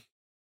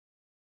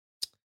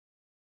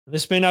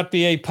this may not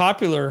be a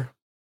popular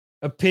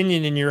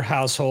opinion in your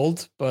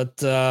household,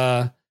 but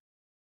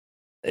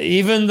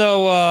even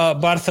though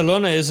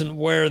Barcelona isn't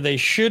where they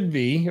should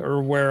be,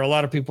 or where a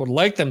lot of people would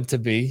like them to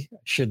be, I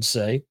should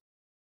say,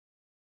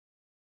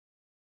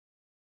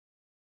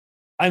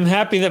 I'm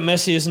happy that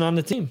Messi isn't on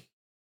the team.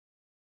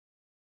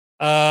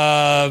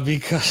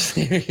 Because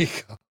there you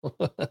go.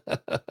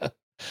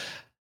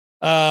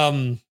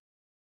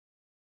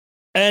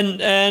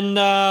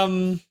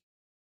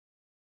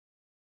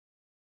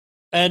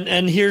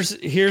 And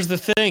here's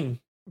the thing.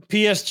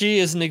 PSG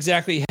isn't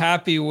exactly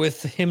happy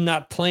with him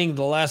not playing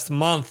the last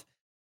month,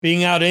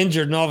 being out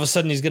injured, and all of a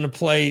sudden he's going to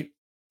play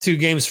 2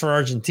 games for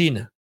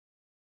Argentina.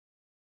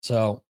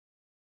 So,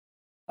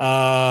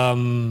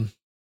 I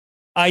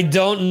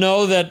don't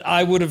know that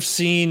I would have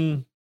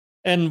seen,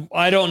 and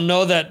I don't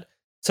know that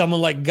someone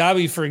like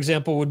Gavi, for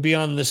example, would be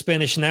on the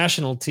Spanish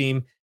national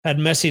team had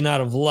Messi not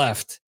have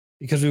left,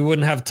 because we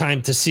wouldn't have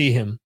time to see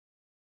him.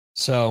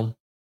 So,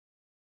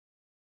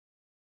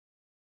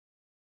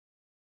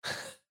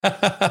 okay,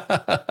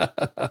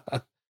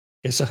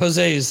 so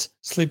Jose is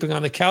sleeping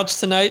on the couch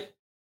tonight.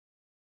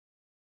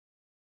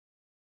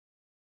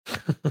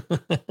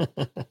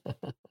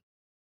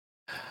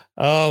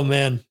 Oh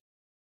man.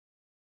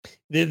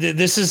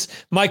 This is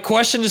my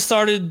question. Has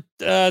started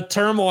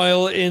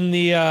turmoil in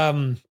the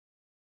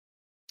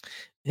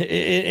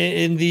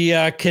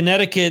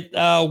Connecticut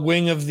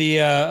wing of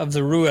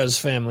the Ruiz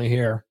family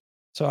here,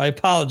 so I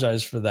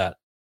apologize for that.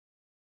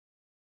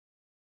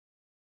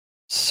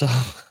 So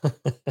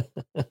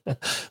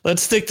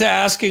let's stick to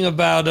asking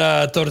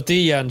about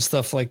tortilla and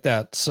stuff like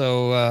that.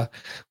 So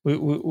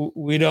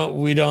we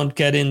don't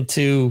get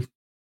into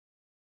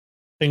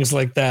things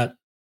like that.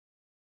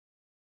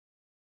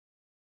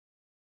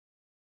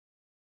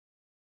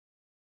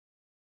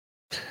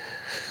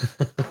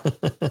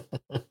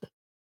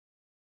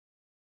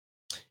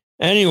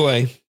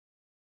 Anyway,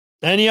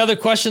 any other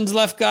questions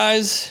left,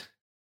 guys?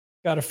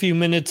 Got a few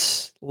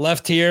minutes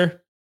left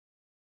here.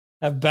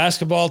 Have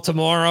basketball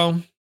tomorrow.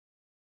 At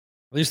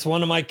least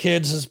one of my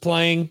kids is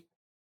playing.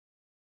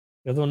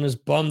 The other one is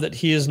bummed that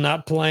he is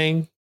not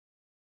playing.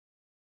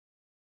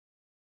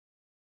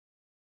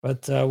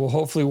 But we'll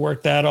hopefully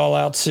work that all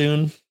out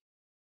soon.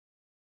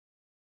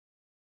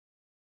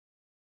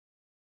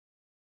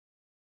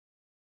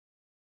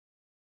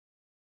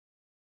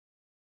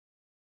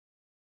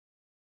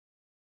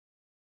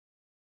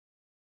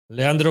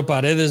 Leandro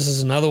Paredes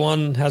is another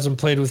one. Hasn't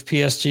played with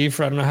PSG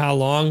for I don't know how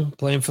long.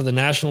 Playing for the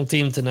national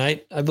team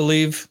tonight, I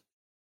believe.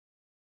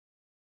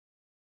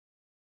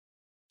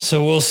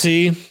 So we'll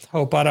see.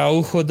 Hope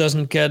Araujo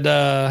doesn't get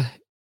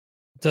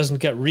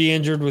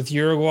re-injured with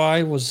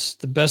Uruguay. Was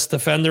the best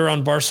defender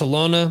on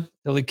Barcelona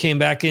till he came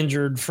back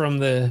injured from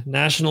the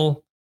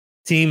national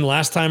team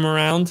last time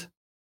around.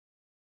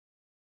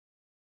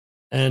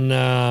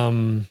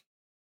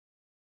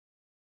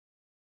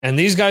 And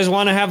these guys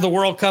want to have the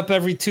World Cup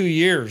every 2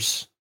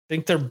 years. I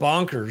think they're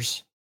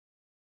bonkers.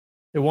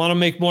 They want to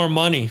make more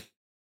money.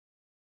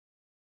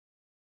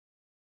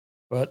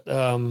 But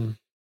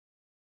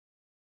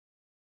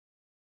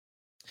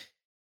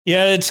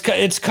yeah,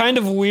 it's kind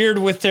of weird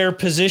with their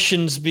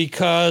positions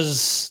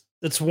because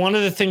that's one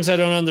of the things I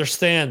don't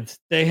understand.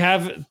 They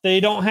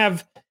don't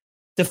have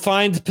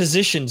defined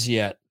positions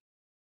yet.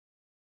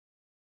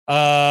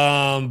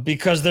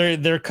 Because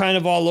they're kind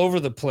of all over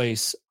the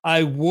place.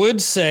 I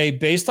would say,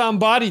 based on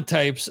body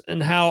types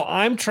and how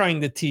I'm trying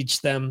to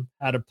teach them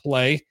how to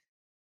play,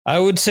 I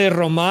would say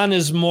Roman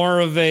is more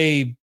of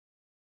a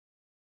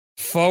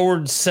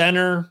forward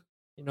center,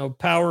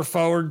 power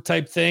forward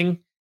type thing.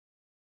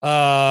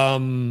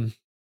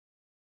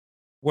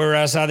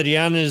 Whereas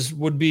Adrian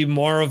would be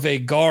more of a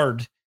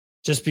guard,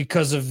 just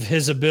because of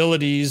his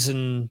abilities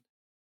and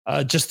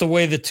just the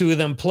way the two of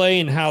them play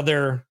and how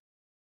their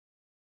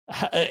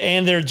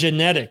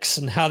genetics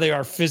and how they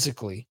are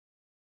physically.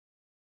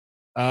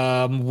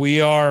 I'm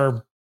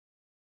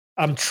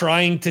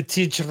trying to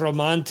teach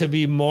Roman to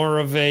be more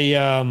of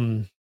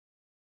a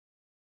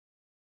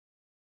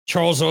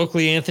Charles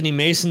Oakley, Anthony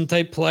Mason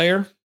type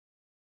player.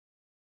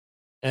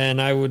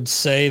 And I would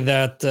say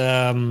that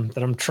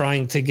I'm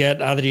trying to get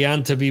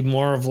Adrian to be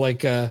more of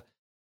like I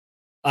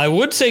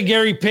would say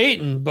Gary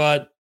Payton,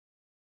 but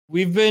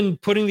we've been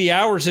putting the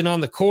hours in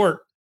on the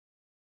court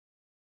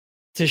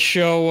to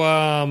show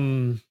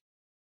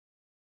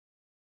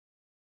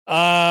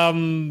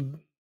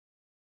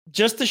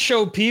just to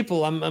show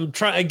people I'm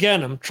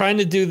trying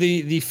to do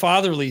the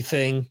fatherly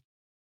thing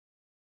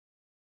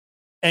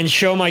and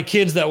show my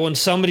kids that when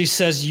somebody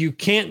says you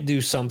can't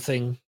do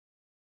something,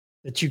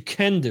 that you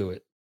can do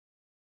it.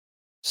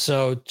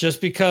 So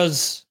just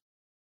because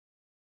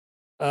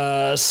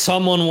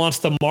someone wants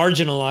to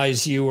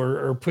marginalize you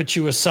or put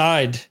you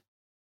aside,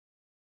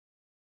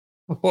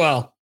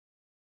 well,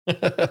 that's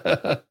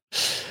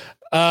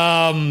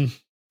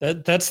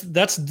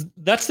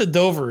the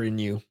Dover in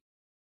you.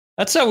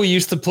 That's how we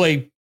used to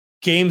play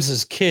games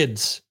as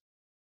kids,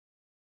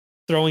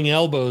 throwing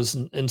elbows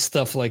and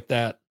stuff like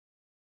that.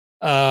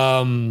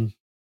 But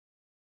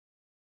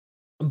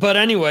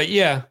anyway,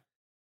 yeah.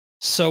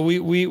 So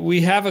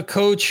we have a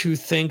coach who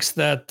thinks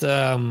that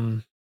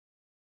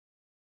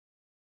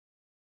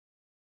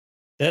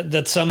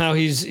that somehow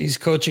he's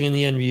coaching in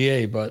the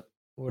NBA, but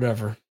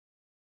whatever.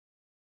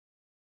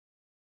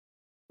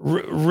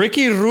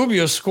 Ricky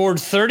Rubio scored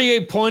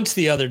 38 points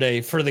the other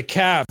day for the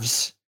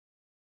Cavs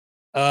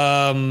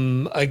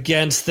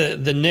against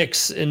the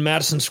Knicks in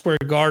Madison Square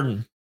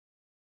Garden.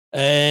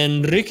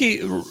 And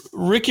Ricky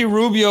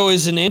Rubio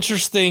is an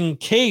interesting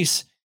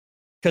case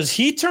because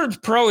he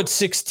turned pro at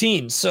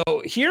 16. So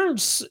here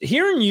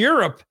in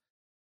Europe,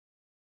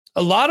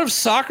 a lot of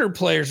soccer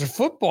players or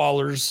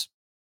footballers,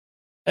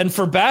 and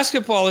for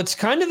basketball, it's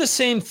kind of the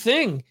same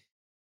thing.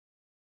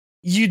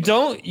 You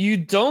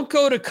don't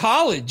go to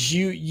college.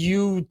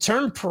 You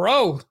turn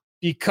pro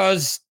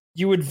because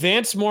you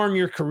advance more in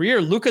your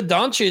career. Luka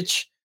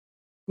Doncic,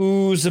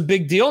 who's a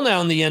big deal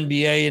now in the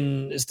NBA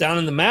and is down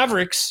in the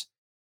Mavericks,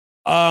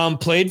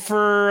 played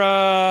for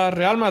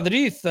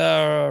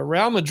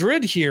Real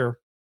Madrid here.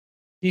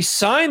 He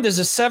signed as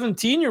a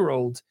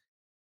 17-year-old,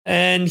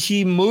 and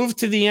he moved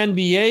to the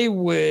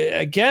NBA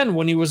again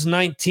when he was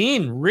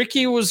 19.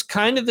 Ricky was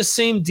kind of the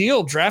same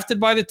deal, drafted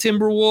by the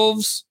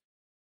Timberwolves,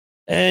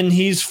 and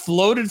he's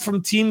floated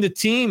from team to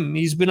team.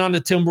 He's been on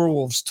the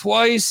Timberwolves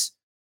twice.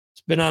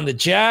 He's been on the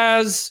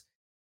Jazz.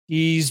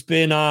 He's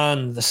been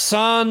on the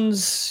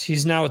Suns.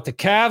 He's now at the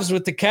Cavs.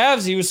 With the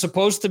Cavs, he was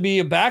supposed to be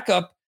a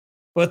backup,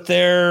 but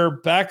their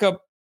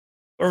backup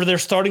or their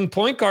starting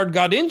point guard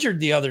got injured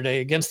the other day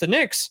against the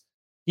Knicks.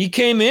 He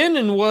came in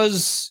and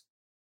was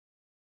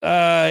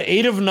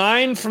 8 of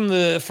 9 from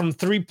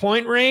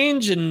 3-point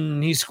range,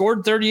 and he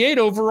scored 38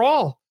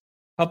 overall.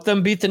 Helped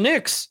them beat the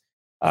Knicks.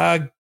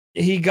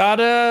 He got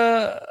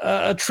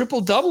a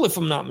triple-double, if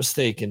I'm not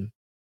mistaken.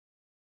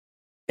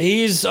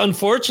 He's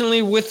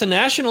unfortunately with the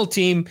national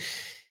team.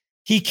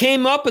 He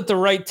came up at the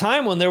right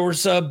time when there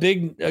was a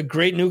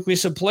great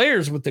nucleus of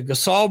players with the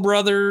Gasol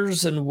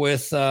brothers and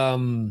with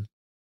Serge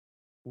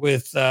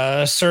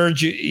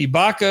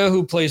Ibaka,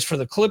 who plays for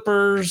the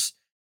Clippers.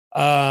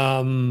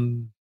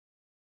 Garbajosa,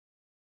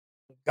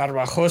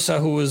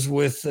 who was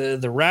with the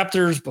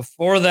Raptors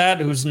before that,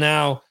 who's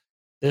now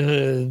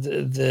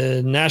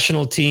the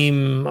national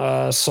team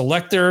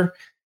selector.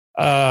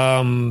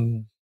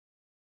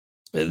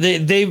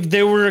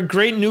 They were a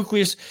great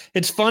nucleus.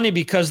 It's funny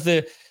because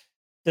the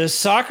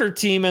soccer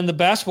team and the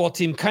basketball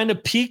team kind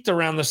of peaked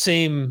around the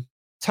same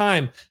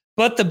time,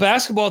 but the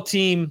basketball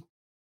team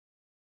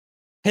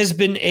has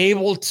been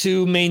able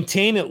to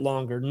maintain it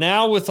longer.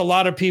 Now, with a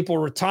lot of people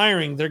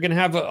retiring, they're going to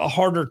have a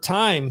harder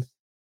time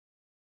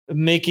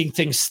making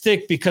things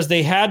stick because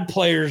they had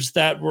players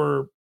that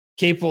were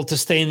capable to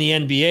stay in the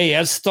NBA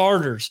as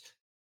starters.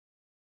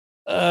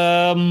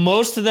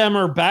 Most of them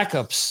are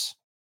backups,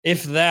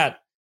 if that.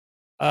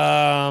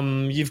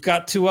 You've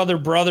got 2 other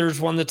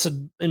brothers, one that's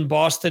in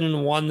Boston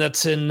and one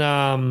that's in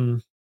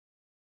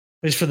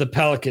plays for the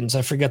Pelicans.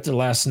 I forget their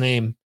last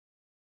name.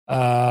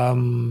 I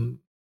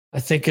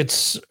think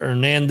it's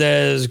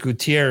Hernandez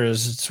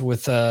Gutierrez. It's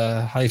with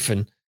a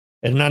hyphen.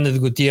 Hernandez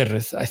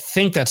Gutierrez. I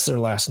think that's their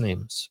last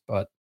names.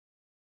 But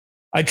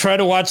I try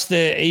to watch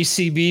the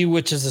ACB,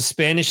 which is the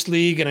Spanish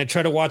league, and I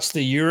try to watch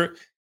the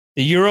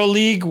Euro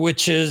League,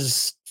 which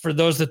is, for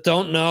those that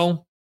don't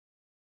know,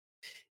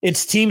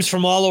 it's teams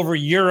from all over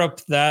Europe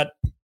that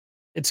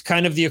it's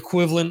kind of the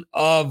equivalent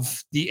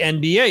of the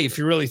NBA, if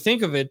you really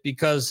think of it,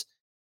 because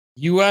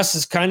US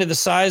is kind of the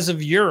size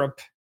of Europe,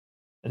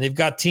 and they've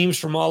got teams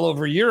from all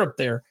over Europe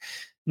there.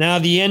 Now,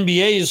 the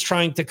NBA is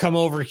trying to come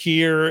over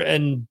here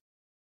and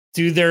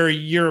do their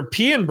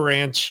European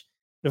branch.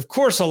 Of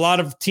course, a lot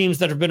of teams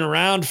that have been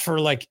around for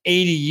like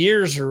 80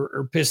 years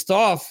are pissed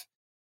off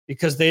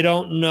because they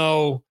don't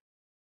know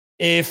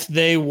if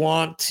they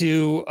want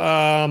to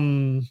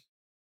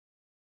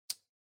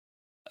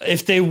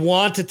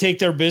take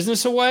their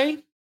business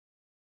away,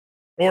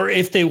 or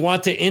if they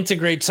want to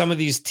integrate some of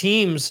these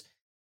teams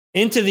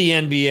into the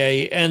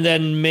NBA and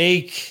then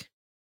make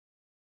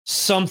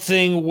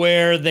something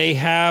where they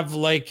have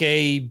like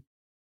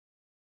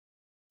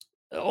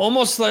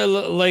almost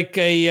like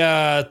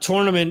a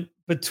tournament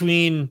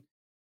between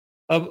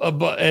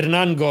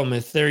Hernan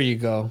Gomez. There you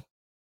go.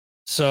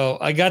 So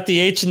I got the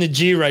H and the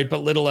G right,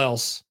 but little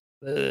else.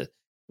 I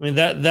mean,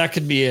 that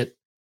could be it.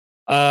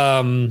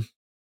 But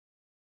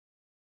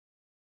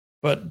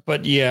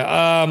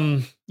yeah,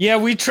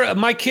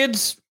 my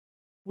kids,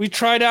 we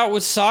tried out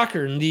with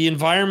soccer, and the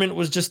environment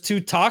was just too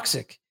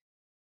toxic.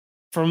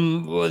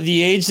 From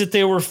the age that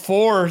they were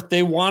 4,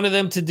 they wanted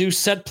them to do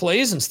set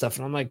plays and stuff.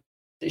 And I'm like,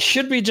 they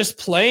should be just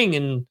playing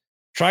and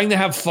trying to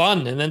have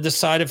fun, and then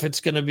decide if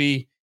it's going to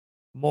be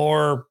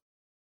more,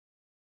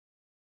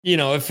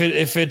 if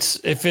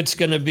it's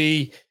going to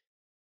be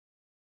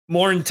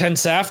more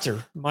intense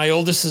after. My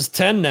oldest is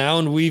 10 now,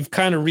 and we've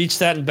kind of reached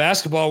that in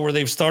basketball where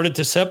they've started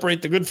to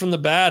separate the good from the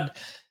bad.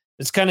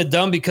 It's kind of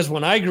dumb because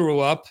when I grew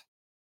up,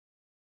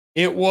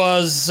 it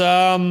was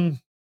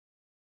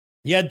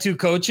you had 2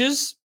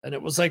 coaches, and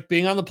it was like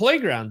being on the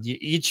playground. You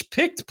each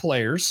picked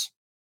players,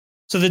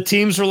 so the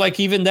teams were like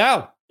evened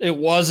out. It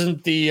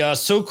wasn't the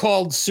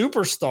so-called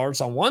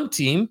superstars on one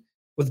team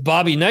with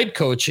Bobby Knight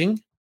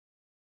coaching,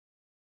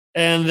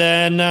 and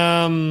then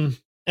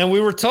and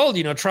we were told,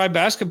 try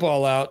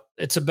basketball out.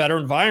 It's a better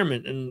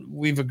environment, and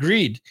we've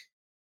agreed.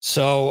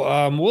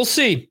 So we'll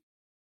see.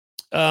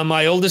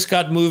 My oldest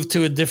got moved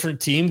to a different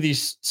team, the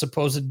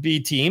supposed B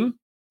team,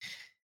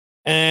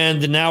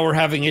 and now we're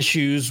having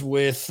issues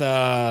with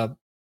that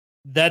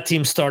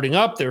team starting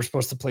up. They were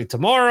supposed to play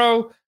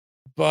tomorrow,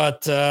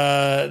 but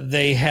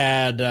they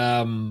had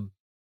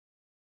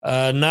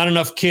not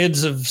enough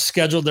kids have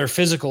scheduled their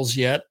physicals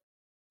yet,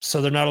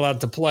 so they're not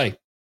allowed to play.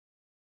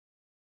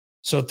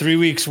 So 3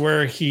 weeks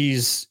where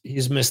he's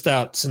missed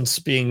out since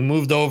being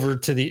moved over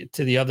to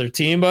the other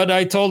team. But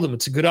I told him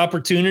it's a good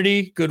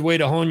opportunity, good way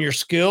to hone your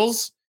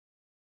skills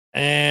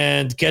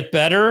and get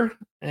better.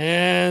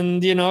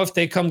 And, if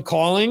they come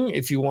calling,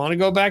 if you want to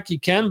go back, you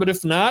can. But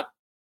if not,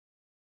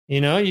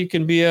 you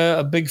can be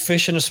a big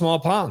fish in a small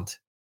pond.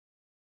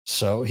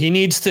 So he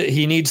needs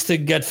to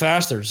get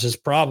faster. It's his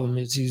problem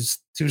is he's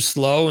too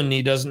slow, and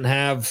he doesn't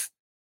have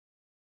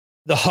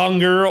the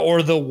hunger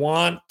or the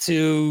want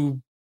to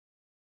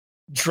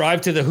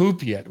drive to the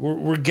hoop yet.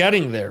 We're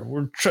getting there.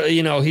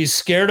 He's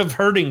scared of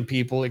hurting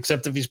people,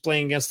 except if he's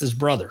playing against his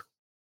brother.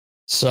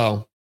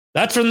 So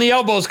that's when the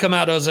elbows come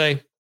out,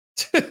 Jose.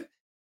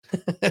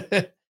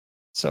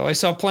 So I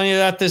saw plenty of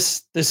that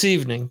this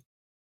evening.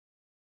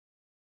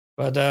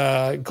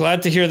 But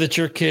glad to hear that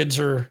your kids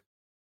are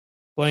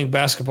playing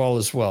basketball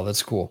as well.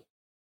 That's cool.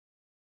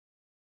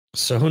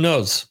 So who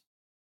knows?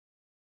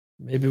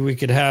 Maybe we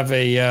could have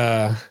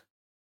an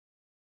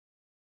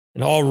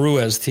all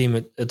Ruiz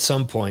team at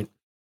some point.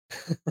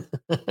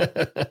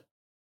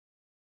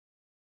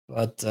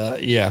 But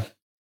yeah,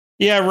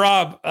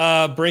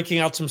 Rob, breaking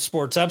out some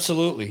sports.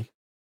 Absolutely.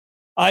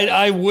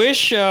 I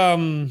wish,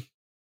 well,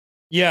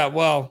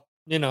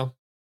 you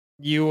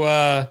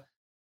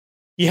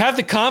have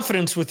the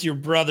confidence with your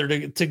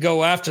brother to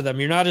go after them.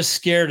 You're not as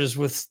scared as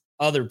with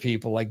other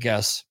people, I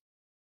guess.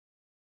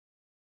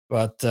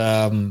 But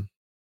I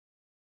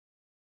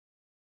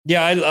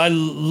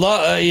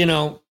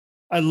love,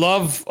 I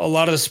love a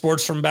lot of the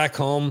sports from back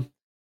home.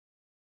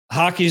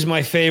 Hockey's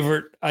my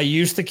favorite. I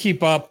used to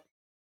keep up.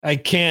 I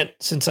can't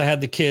since I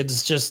had the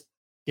kids. Just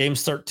games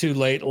start too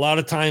late. A lot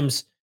of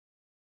times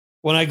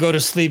when I go to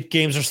sleep,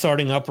 games are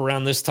starting up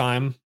around this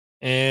time,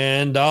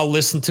 and I'll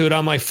listen to it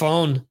on my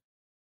phone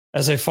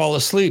as I fall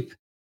asleep.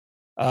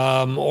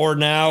 Or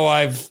now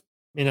I've,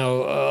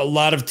 a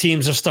lot of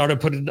teams have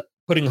started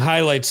putting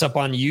highlights up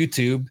on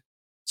YouTube,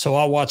 so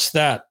I'll watch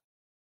that,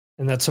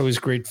 and that's always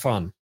great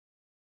fun.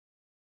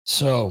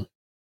 So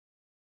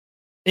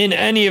in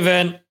any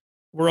event,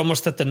 we're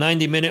almost at the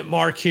 90-minute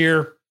mark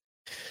here.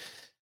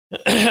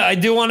 I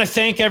do want to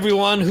thank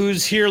everyone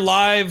who's here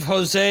live.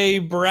 Jose,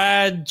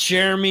 Brad,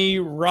 Jeremy,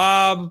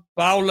 Rob,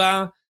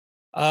 Paula.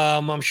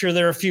 I'm sure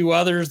there are a few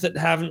others that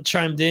haven't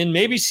chimed in.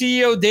 Maybe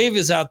CEO Dave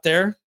is out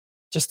there.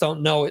 Just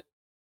don't know it.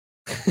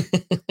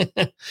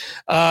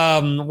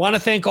 Want to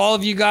thank all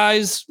of you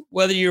guys,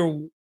 whether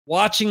you're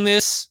watching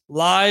this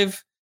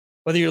live,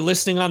 whether you're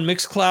listening on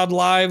Mixcloud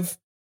Live,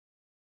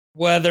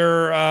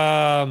 whether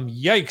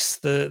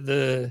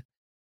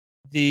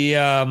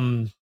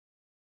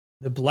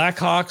the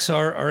Blackhawks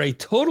are a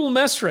total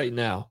mess right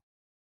now.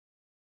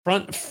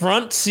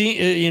 Front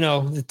scene,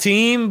 the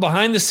team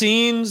behind the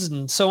scenes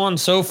and so on and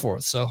so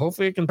forth. So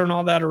hopefully I can turn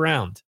all that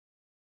around.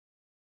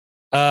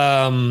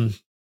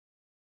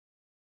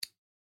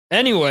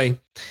 Anyway,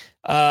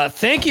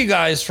 thank you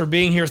guys for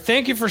being here.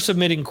 Thank you for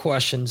submitting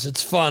questions.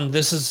 It's fun.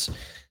 This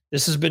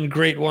has been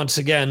great once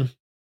again.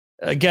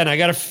 Again, I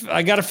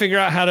gotta figure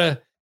out how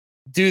to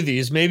do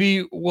these.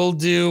 Maybe we'll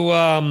do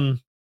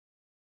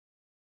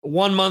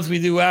 1 month we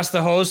do Ask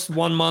the Host.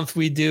 1 month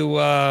we do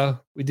the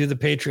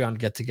Patreon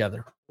get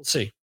together. We'll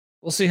see.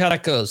 We'll see how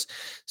that goes.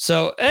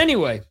 So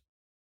anyway,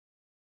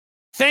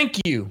 thank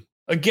you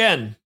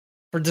again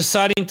for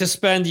deciding to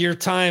spend your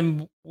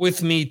time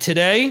with me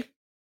today.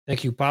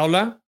 Thank you,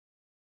 Paula.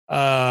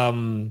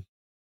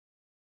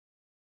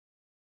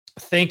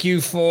 Thank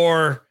you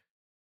for,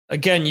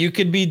 again, you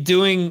could be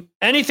doing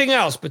anything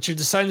else, but you're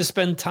deciding to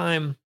spend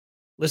time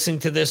listening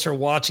to this or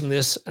watching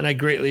this, and I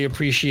greatly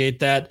appreciate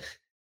that.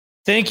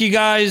 Thank you,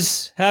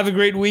 guys. Have a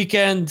great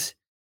weekend.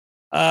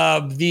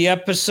 The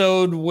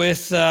episode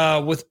with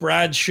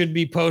Brad should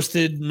be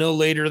posted no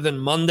later than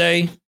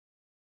Monday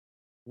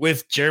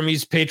with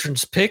Jeremy's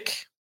Patrons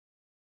Pick.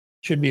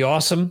 Should be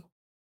awesome.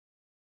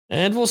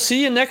 And we'll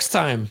see you next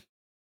time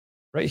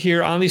right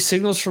here on the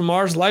Signals from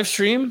Mars live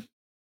stream.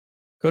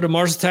 Go to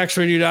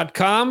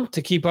MarsAttacksRadio.com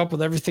to keep up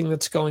with everything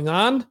that's going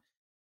on.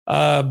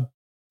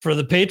 For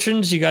the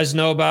patrons, you guys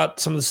know about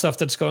some of the stuff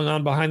that's going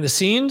on behind the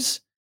scenes.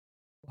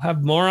 We'll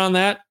have more on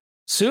that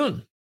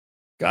soon.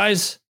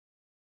 Guys,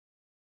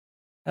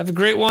 have a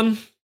great one.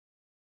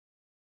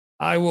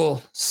 I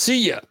will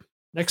see you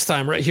next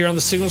time right here on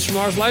the Signals from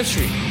Mars live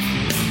stream.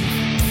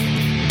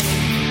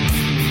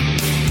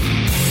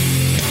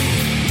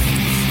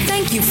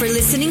 Thank you for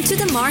listening to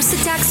the Mars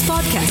Attacks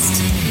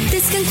podcast.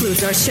 This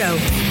concludes our show.